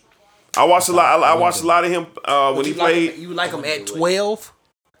 like him. I watched a lot. I watched a lot of him when he played. You like him at 12?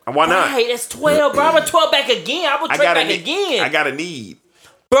 Why not? Right, that's 12, bro. I'm a 12 back again. I would trade back again. I got a need.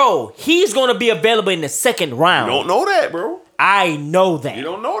 Bro, he's gonna be available in the second round. You don't know that, bro. I know that. You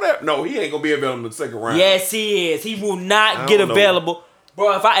don't know that. No, he ain't gonna be available in the second round. Yes, he is. He will not I get don't know. available.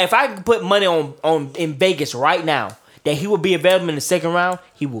 Bro, if I could put money on in Vegas right now that he would be available in the second round,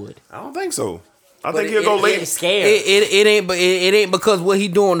 he would. I don't think so. I think he'll go I'm late. scared. It ain't because what he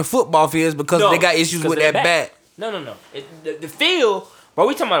doing on the football field is because they got issues with that bat. No. The field, bro,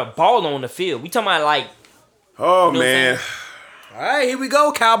 we talking about a ball on the field. We talking about like, Oh You know what I'm man. All right, here we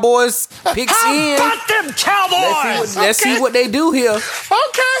go, Cowboys. Picks in. them Cowboys? Let's see what they do here.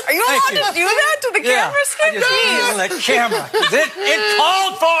 Okay. Are you allowed to do that to the camera, Skip? The camera. It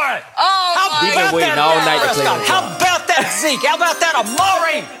called for it. Oh, how We've been waiting all night to play that. How about that, Zeke? How about that,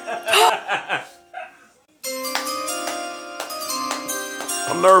 Amari?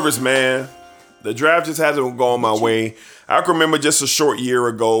 I'm nervous, man. The draft just hasn't gone my way. I can remember just a short year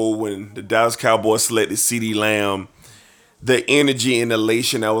ago when the Dallas Cowboys selected CeeDee Lamb, the energy and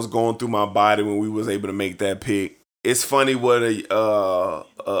elation that was going through my body when we was able to make that pick. It's funny what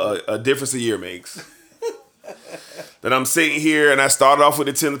a difference a year makes. That I'm sitting here and I started off with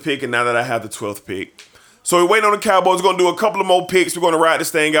the 10th pick and now that I have the 12th pick. So we're waiting on the Cowboys. We're going to do a couple of more picks. We're going to ride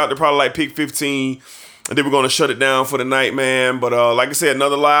this thing out to probably like pick 15. And then we're going to shut it down for the night, man. But like I said,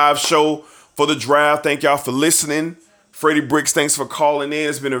 another live show for the draft. Thank y'all for listening. Freddie Bricks, thanks for calling in.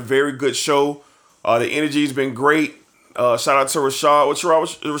 It's been a very good show. The energy's been great. Shout out to Rashad.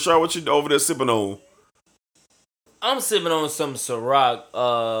 Rashad, what you over there sipping on? I'm sipping on some Ciroc,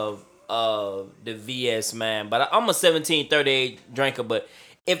 the VS, man. But I'm a 1738 drinker. But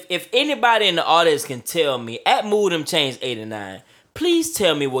if anybody in the audience can tell me, at Mood'em Change 89, please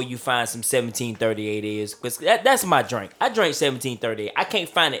tell me where you find some 1738 is. Because that's my drink. I drink 1738. I can't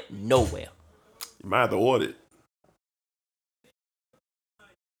find it nowhere. You might have to order it.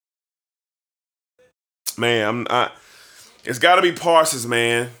 Man, it's got to be Parsons,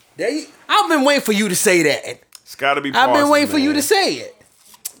 man. I've been waiting for you to say that. It's got to be Parsons, I've been waiting for man. you to say it.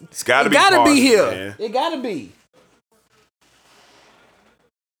 It's got to It be gotta Parsons, be here. man. It gotta be.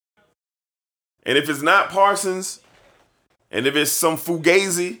 And if it's not Parsons, and if it's some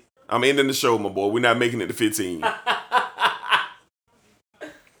Fugazi, I'm ending the show, my boy. We're not making it to 15.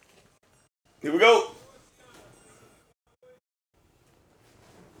 Here we go.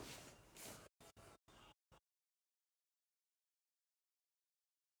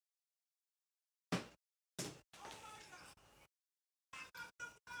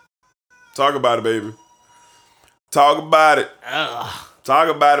 Talk about it, baby. Talk about it.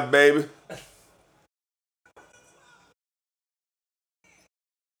 Talk about it, baby.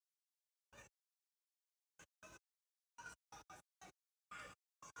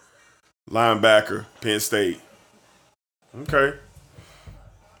 Linebacker, Penn State. Okay.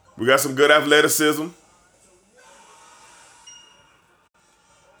 We got some good athleticism.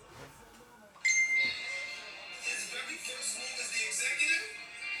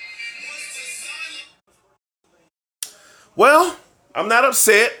 Well, I'm not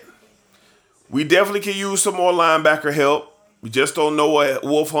upset. We definitely can use some more linebacker help. We just don't know what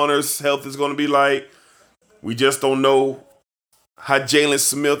Wolf Hunter's health is going to be like. We just don't know how Jalen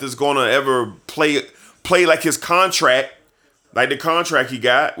Smith is going to ever play like his contract, like the contract he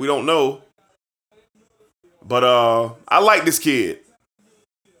got. We don't know. But I like this kid.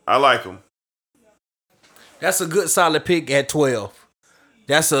 I like him. That's a good solid pick at 12.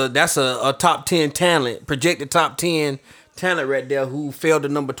 That's a top 10 talent, projected top 10 talent right there who fell to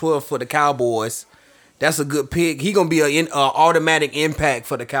number 12 for the Cowboys. That's a good pick. He gonna be an automatic impact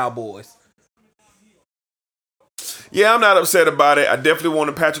for the Cowboys. Yeah, I'm not upset about it. I definitely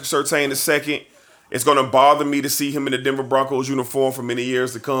wanted Patrick Surtain the second. It's going to bother me to see him in the Denver Broncos uniform for many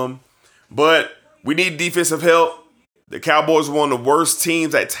years to come. But we need defensive help. The Cowboys were one of the worst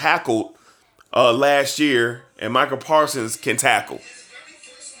teams that tackled last year, and Michael Parsons can tackle.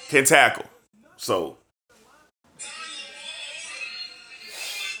 So,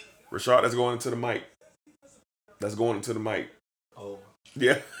 Rashad, that's going into the mic. Oh.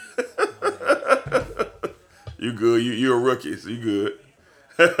 Yeah. You good. You're a rookie, so you good.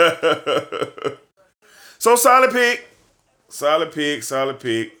 So, solid pick.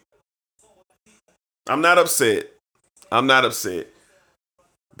 I'm not upset. But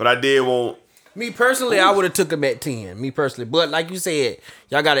I did want... Me personally, I would have took him at 10. Me personally. But like you said,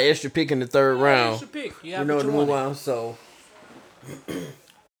 y'all got an extra pick in the third round. Extra pick. You know, to move on, so...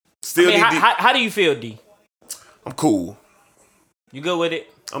 Still, how do you feel, D? I'm cool. You good with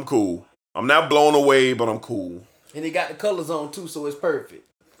it? I'm cool. I'm not blown away, but I'm cool. And he got the colors on, too, so it's perfect.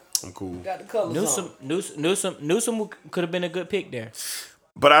 I'm cool. Got the colors on. Newsome could have been a good pick there.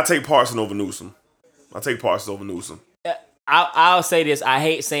 But I take Parsons over Newsome. I'll say this. I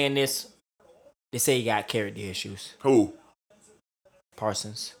hate saying this. They say he got character issues. Who?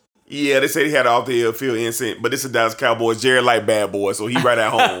 Parsons. Yeah, they say he had an off the field incident, but this is Dallas Cowboys. Jared like bad boy, so he right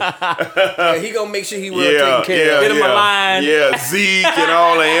at home. Yeah, he gonna make sure he will take care of. Get him a line. Yeah, Zeke and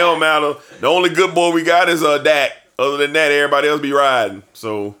all that. It don't matter. The only good boy we got is Dak. Other than that, everybody else be riding.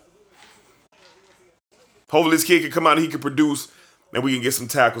 So hopefully this kid can come out and he can produce, and we can get some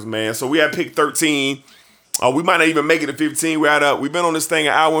tackles, man. So we had pick 13. We might not even make it to 15. We've been on this thing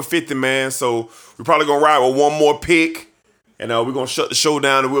an hour and 50, man. So we're probably gonna ride with one more pick. And we're going to shut the show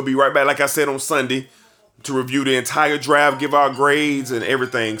down, and we'll be right back, like I said, on Sunday to review the entire draft, give our grades and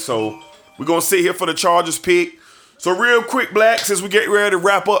everything. So we're going to sit here for the Chargers pick. So real quick, Black, since we get ready to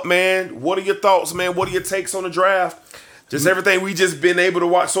wrap up, man, what are your thoughts, man? What are your takes on the draft? Just everything we just been able to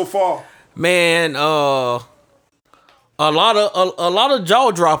watch so far. Man, a lot of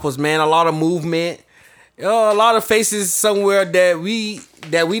jaw droppers, man. A lot of movement. A lot of faces somewhere that we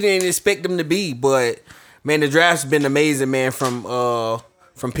didn't expect them to be, but... Man, the draft's been amazing, man, from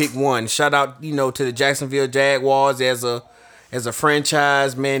pick 1. Shout out, to the Jacksonville Jaguars as a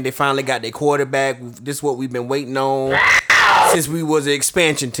franchise, man. They finally got their quarterback. This is what we've been waiting on since we was an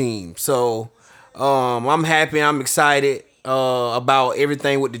expansion team. So, I'm happy. I'm excited about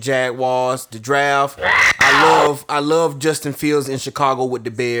everything with the Jaguars, the draft. I love Justin Fields in Chicago with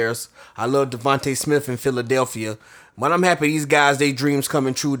the Bears. I love Devontae Smith in Philadelphia. But I'm happy these guys, their dreams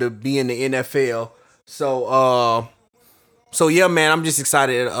coming true to be in the NFL. So yeah, man, I'm just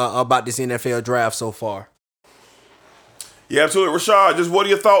excited about this NFL draft so far. Yeah, absolutely. Rashad, just what are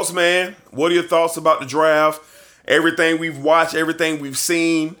your thoughts, man? What are your thoughts about the draft? Everything we've watched, everything we've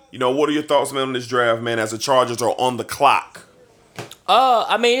seen. What are your thoughts, man, on this draft, man, as the Chargers are on the clock?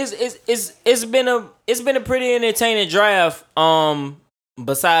 I mean, it's been a pretty entertaining draft.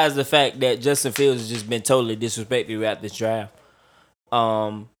 Besides the fact that Justin Fields has just been totally disrespected throughout this draft.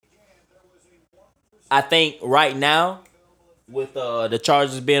 I think right now, with the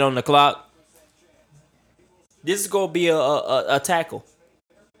Chargers being on the clock, this is gonna be a tackle.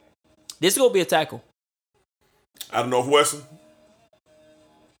 Out of Northwestern.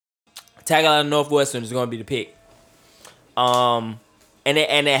 Tackle out of Northwestern is gonna be the pick. And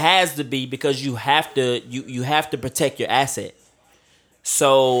it has to be because you have to protect your asset.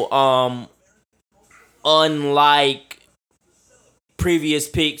 So unlike previous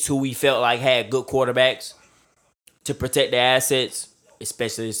picks who we felt like had good quarterbacks to protect their assets,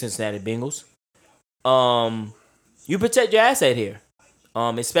 especially the Cincinnati Bengals. You protect your asset here.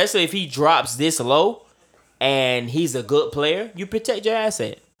 Especially if he drops this low and he's a good player, you protect your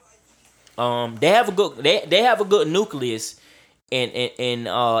asset. They have a good nucleus in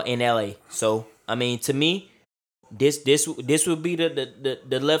LA. So I mean, to me, this would be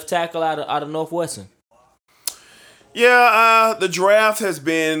the left tackle out of Northwestern. Yeah, the draft has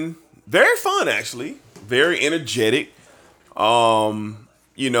been very fun, actually. Very energetic. Until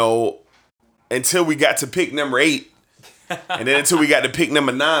we got to pick number 8. And then until we got to pick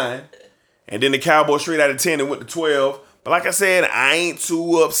number 9. And then the Cowboys straight out of 10 and went to 12. But like I said, I ain't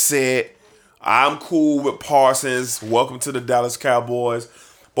too upset. I'm cool with Parsons. Welcome to the Dallas Cowboys.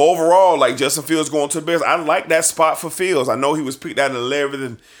 But overall, like Justin Fields going to the Bears, I like that spot for Fields. I know he was picked out in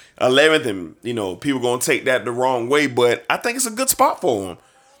 11th and people going to take that the wrong way, but I think it's a good spot for him.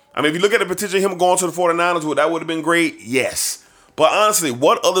 I mean, if you look at the potential of him going to the 49ers, that would have been great, yes. But honestly,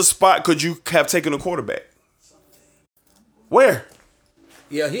 what other spot could you have taken a quarterback? Where?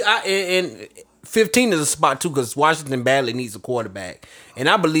 Yeah, 15 is a spot too because Washington badly needs a quarterback, and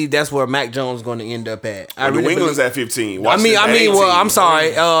I believe that's where Mac Jones is going to end up at. New England's at 15. I mean, well, I'm 18.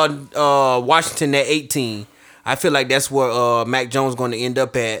 sorry, Washington at 18. I feel like that's where Mac Jones is going to end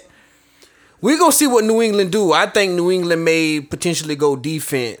up at. We're gonna see what New England do. I think New England may potentially go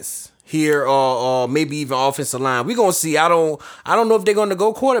defense here, or maybe even offensive line. We're gonna see. I don't know if they're gonna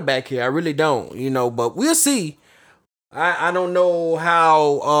go quarterback here. I really don't, but we'll see. I don't know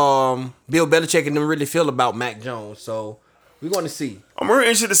how Bill Belichick and them really feel about Mac Jones, so we're gonna see. I'm really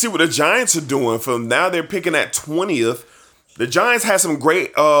interested to see what the Giants are doing. From now, they're picking at 20th. The Giants had some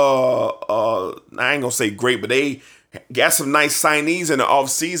great. I ain't gonna say great, but they got some nice signees in the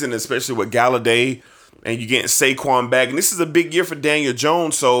offseason, especially with Galladay, and you getting Saquon back. And this is a big year for Daniel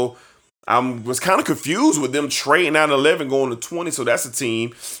Jones, so I was kind of confused with them trading out 11 going to 20, so that's a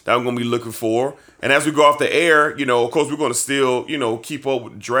team that I'm going to be looking for. And as we go off the air, of course, we're going to still, keep up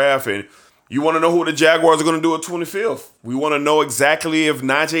with the draft. And you want to know who the Jaguars are going to do at 25th. We want to know exactly if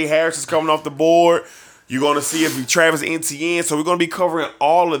Najee Harris is coming off the board. You're going to see if Travis Etienne. So we're going to be covering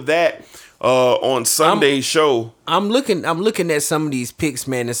all of that on Sunday's show. I'm looking at some of these picks,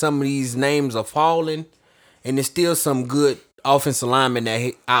 man, and some of these names are falling, and there's still some good offensive linemen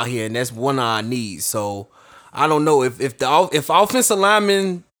that out here, and that's one of our needs. So I don't know if offensive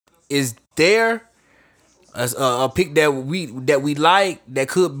lineman is there, a pick that we like, that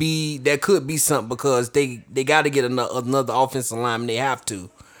could be something, because they got to get another offensive lineman. They have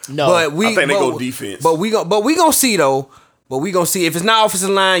to. No, I think they go defense. But we gonna see though. But we gonna see if it's not offensive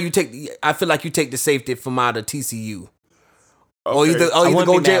line. I feel like you take the safety from out of TCU, or either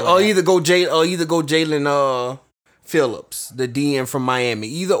go Jalen Phillips, the DN from Miami.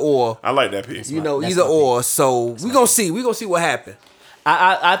 Either or. I like that piece. Either or. So we gonna see. We gonna see what happens.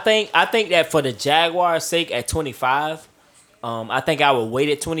 I think that for the Jaguars' sake, at 25, I think I would wait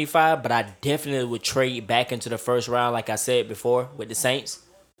at 25, but I definitely would trade back into the first round, like I said before, with the Saints.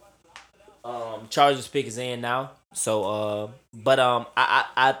 Chargers pick is in now. So,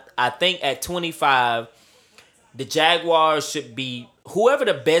 I think at 25, the Jaguars should be whoever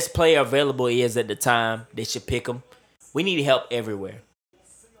the best player available is at the time. They should pick them. We need help everywhere.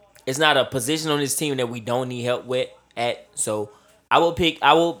 It's not a position on this team that we don't need help with at. So,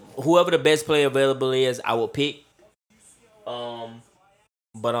 whoever the best player available is, I will pick.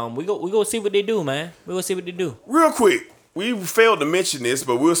 But we go see what they do, man. We go see what they do. Real quick, we failed to mention this,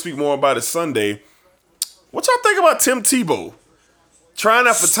 but we'll speak more about it Sunday. What y'all think about Tim Tebow trying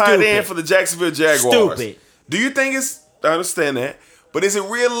out for tight end for the Jacksonville Jaguars? Stupid. Do you think I understand that, but is it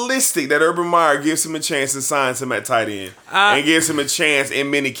realistic that Urban Meyer gives him a chance and signs him at tight end and gives him a chance in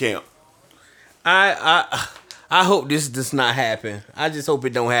minicamp? I hope this does not happen. I just hope it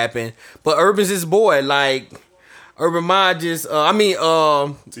don't happen. But Urban's his boy. Like, Urban Meyer just,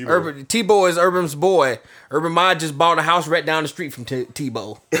 Tebow is Urban's boy. Urban Meyer just bought a house right down the street from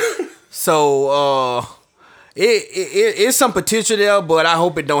Tebow. So, it's some potential there, but I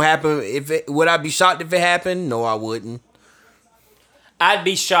hope it don't happen. Would I be shocked if it happened? No, I wouldn't. I'd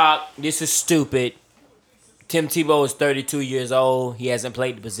be shocked. This is stupid. Tim Tebow is 32 years old. He hasn't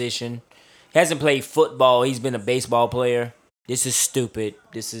played the position. He hasn't played football. He's been a baseball player. This is stupid.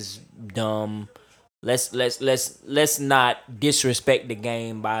 This is dumb. Let's not disrespect the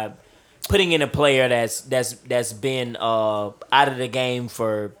game by putting in a player that's been out of the game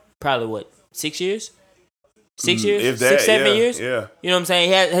for probably 6 years? 6 years? If that, 7 years? Yeah. You know what I'm saying?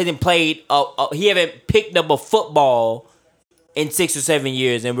 He hasn't played, he haven't picked up a football in 6 or 7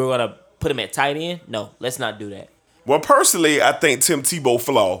 years, and we're going to put him at tight end? No, let's not do that. Well, personally, I think Tim Tebow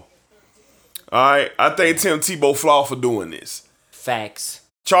flaw. All right? I think Tim Tebow flaw for doing this. Facts.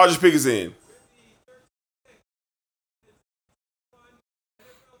 Chargers pick is in.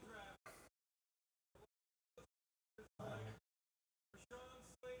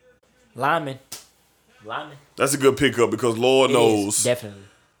 Lineman. That's a good pickup because Lord knows definitely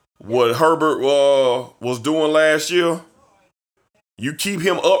what Herbert was doing last year. You keep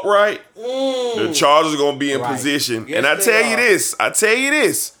him upright, the Chargers are going to be in position. Yes, and I tell you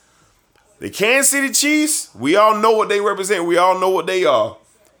this, the Kansas City Chiefs, we all know what they represent. We all know what they are.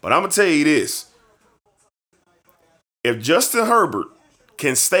 But I'm going to tell you this. If Justin Herbert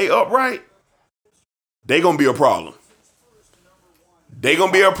can stay upright, they're going to be a problem. They're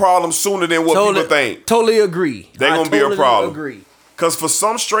going to be a problem sooner than what people think. Totally agree. They're going to be a problem. Because for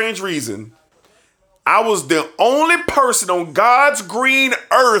some strange reason, I was the only person on God's green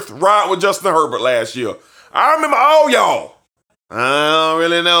earth riding with Justin Herbert last year. I remember all y'all. I don't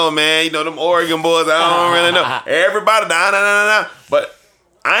really know, man. You know, them Oregon boys, I don't really know. Everybody, nah. But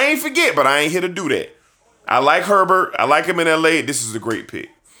I ain't forget, but I ain't here to do that. I like Herbert. I like him in L.A. This is a great pick.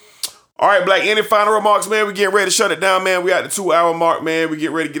 All right, Black, any final remarks, man? We getting ready to shut it down, man. We at the 2-hour mark, man. We get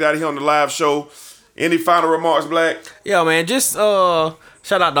ready to get out of here on the live show. Any final remarks, Black? Yeah, man. Just shout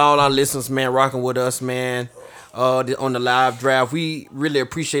out to all our listeners, man, rocking with us, man. On the live draft, we really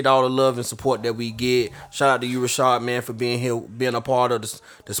appreciate all the love and support that we get. Shout out to you, Rashad, man, for being here, being a part of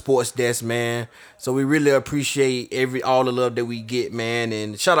the sports desk, man. So we really appreciate all the love that we get, man.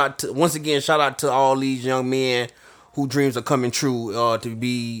 And shout out to all these young men whose dreams are coming true to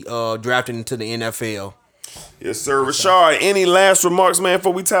be drafted into the NFL. Yes, sir. Rashad, any last remarks, man,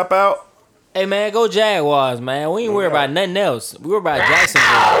 before we tap out? Hey, man, go Jaguars, man. We ain't worried about nothing else. We worried about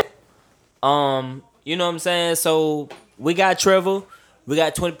Jacksonville. You know what I'm saying? So we got Trevor. We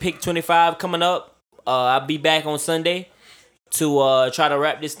got pick 25 coming up. I'll be back on Sunday to try to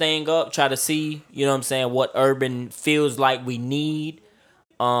wrap this thing up. Try to see, you know what I'm saying, what Urban feels like we need.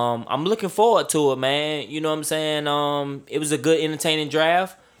 I'm looking forward to it, man. You know what I'm saying? It was a good, entertaining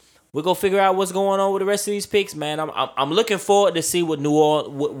draft. We're gonna figure out what's going on with the rest of these picks, man. I'm looking forward to see what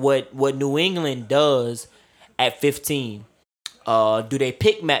New England does at 15. Do they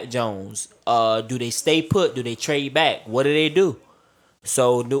pick Mac Jones? Do they stay put? Do they trade back? What do they do?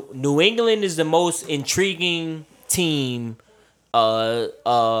 So New England is the most intriguing team that's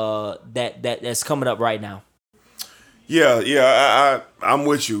coming up right now. Yeah, I'm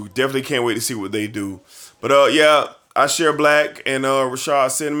with you. Definitely can't wait to see what they do. But yeah, I share Black and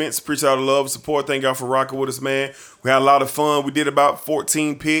Rashad's sentiments. Appreciate all the love and support. Thank y'all for rocking with us, man. We had a lot of fun. We did about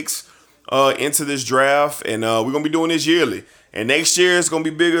 14 picks into this draft, and we're gonna be doing this yearly. And next year it's gonna be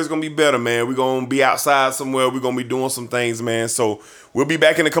bigger, it's gonna be better, man. We're gonna be outside somewhere, we're gonna be doing some things, man. So we'll be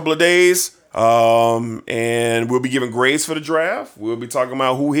back in a couple of days. And we'll be giving grades for the draft. We'll be talking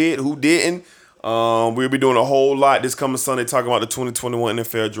about who hit, who didn't. We'll be doing a whole lot this coming Sunday, talking about the 2021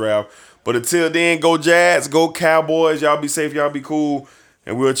 NFL draft. But until then, go Jags, go Cowboys. Y'all be safe, y'all be cool.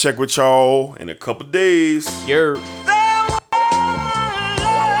 And we'll check with y'all in a couple of days. You're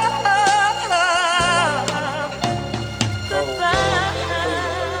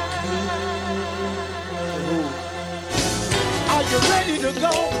Are you ready to go?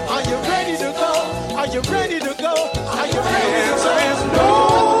 Are you ready to go? Are you ready to